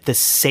heard it the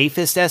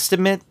safest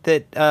estimate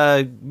that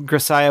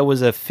Gersaya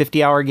was a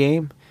 50-hour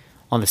game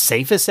on the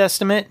safest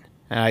estimate.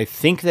 And I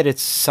think that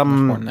it's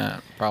some more than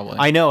that, probably.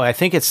 I know. I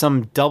think it's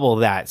some double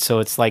that. So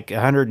it's like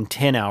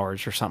 110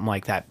 hours or something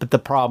like that. But the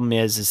problem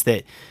is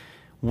that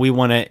we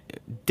want to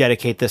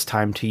dedicate this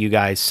time to you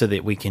guys so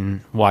that we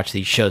can watch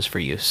these shows for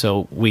you.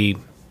 So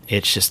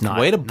it's just not...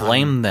 Way to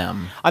blame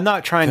them. I'm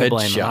not trying to Good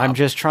blame them. job. I'm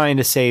just trying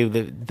to say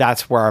that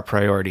that's where our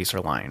priorities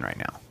are lying right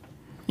now.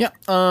 Yeah.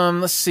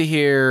 Let's see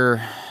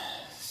here.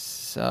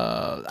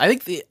 So I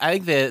think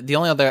the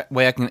only other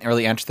way I can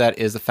really answer that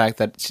is the fact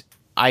that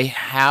I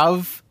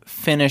have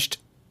finished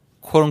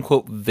quote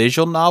unquote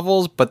visual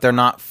novels, but they're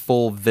not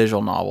full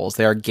visual novels.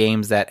 They are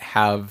games that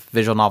have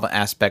visual novel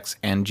aspects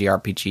and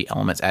JRPG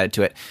elements added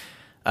to it.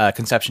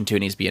 Conception 2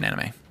 needs to be an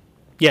anime.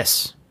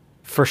 Yes,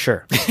 for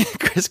sure.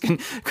 Chris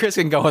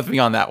can go with me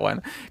on that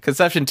one.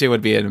 Conception 2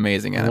 would be an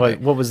amazing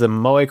anime. What was the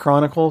Moe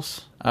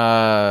Chronicles?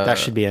 That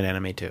should be an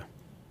anime too.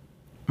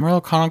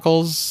 Mortal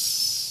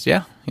Chronicles,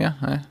 yeah.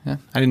 I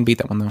didn't beat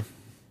that one though.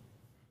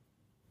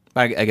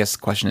 But I guess the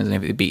question is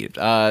if it beat.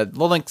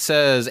 Lolink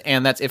says,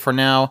 and that's it for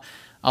now.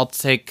 I'll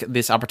take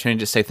this opportunity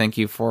to say thank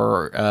you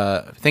for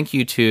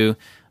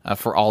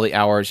all the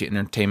hours of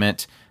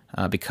entertainment.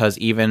 Because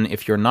even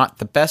if you're not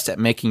the best at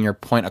making your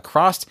point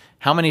across,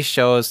 how many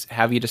shows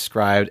have you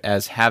described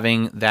as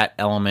having that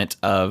element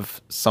of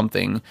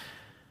something?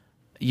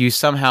 You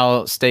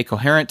somehow stay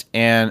coherent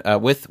and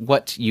with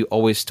what you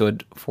always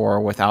stood for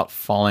without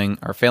falling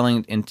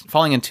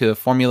into a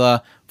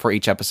formula for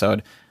each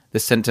episode.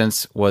 This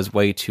sentence was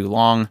way too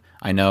long.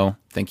 I know.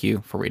 Thank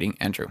you for reading,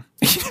 Andrew.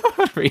 You know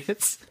what, read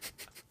it.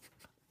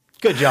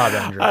 Good job,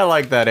 Andrew. I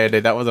like that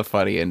ending. That was a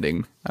funny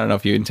ending. I don't know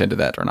if you intended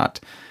that or not.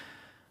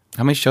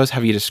 How many shows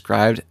have you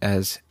described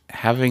as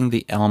having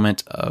the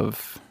element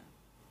of...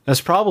 That's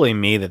probably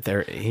me that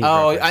they're...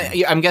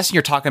 I'm guessing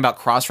you're talking about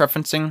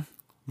cross-referencing,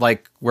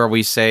 like where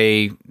we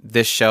say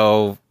this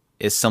show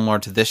is similar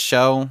to this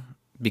show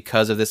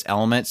because of this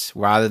element,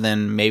 rather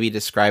than maybe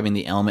describing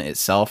the element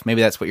itself.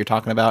 Maybe that's what you're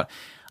talking about.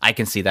 I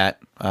can see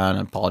that, and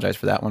I apologize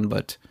for that one,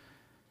 but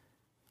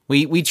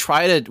we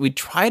try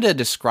to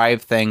describe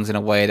things in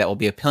a way that will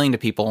be appealing to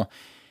people.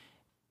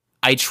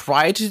 I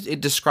try to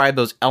describe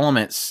those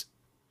elements.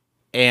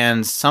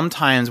 And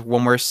sometimes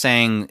when we're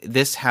saying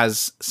this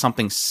has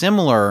something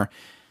similar,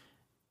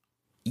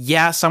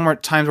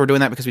 sometimes we're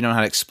doing that because we don't know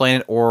how to explain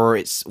it, or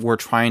we're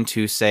trying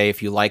to say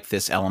if you like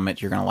this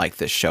element, you're going to like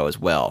this show as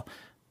well.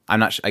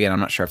 I'm not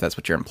sure if that's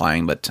what you're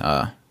implying, but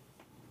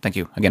thank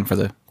you again for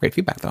the great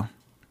feedback, though.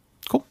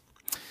 Cool.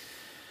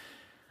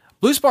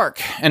 Blue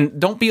Spark, and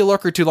don't be a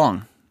lurker too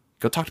long.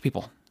 Go talk to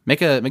people.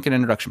 Make an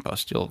introduction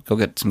post. You'll go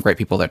get some great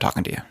people there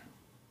talking to you.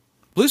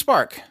 Blue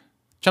Spark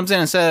jumps in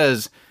and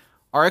says,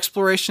 our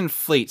exploration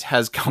fleet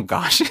has... Oh,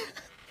 gosh.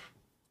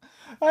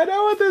 I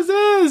know what this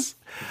is.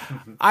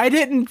 I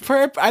didn't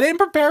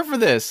prepare for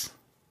this.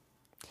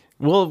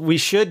 Well, we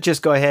should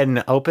just go ahead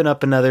and open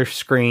up another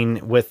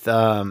screen with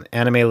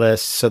anime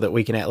lists so that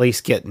we can at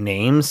least get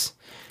names.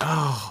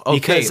 Oh,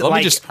 okay. Because,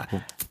 Let me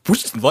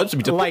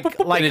like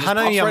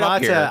Hana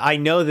Yamata, I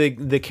know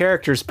the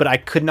characters, but I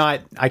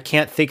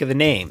can't think of the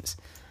names.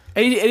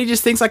 And he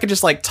just thinks I could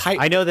just like type.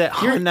 I know that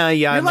Hana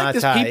Yamata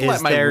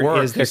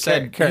is their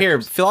character.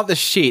 Here, fill out the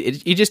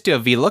sheet. You just do a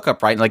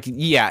VLOOKUP, right? Like,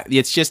 yeah,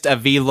 it's just a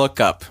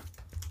VLOOKUP.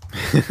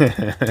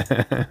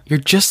 You're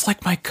just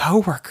like my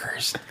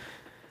coworkers.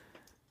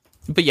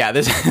 But yeah,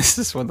 this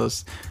is one of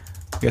those.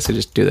 I guess I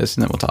just do this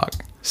and then we'll talk.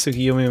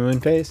 Tsukiyomi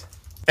Moonface.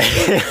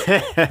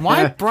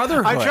 My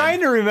brotherhood. I'm trying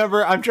to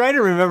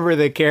remember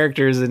the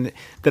characters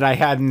that I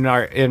had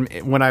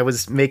when I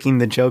was making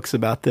the jokes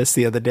about this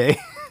the other day.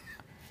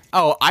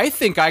 Oh, I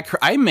think I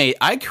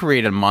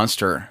created a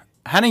monster.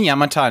 Hana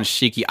Yamata and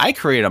Shiki, I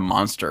created a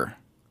monster.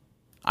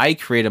 I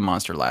created a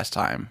monster last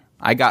time.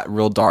 I got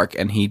real dark,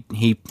 and he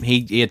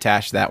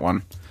attached that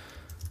one.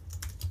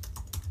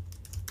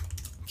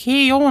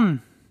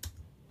 Kion.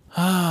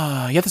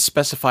 You have to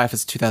specify if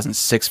it's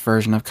 2006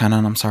 version of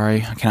Kanon. I'm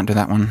sorry, I can't do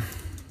that one.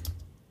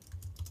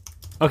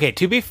 Okay,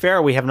 to be fair,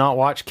 we have not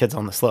watched Kids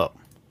on the Slope,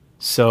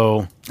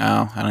 so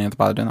I don't have to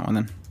bother doing that one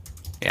then.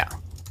 Yeah.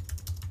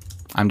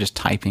 I'm just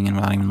typing and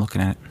without even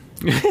looking at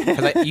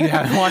it. You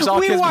haven't watched all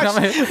Kids.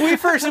 We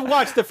first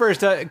watched the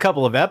first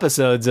couple of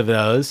episodes of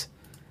those.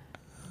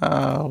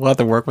 We'll have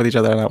to work with each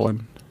other on that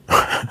one.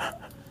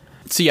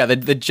 So yeah,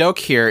 the joke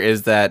here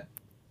is that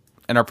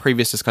in our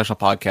previous discussion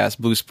podcast,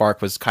 Blue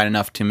Spark was kind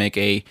enough to make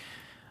a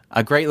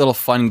a great little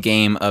fun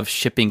game of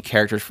shipping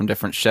characters from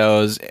different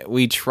shows.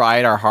 We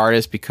tried our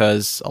hardest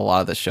because a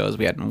lot of the shows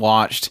we hadn't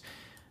watched,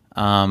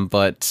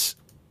 but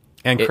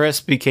And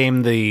Chris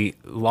became the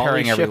lolly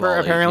pairing every shipper, lolly.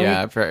 apparently.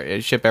 Yeah,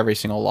 ship every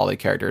single lolly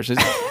characters.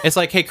 It's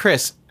like, hey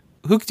Chris,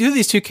 who are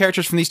these two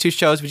characters from these two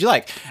shows would you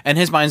like? And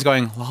his mind's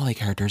going, lolly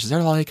characters. Is there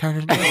a lolly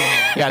character?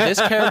 Yeah, this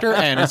character.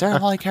 And is there a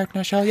lolly character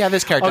in the show? Yeah,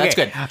 this character.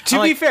 Okay, That's good.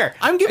 to be fair,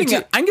 I'm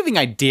giving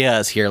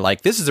ideas here.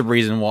 Like, this is a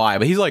reason why.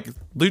 But he's like,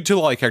 two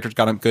lolly characters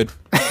got him good.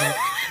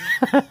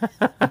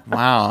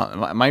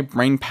 Wow, my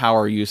brain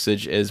power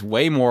usage is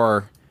way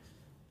more,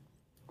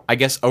 I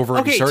guess,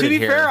 overexerted here. Okay, to be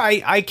fair,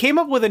 I came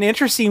up with an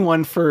interesting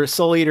one for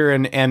Soul Eater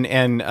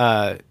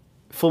and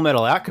Full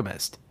Metal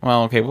Alchemist.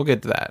 Well, okay, we'll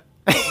get to that.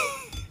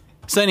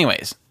 So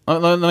anyways,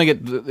 let me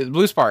get...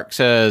 Blue Spark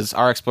says,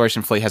 our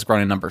exploration fleet has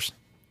grown in numbers,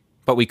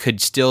 but we could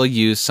still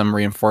use some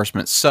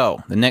reinforcements.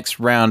 So the next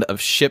round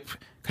of ship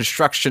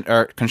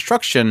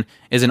construction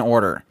is in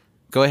order.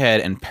 Go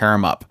ahead and pair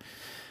them up.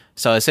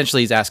 So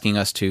essentially he's asking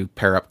us to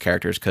pair up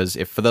characters, because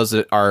if for those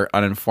that are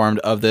uninformed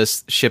of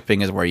this, shipping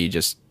is where you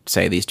just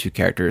say these two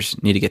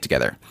characters need to get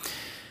together.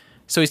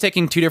 So he's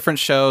taking two different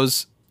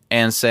shows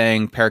and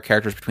saying pair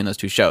characters between those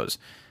two shows.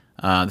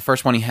 The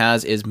first one he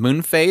has is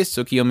Moonphase,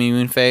 Tsukiyomi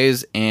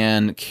Moonphase,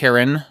 and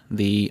Karen,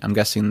 I'm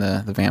guessing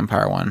the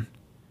vampire one.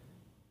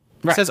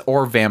 Right. It says,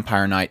 or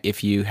Vampire Knight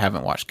if you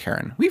haven't watched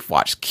Karen. We've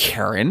watched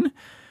Karen.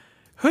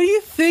 Who do you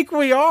think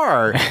we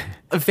are?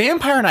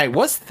 Vampire Knight,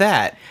 what's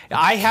that?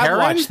 I have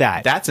watched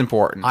that. That's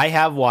important. I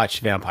have watched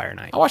Vampire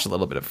Knight. I watched a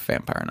little bit of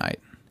Vampire Knight.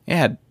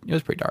 It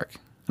was pretty dark. I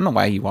don't know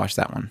why you watched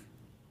that one.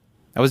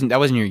 That wasn't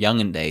your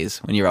youngin' days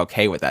when you were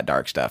okay with that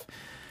dark stuff.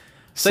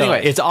 So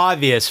anyway, it's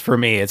obvious for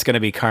me it's going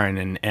to be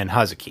Karen and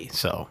Hazuki.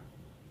 So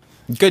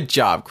good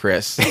job,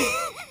 Chris.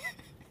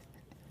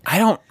 I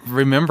don't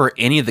remember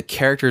any of the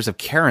characters of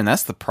Karen.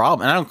 That's the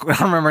problem. And I don't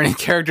remember any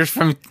characters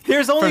from.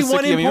 There's only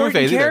one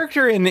important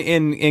character either.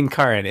 in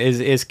Karen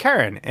is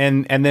Karen,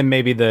 and then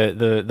maybe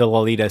the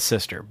Lolita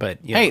sister. But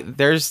hey,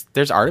 there's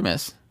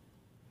Artemis.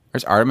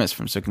 There's Artemis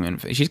from Tsukiyomi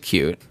Moonphase. She's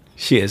cute.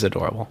 She is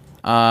adorable.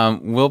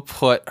 We'll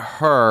put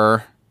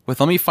her with.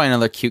 Let me find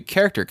another cute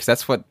character, because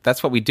that's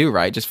what we do,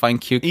 right? Just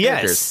find cute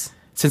characters. Yes.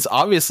 Since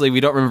obviously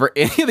we don't remember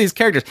any of these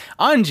characters.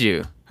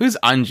 Anju. Who's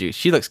Anju?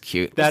 She looks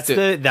cute. That's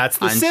the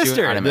Anju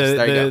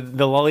sister.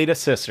 The Lolita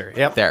sister.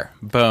 Yep. There.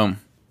 Boom.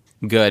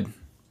 Good.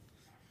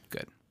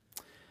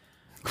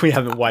 We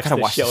haven't watched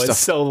this show in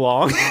so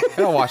long. I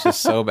gotta watch this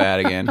so bad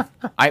again.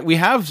 We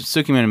have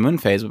Tsukiyomi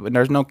Moonphase, but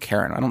there's no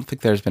Karen. I don't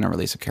think there's been a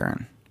release of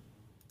Karen.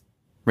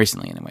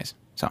 Recently, anyways.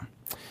 So.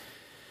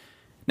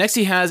 Next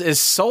he has is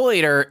Soul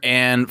Eater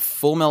and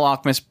Full Metal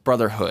Alchemist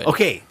Brotherhood.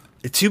 Okay.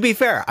 To be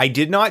fair, I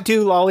did not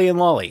do Lolly and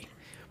Lolly,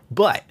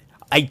 but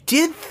I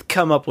did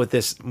come up with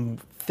this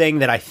thing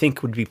that I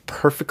think would be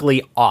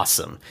perfectly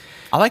awesome.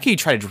 I like how you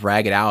try to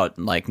drag it out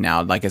like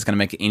now, like it's going to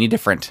make it any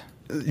different.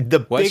 The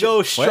big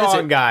old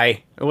strong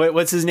guy.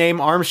 What's his name?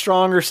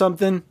 Armstrong or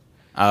something?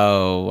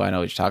 Oh, I know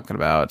what you're talking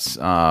about.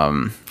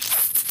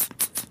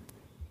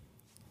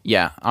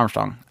 Yeah,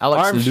 Armstrong.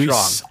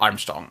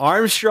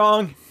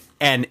 Armstrong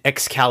and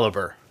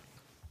Excalibur.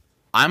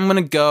 I'm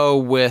going to go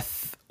with...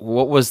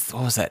 What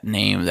was that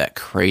name, that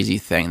crazy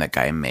thing that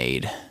guy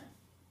made?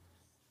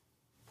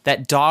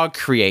 That dog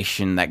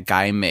creation that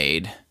guy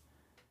made.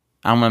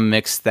 I'm going to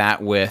mix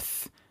that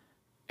with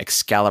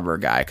Excalibur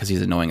guy, because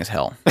he's annoying as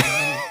hell.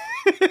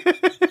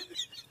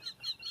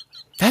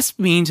 That's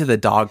mean to the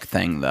dog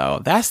thing,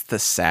 though. That's the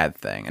sad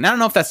thing. And I don't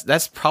know if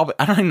that's probably...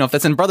 I don't even know if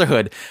that's in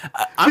Brotherhood.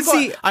 I'm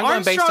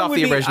going based off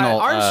the original...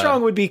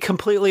 Armstrong would be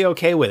completely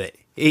okay with it.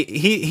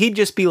 He'd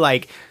just be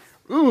like,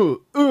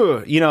 ooh,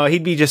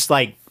 he'd be just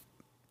like,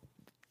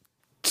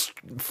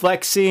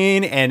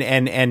 flexing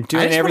and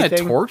doing everything. I just want to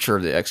torture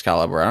the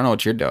Excalibur. I don't know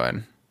what you're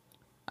doing.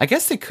 I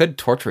guess they could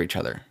torture each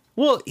other.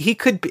 Well, he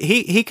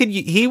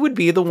would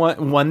be the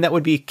one that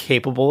would be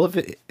capable of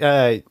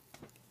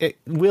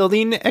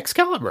wielding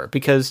Excalibur,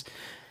 because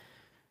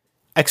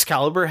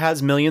Excalibur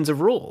has millions of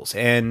rules,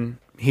 and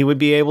he would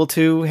be able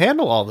to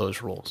handle all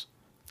those rules.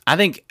 I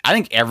think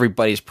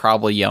everybody's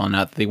probably yelling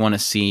out that they want to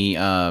see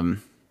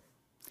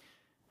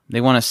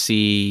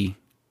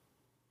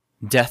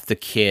Death the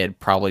Kid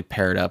probably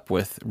paired up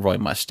with Roy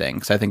Mustang,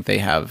 because I think they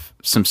have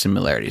some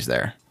similarities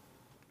there.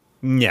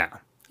 Yeah.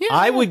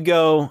 I would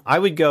go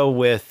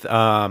with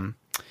let's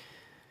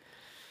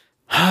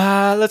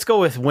go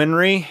with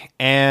Winry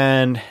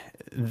and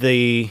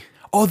the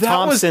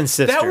Thompson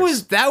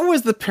sisters. That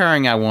was the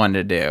pairing I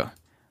wanted to do.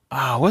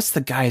 Oh, what's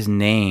the guy's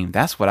name?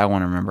 That's what I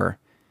want to remember.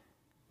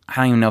 I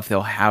don't even know if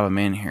they'll have him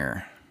in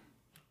here.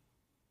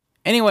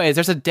 Anyways,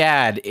 there's a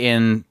dad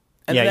in...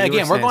 And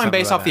again, we're going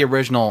based off the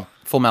original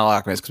Full Metal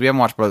Alchemist, because we haven't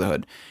watched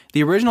Brotherhood.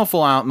 The original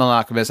Full Metal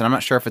Alchemist, and I'm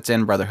not sure if it's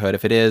in Brotherhood.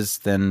 If it is,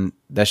 then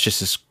that's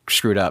just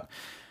screwed up.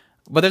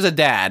 But there's a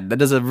dad that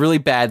does a really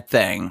bad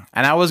thing,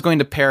 and I was going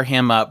to pair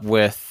him up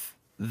with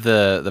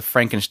the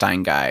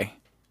Frankenstein guy.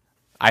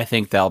 I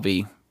think they'll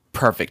be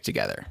perfect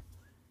together,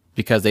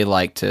 because they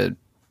like to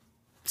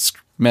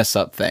mess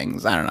up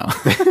things. I don't know.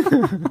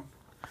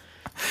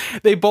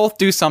 They both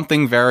do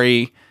something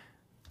very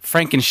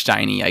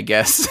Frankenstein-y, I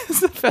guess, is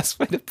the best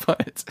way to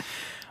put it.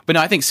 But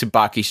no, I think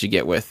Tsubaki should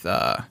get with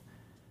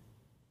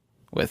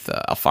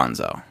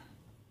Alfonso.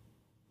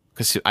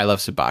 Because I love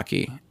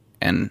Tsubaki,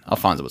 and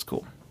Alfonso was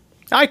cool.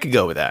 I could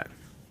go with that.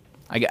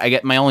 I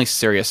get my only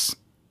serious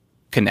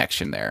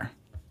connection there.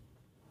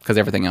 Because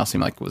everything else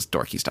seemed like was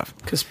dorky stuff.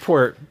 Because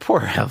poor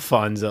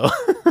Alfonso.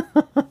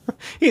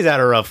 He's had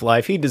a rough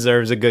life. He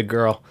deserves a good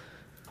girl.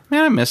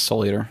 Man, I miss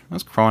Soul Eater. That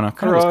was Corona.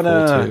 Corona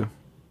was cool, too.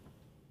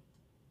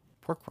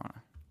 Poor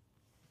Corona.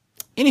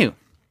 Anywho.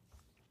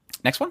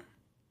 Next one.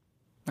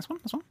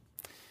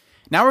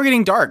 Now we're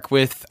getting dark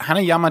with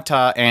Hana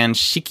Yamata and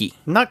Shiki.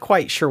 I'm not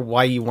quite sure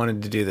why you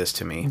wanted to do this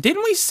to me.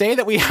 Didn't we say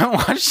that we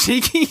haven't watched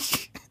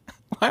Shiki?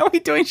 Why are we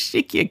doing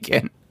Shiki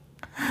again?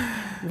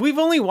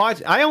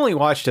 I only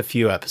watched a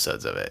few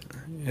episodes of it.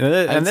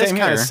 And this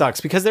kind of sucks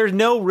because there's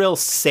no real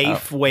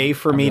safe way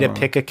for me to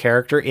pick a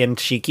character in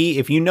Shiki.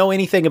 If you know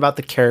anything about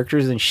the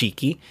characters in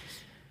Shiki,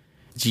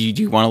 do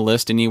you want to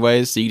list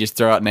anyways? So you just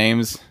throw out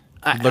names?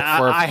 Look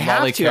for a I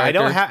have to. character? I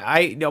don't have.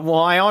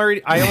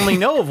 I only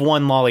know of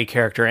one lolly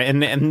character,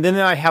 and then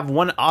I have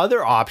one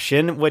other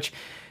option, which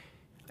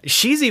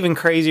she's even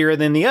crazier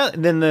than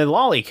the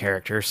lolly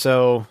character.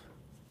 So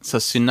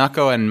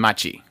Sunako and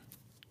Machi,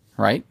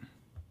 right?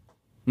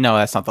 No,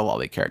 that's not the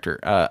lolly character.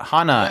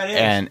 Hana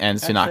and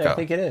Sunako. Actually, I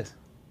think it is.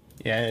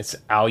 Yeah, it's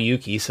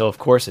Aoyuki, so of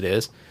course it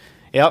is.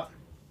 Yep.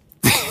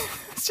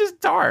 It's just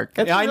dark.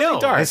 It's I know.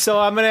 Dark. So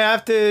I'm gonna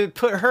have to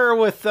put her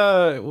with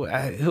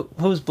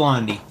who's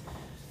Blondie?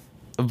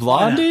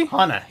 Blondie?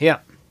 Hana. Yeah.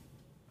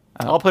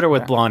 I'll put her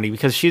with Blondie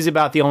because she's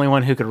about the only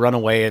one who could run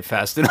away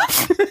fast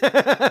enough.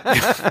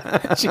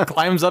 She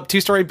climbs up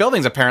 2-story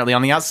buildings apparently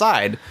on the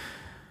outside.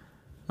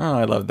 Oh,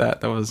 I love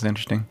that. That was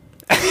interesting.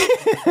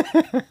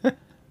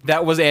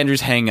 That was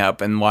Andrew's hang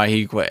up and why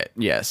he quit.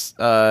 Yes.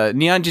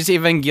 Neon Genesis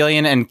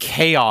Evangelion and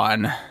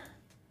K-On!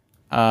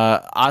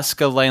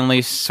 Asuka, Lanley,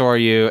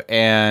 Soryu,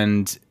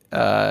 and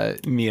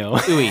Mio.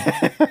 Ui,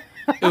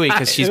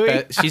 because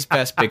she's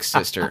best big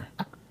sister.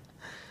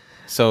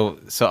 So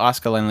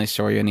Asuka, Lanley,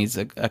 Soryu needs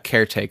a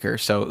caretaker.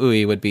 So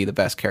Ui would be the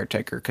best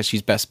caretaker because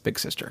she's best big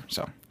sister.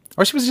 So,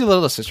 or she was the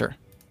little sister. I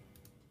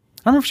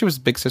don't remember if she was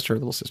big sister or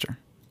little sister.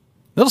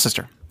 Little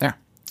sister. There.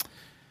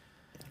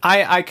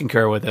 I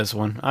concur with this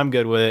one. I'm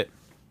good with it.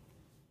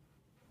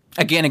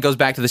 Again, it goes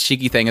back to the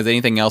Shiki thing. As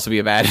anything else would be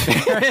a bad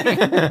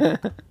pairing.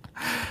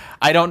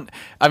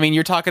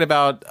 You're talking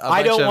about.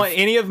 I don't want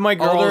any of my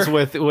girls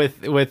with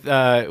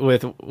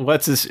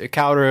what's his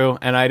Kaoru,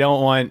 and I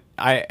don't want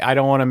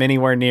them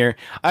anywhere near.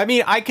 I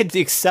mean, I could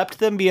accept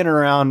them being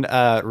around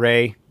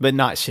Rei, but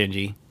not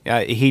Shinji.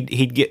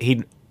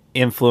 He'd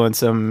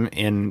influence him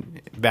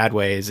in bad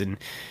ways, and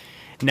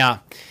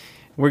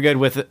we're good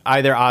with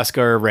either Asuka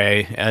or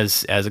Rei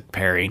as a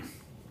pairing.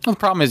 Well, the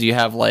problem is you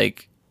have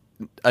like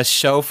a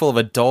show full of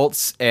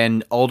adults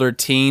and older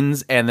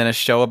teens, and then a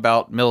show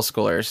about middle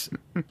schoolers.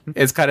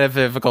 It's kind of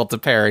difficult to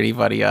pair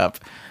anybody up.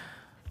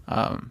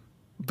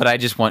 But I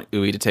just want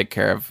Ui to take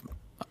care of,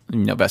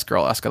 best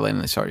girl Asuka, Lane,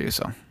 and Soryu.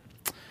 So,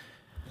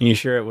 you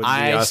sure it would be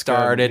Asuka? I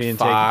started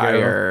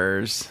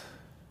fires.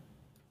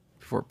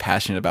 We're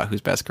passionate about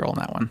who's best girl in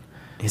that one.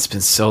 It's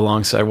been so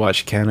long since I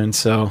watched Canon,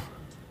 so.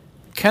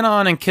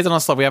 Kenon and Kids on a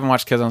Slope. We haven't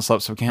watched Kids on a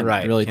Slope, so we can't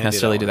really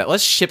necessarily do that.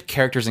 Let's ship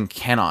characters in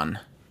Kenon.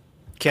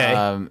 Okay.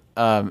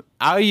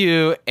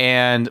 Aoyu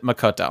and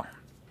Makoto.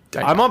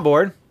 I'm on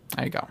board.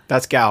 There you go.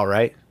 That's Gal,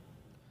 right?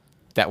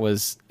 That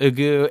was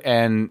Ugu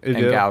and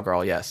Gal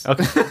Girl, yes.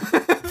 Okay.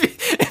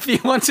 If you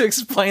want to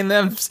explain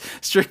them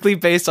strictly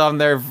based on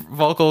their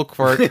vocal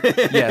quirk,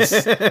 yes.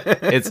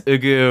 It's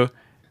Ugu.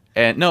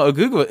 And no,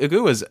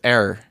 Ugu was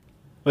Error.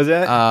 Was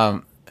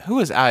that? Who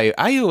was Ayu?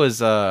 Ayu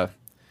was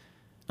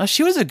no,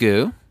 she was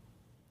Ugu.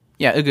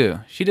 Yeah,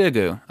 Ugu. She did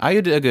Ugu.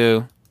 Ayu did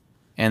Ugu.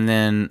 And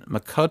then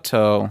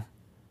Makoto,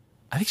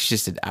 I think she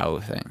just did Ao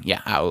thing.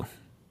 Yeah, Ao.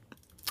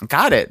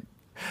 Got it.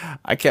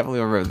 I can't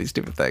believe I remember these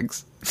stupid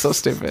things. So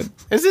stupid.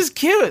 This is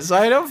cute, so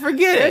I don't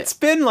forget it. It's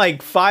been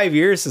like 5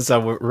 years since I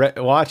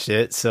watched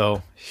it,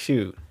 so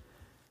shoot.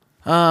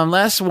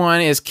 Last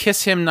one is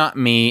Kiss Him Not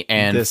Me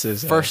and This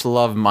is First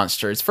Love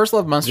Monsters. First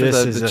Love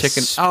Monsters, the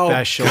chicken.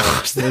 Special.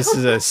 This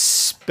is a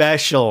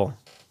special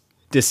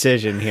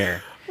decision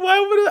here. Why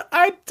would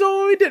I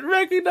totally didn't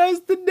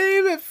recognize the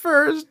name at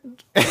first.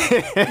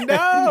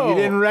 No. You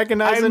didn't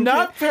recognize I'm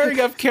not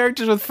pairing up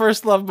characters with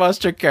First Love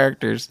Monster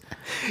characters.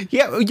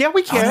 Yeah, we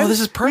can. Oh, no,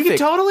 this is perfect. We can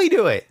totally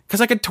do it. Because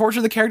I could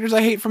torture the characters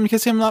I hate from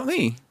Kiss Him Not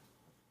Me.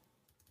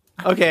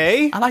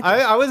 Okay. I like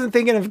this. I wasn't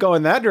thinking of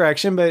going that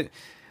direction, but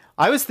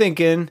I was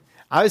thinking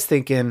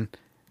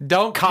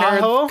don't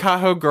pair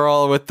Kaho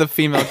girl with the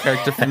female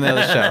character from the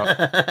other show.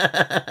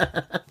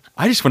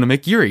 I just want to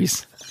make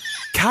Yuri's.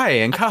 Kai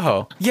and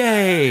Kaho.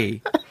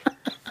 Yay!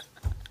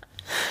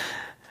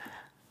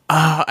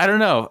 I don't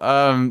know.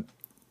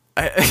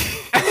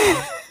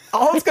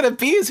 All it's gonna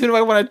be is who do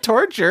I want to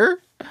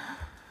torture?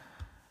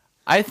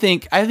 I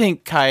think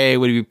Kae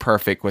would be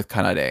perfect with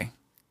Kanade.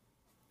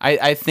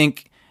 I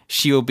think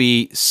she will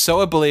be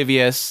so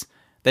oblivious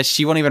that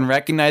she won't even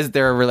recognize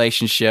their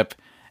relationship,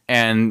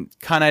 and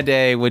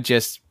Kanade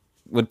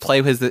would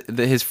play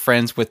his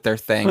friends with their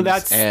things. Well,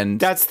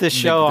 that's the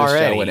show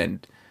already. Would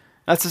end.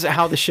 That's just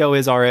how the show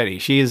is already.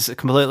 She is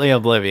completely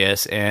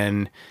oblivious,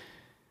 and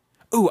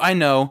ooh, I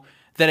know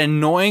that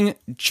annoying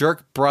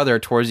jerk brother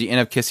towards the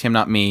end of Kiss Him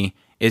Not Me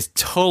is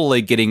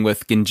totally getting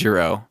with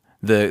Genjiro,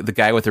 the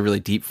guy with a really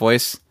deep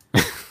voice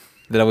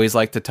that always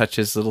liked to touch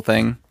his little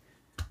thing.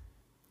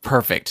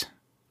 Perfect.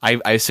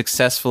 I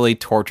successfully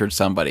tortured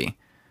somebody.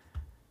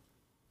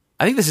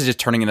 I think this is just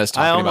turning into us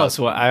talking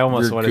I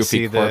almost want to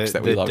see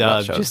the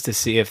dub just just to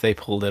see if they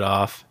pulled it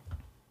off.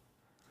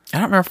 I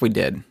don't remember if we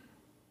did.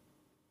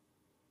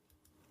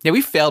 Yeah,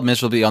 we failed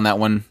miserably on that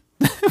one.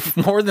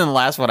 More than the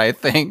last one, I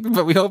think,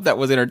 but we hope that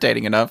was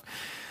entertaining enough.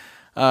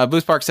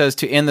 Boost Park says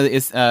to end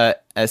the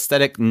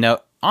aesthetic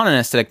note on an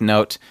aesthetic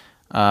note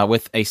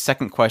with a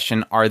second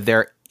question: are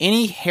there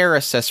any hair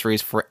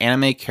accessories for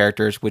anime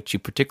characters which you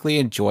particularly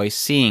enjoy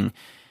seeing,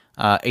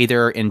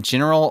 either in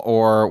general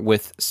or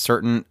with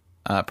certain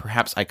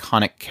perhaps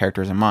iconic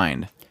characters in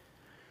mind?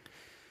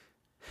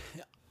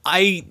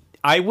 I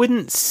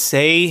wouldn't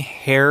say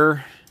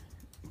hair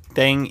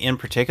thing in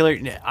particular.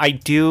 I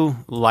do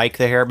like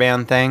the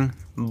hairband thing,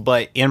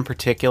 but in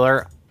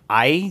particular,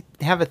 I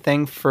have a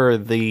thing for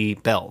the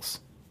bells.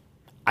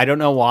 I don't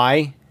know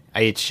why.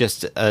 It's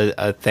just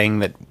a thing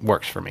that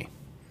works for me.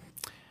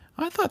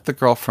 I thought the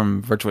girl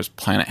from Virtuous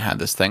Planet had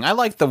this thing. I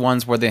like the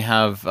ones where they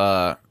have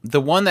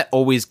the one that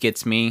always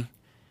gets me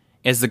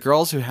is the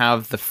girls who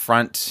have the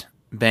front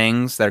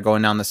bangs that are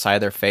going down the side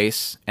of their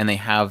face, and they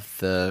have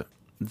the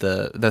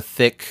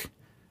thick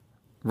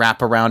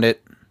wrap around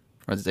it.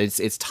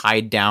 It's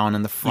tied down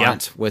in the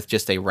front with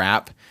just a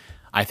wrap.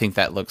 I think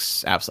that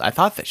looks absolutely... I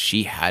thought that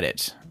she had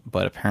it,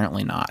 but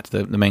apparently not.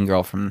 The main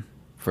girl from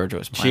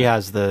Virtuous Planet. She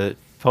has the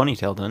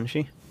ponytail, doesn't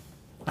she?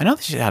 I know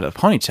that she had a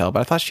ponytail, but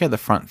I thought she had the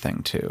front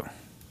thing too.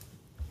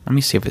 Let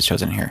me see if it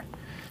shows in here.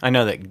 I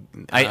know that...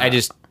 I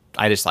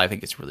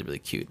think it's really, really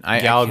cute.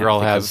 Gal Girl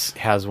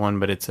has one,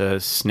 but it's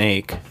a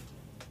snake.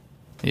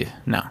 Yeah,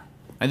 no.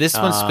 And this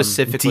one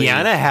specifically...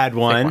 Deanna had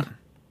one.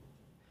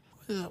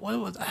 What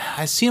was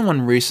I seen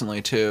one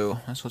recently too.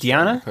 That's what's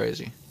Deanna?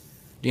 Crazy.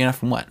 Deanna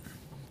from what?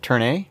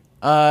 Turn A?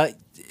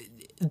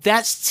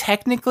 That's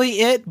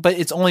technically it, but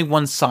it's only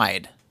one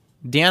side.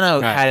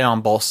 Deanna had it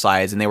on both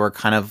sides, and they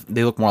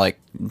look more like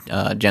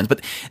gens.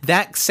 But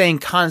that same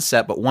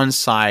concept, but one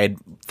side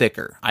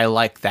thicker. I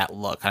like that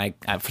look. I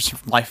for the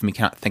life of me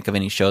cannot think of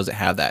any shows that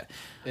have that.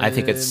 I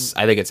think it's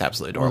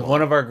absolutely adorable.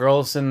 One of our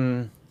girls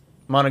in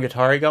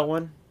Monogatari got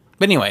one.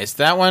 But anyways,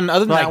 that one,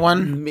 other than that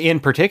one... In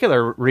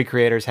particular,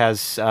 Recreators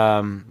has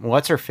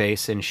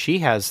What's-Her-Face, and she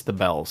has the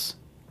bells.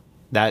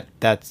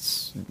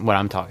 That's what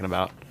I'm talking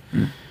about.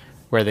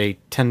 Where they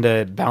tend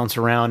to bounce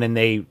around and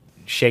they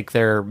shake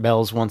their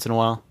bells once in a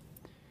while.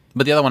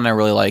 But the other one I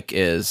really like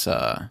is...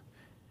 not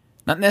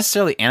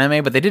necessarily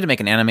anime, but they did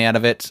make an anime out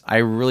of it. I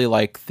really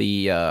like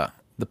the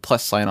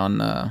plus sign on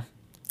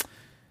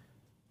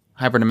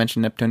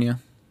Hyperdimension Neptunia. I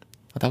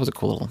thought that was a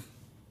cool little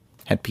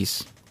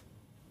headpiece.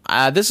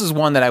 This is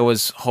one that I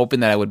was hoping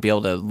that I would be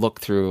able to look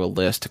through a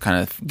list to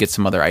kind of get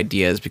some other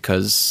ideas,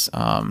 because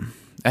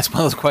that's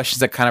one of those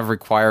questions that kind of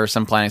require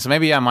some planning. So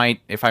maybe I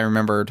might, if I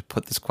remember, to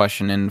put this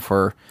question in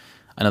for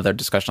another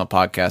discussional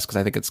podcast, because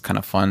I think it's kind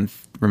of fun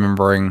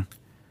remembering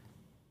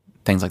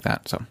things like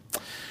that. So,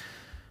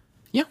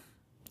 yeah.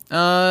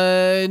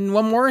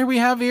 One more we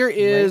have here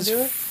is...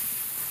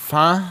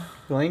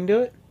 Lane do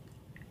it?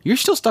 You're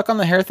still stuck on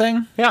the hair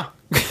thing? Yeah.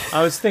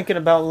 I was thinking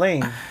about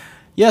Lane.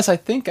 Yes, I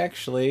think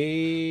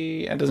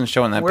actually it doesn't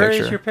show in that picture. Where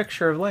is your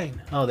picture of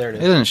Lane? Oh, there it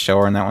is. It doesn't show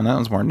her in that one. That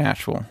one's more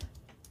natural.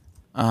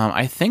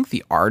 I think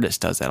the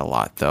artist does that a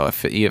lot, though,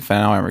 if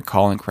now I'm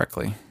recalling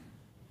correctly.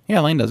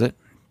 Yeah, Lane does it.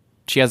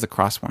 She has the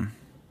cross one.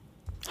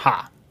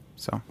 Ha.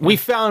 So we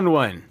found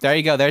one. There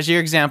you go. There's your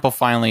example.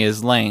 Finally,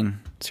 is Lane.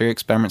 Serial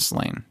Experiments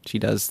Lane. She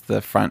does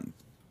the front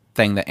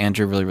thing that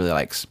Andrew really, really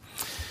likes.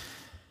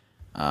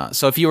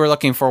 So if you were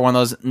looking for one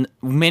of those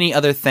many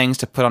other things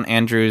to put on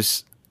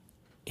Andrew's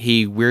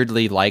he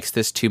weirdly likes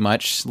this too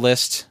much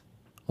list,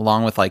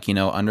 along with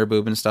under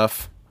boob and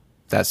stuff,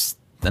 that's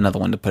another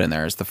one to put in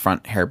there, is the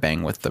front hair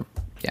bang with the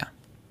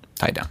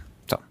tied down.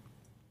 So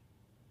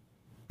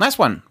last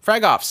one,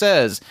 Fragoff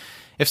says,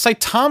 if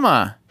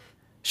Saitama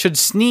should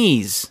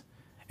sneeze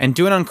and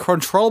do an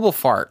uncontrollable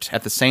fart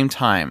at the same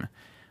time,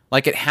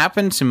 like it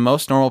happened to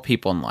most normal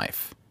people in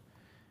life,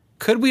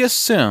 could we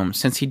assume,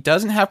 since he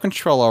doesn't have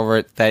control over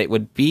it, that it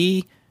would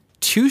be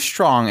too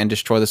strong and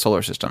destroy the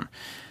solar system?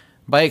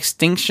 By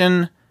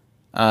extinction,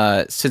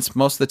 since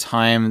most of the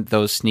time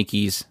those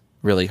sneakies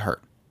really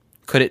hurt,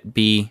 could it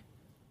be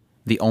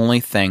the only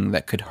thing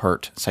that could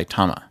hurt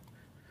Saitama?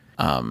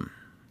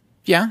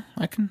 Yeah,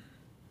 I can,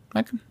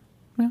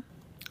 yeah,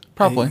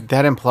 probably.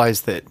 That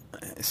implies that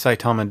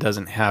Saitama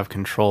doesn't have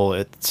control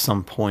at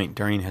some point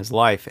during his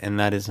life, and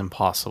that is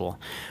impossible.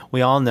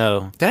 We all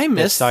know. Did I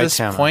miss this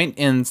point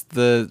in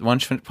the One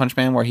Punch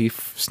Man where he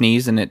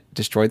sneezed and it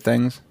destroyed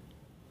things?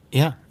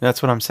 Yeah,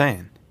 that's what I'm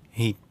saying.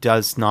 He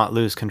does not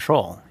lose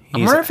control. I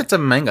wonder if it's a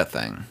manga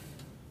thing.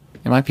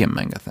 It might be a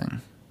manga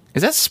thing.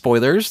 Is that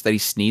spoilers that he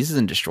sneezes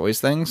and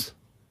destroys things?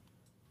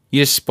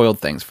 You just spoiled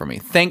things for me.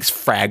 Thanks,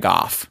 frag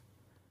off.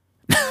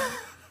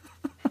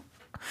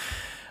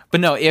 But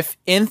no, if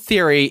in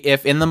theory,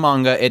 if in the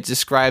manga it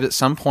describes at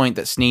some point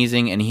that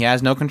sneezing and he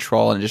has no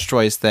control and it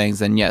destroys things,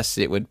 then yes,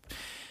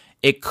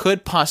 it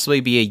could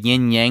possibly be a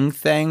yin-yang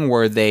thing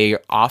where they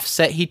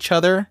offset each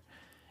other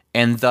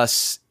and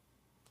thus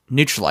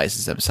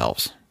neutralizes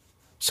themselves.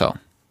 So,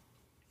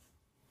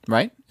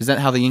 right? Is that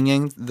how the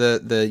yin-yang,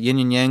 the yin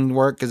and yang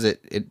work? Is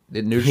it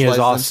neutralizes he is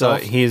also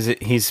himself?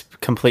 he's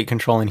complete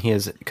control and he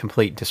is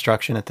complete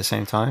destruction at the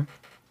same time.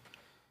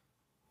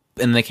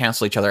 And they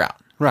cancel each other out.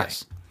 Right.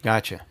 Yes.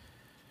 Gotcha.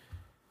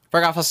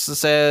 Frag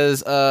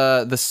says,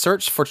 the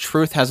search for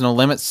truth has no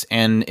limits,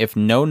 and if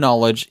no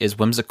knowledge is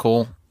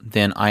whimsical,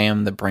 then I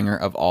am the bringer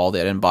of all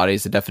that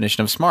embodies the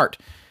definition of smart.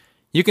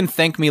 You can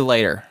thank me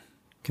later.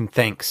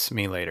 Thanks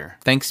me later.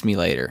 Thanks me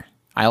later.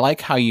 I like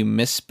how you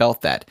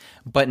misspelt that.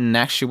 But in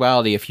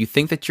actuality, if you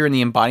think that you're in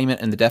the embodiment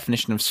and the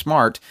definition of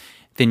smart,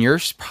 then you're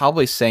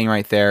probably saying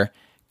right there,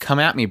 come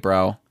at me,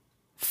 bro.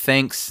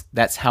 Thanks,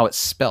 that's how it's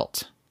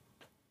spelt.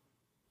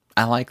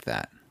 I like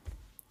that.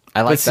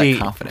 I like that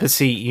confidence. But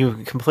see,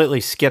 you completely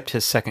skipped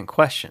his second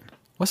question.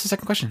 What's the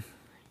second question?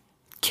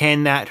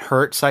 Can that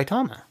hurt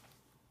Saitama?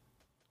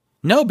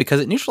 No, because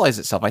it neutralized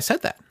itself. I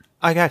said that.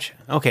 I gotcha.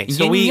 Okay,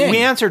 so Yin we and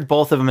yang. answered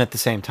both of them at the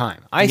same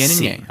time. I Yin and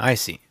see. yang. I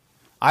see.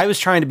 I was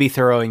trying to be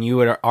thorough, and you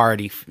had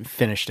already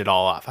finished it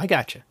all off. I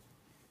gotcha.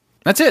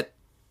 That's it.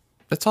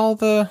 That's all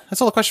the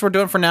questions we're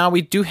doing for now.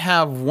 We do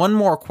have one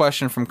more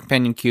question from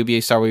Companion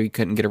QB. Sorry we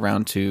couldn't get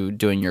around to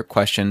doing your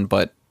question,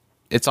 but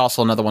it's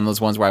also another one of those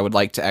ones where I would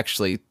like to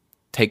actually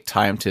take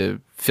time to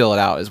fill it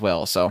out as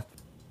well. So,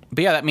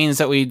 but yeah, that means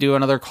that we do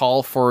another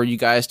call for you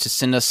guys to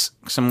send us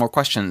some more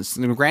questions.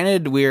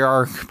 Granted, we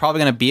are probably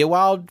going to be a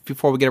while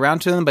before we get around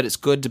to them, but it's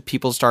good to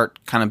people start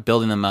kind of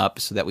building them up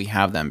so that we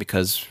have them,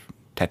 because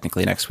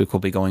technically next week we'll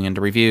be going into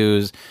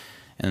reviews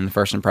and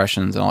first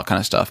impressions and all that kind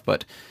of stuff.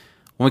 But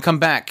when we come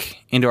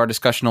back into our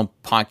discussional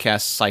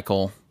podcast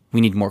cycle,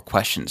 we need more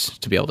questions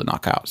to be able to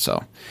knock out.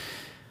 So,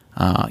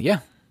 yeah.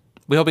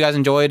 We hope you guys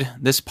enjoyed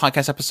this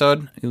podcast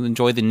episode. You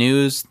enjoyed the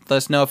news. Let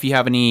us know if you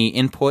have any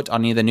input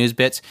on any of the news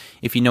bits.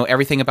 If you know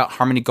everything about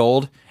Harmony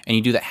Gold and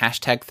you do that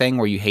hashtag thing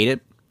where you hate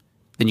it,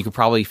 then you could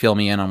probably fill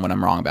me in on what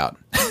I'm wrong about.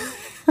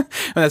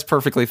 And that's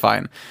perfectly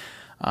fine.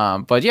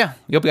 But yeah,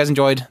 we hope you guys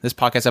enjoyed this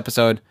podcast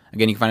episode.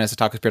 Again, you can find us at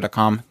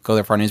talkofspirit.com. Go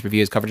there for our news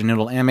reviews, coverage of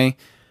noodle anime,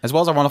 as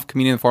well as our wonderful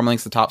community and forum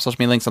links at the top. Social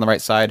media links on the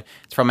right side.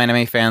 It's from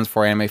anime fans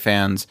for anime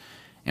fans.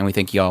 And we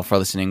thank you all for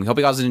listening. We hope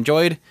you guys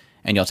enjoyed,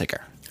 and y'all take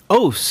care.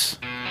 Os.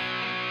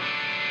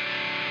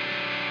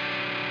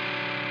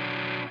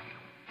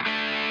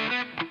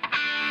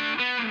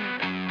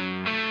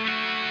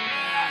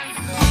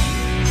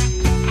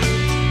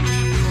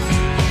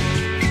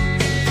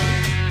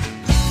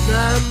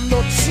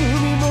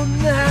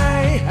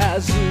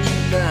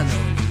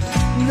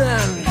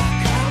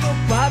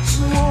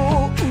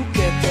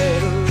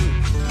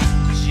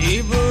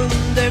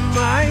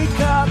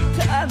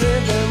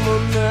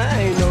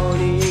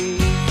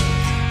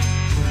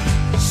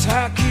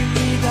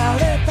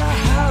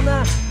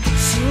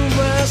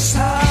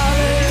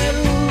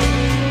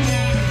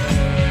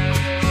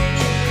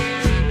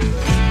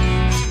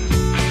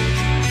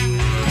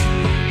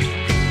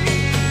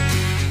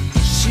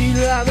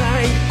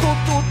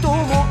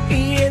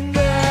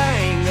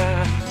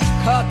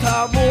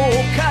肩を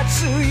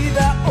担い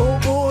だ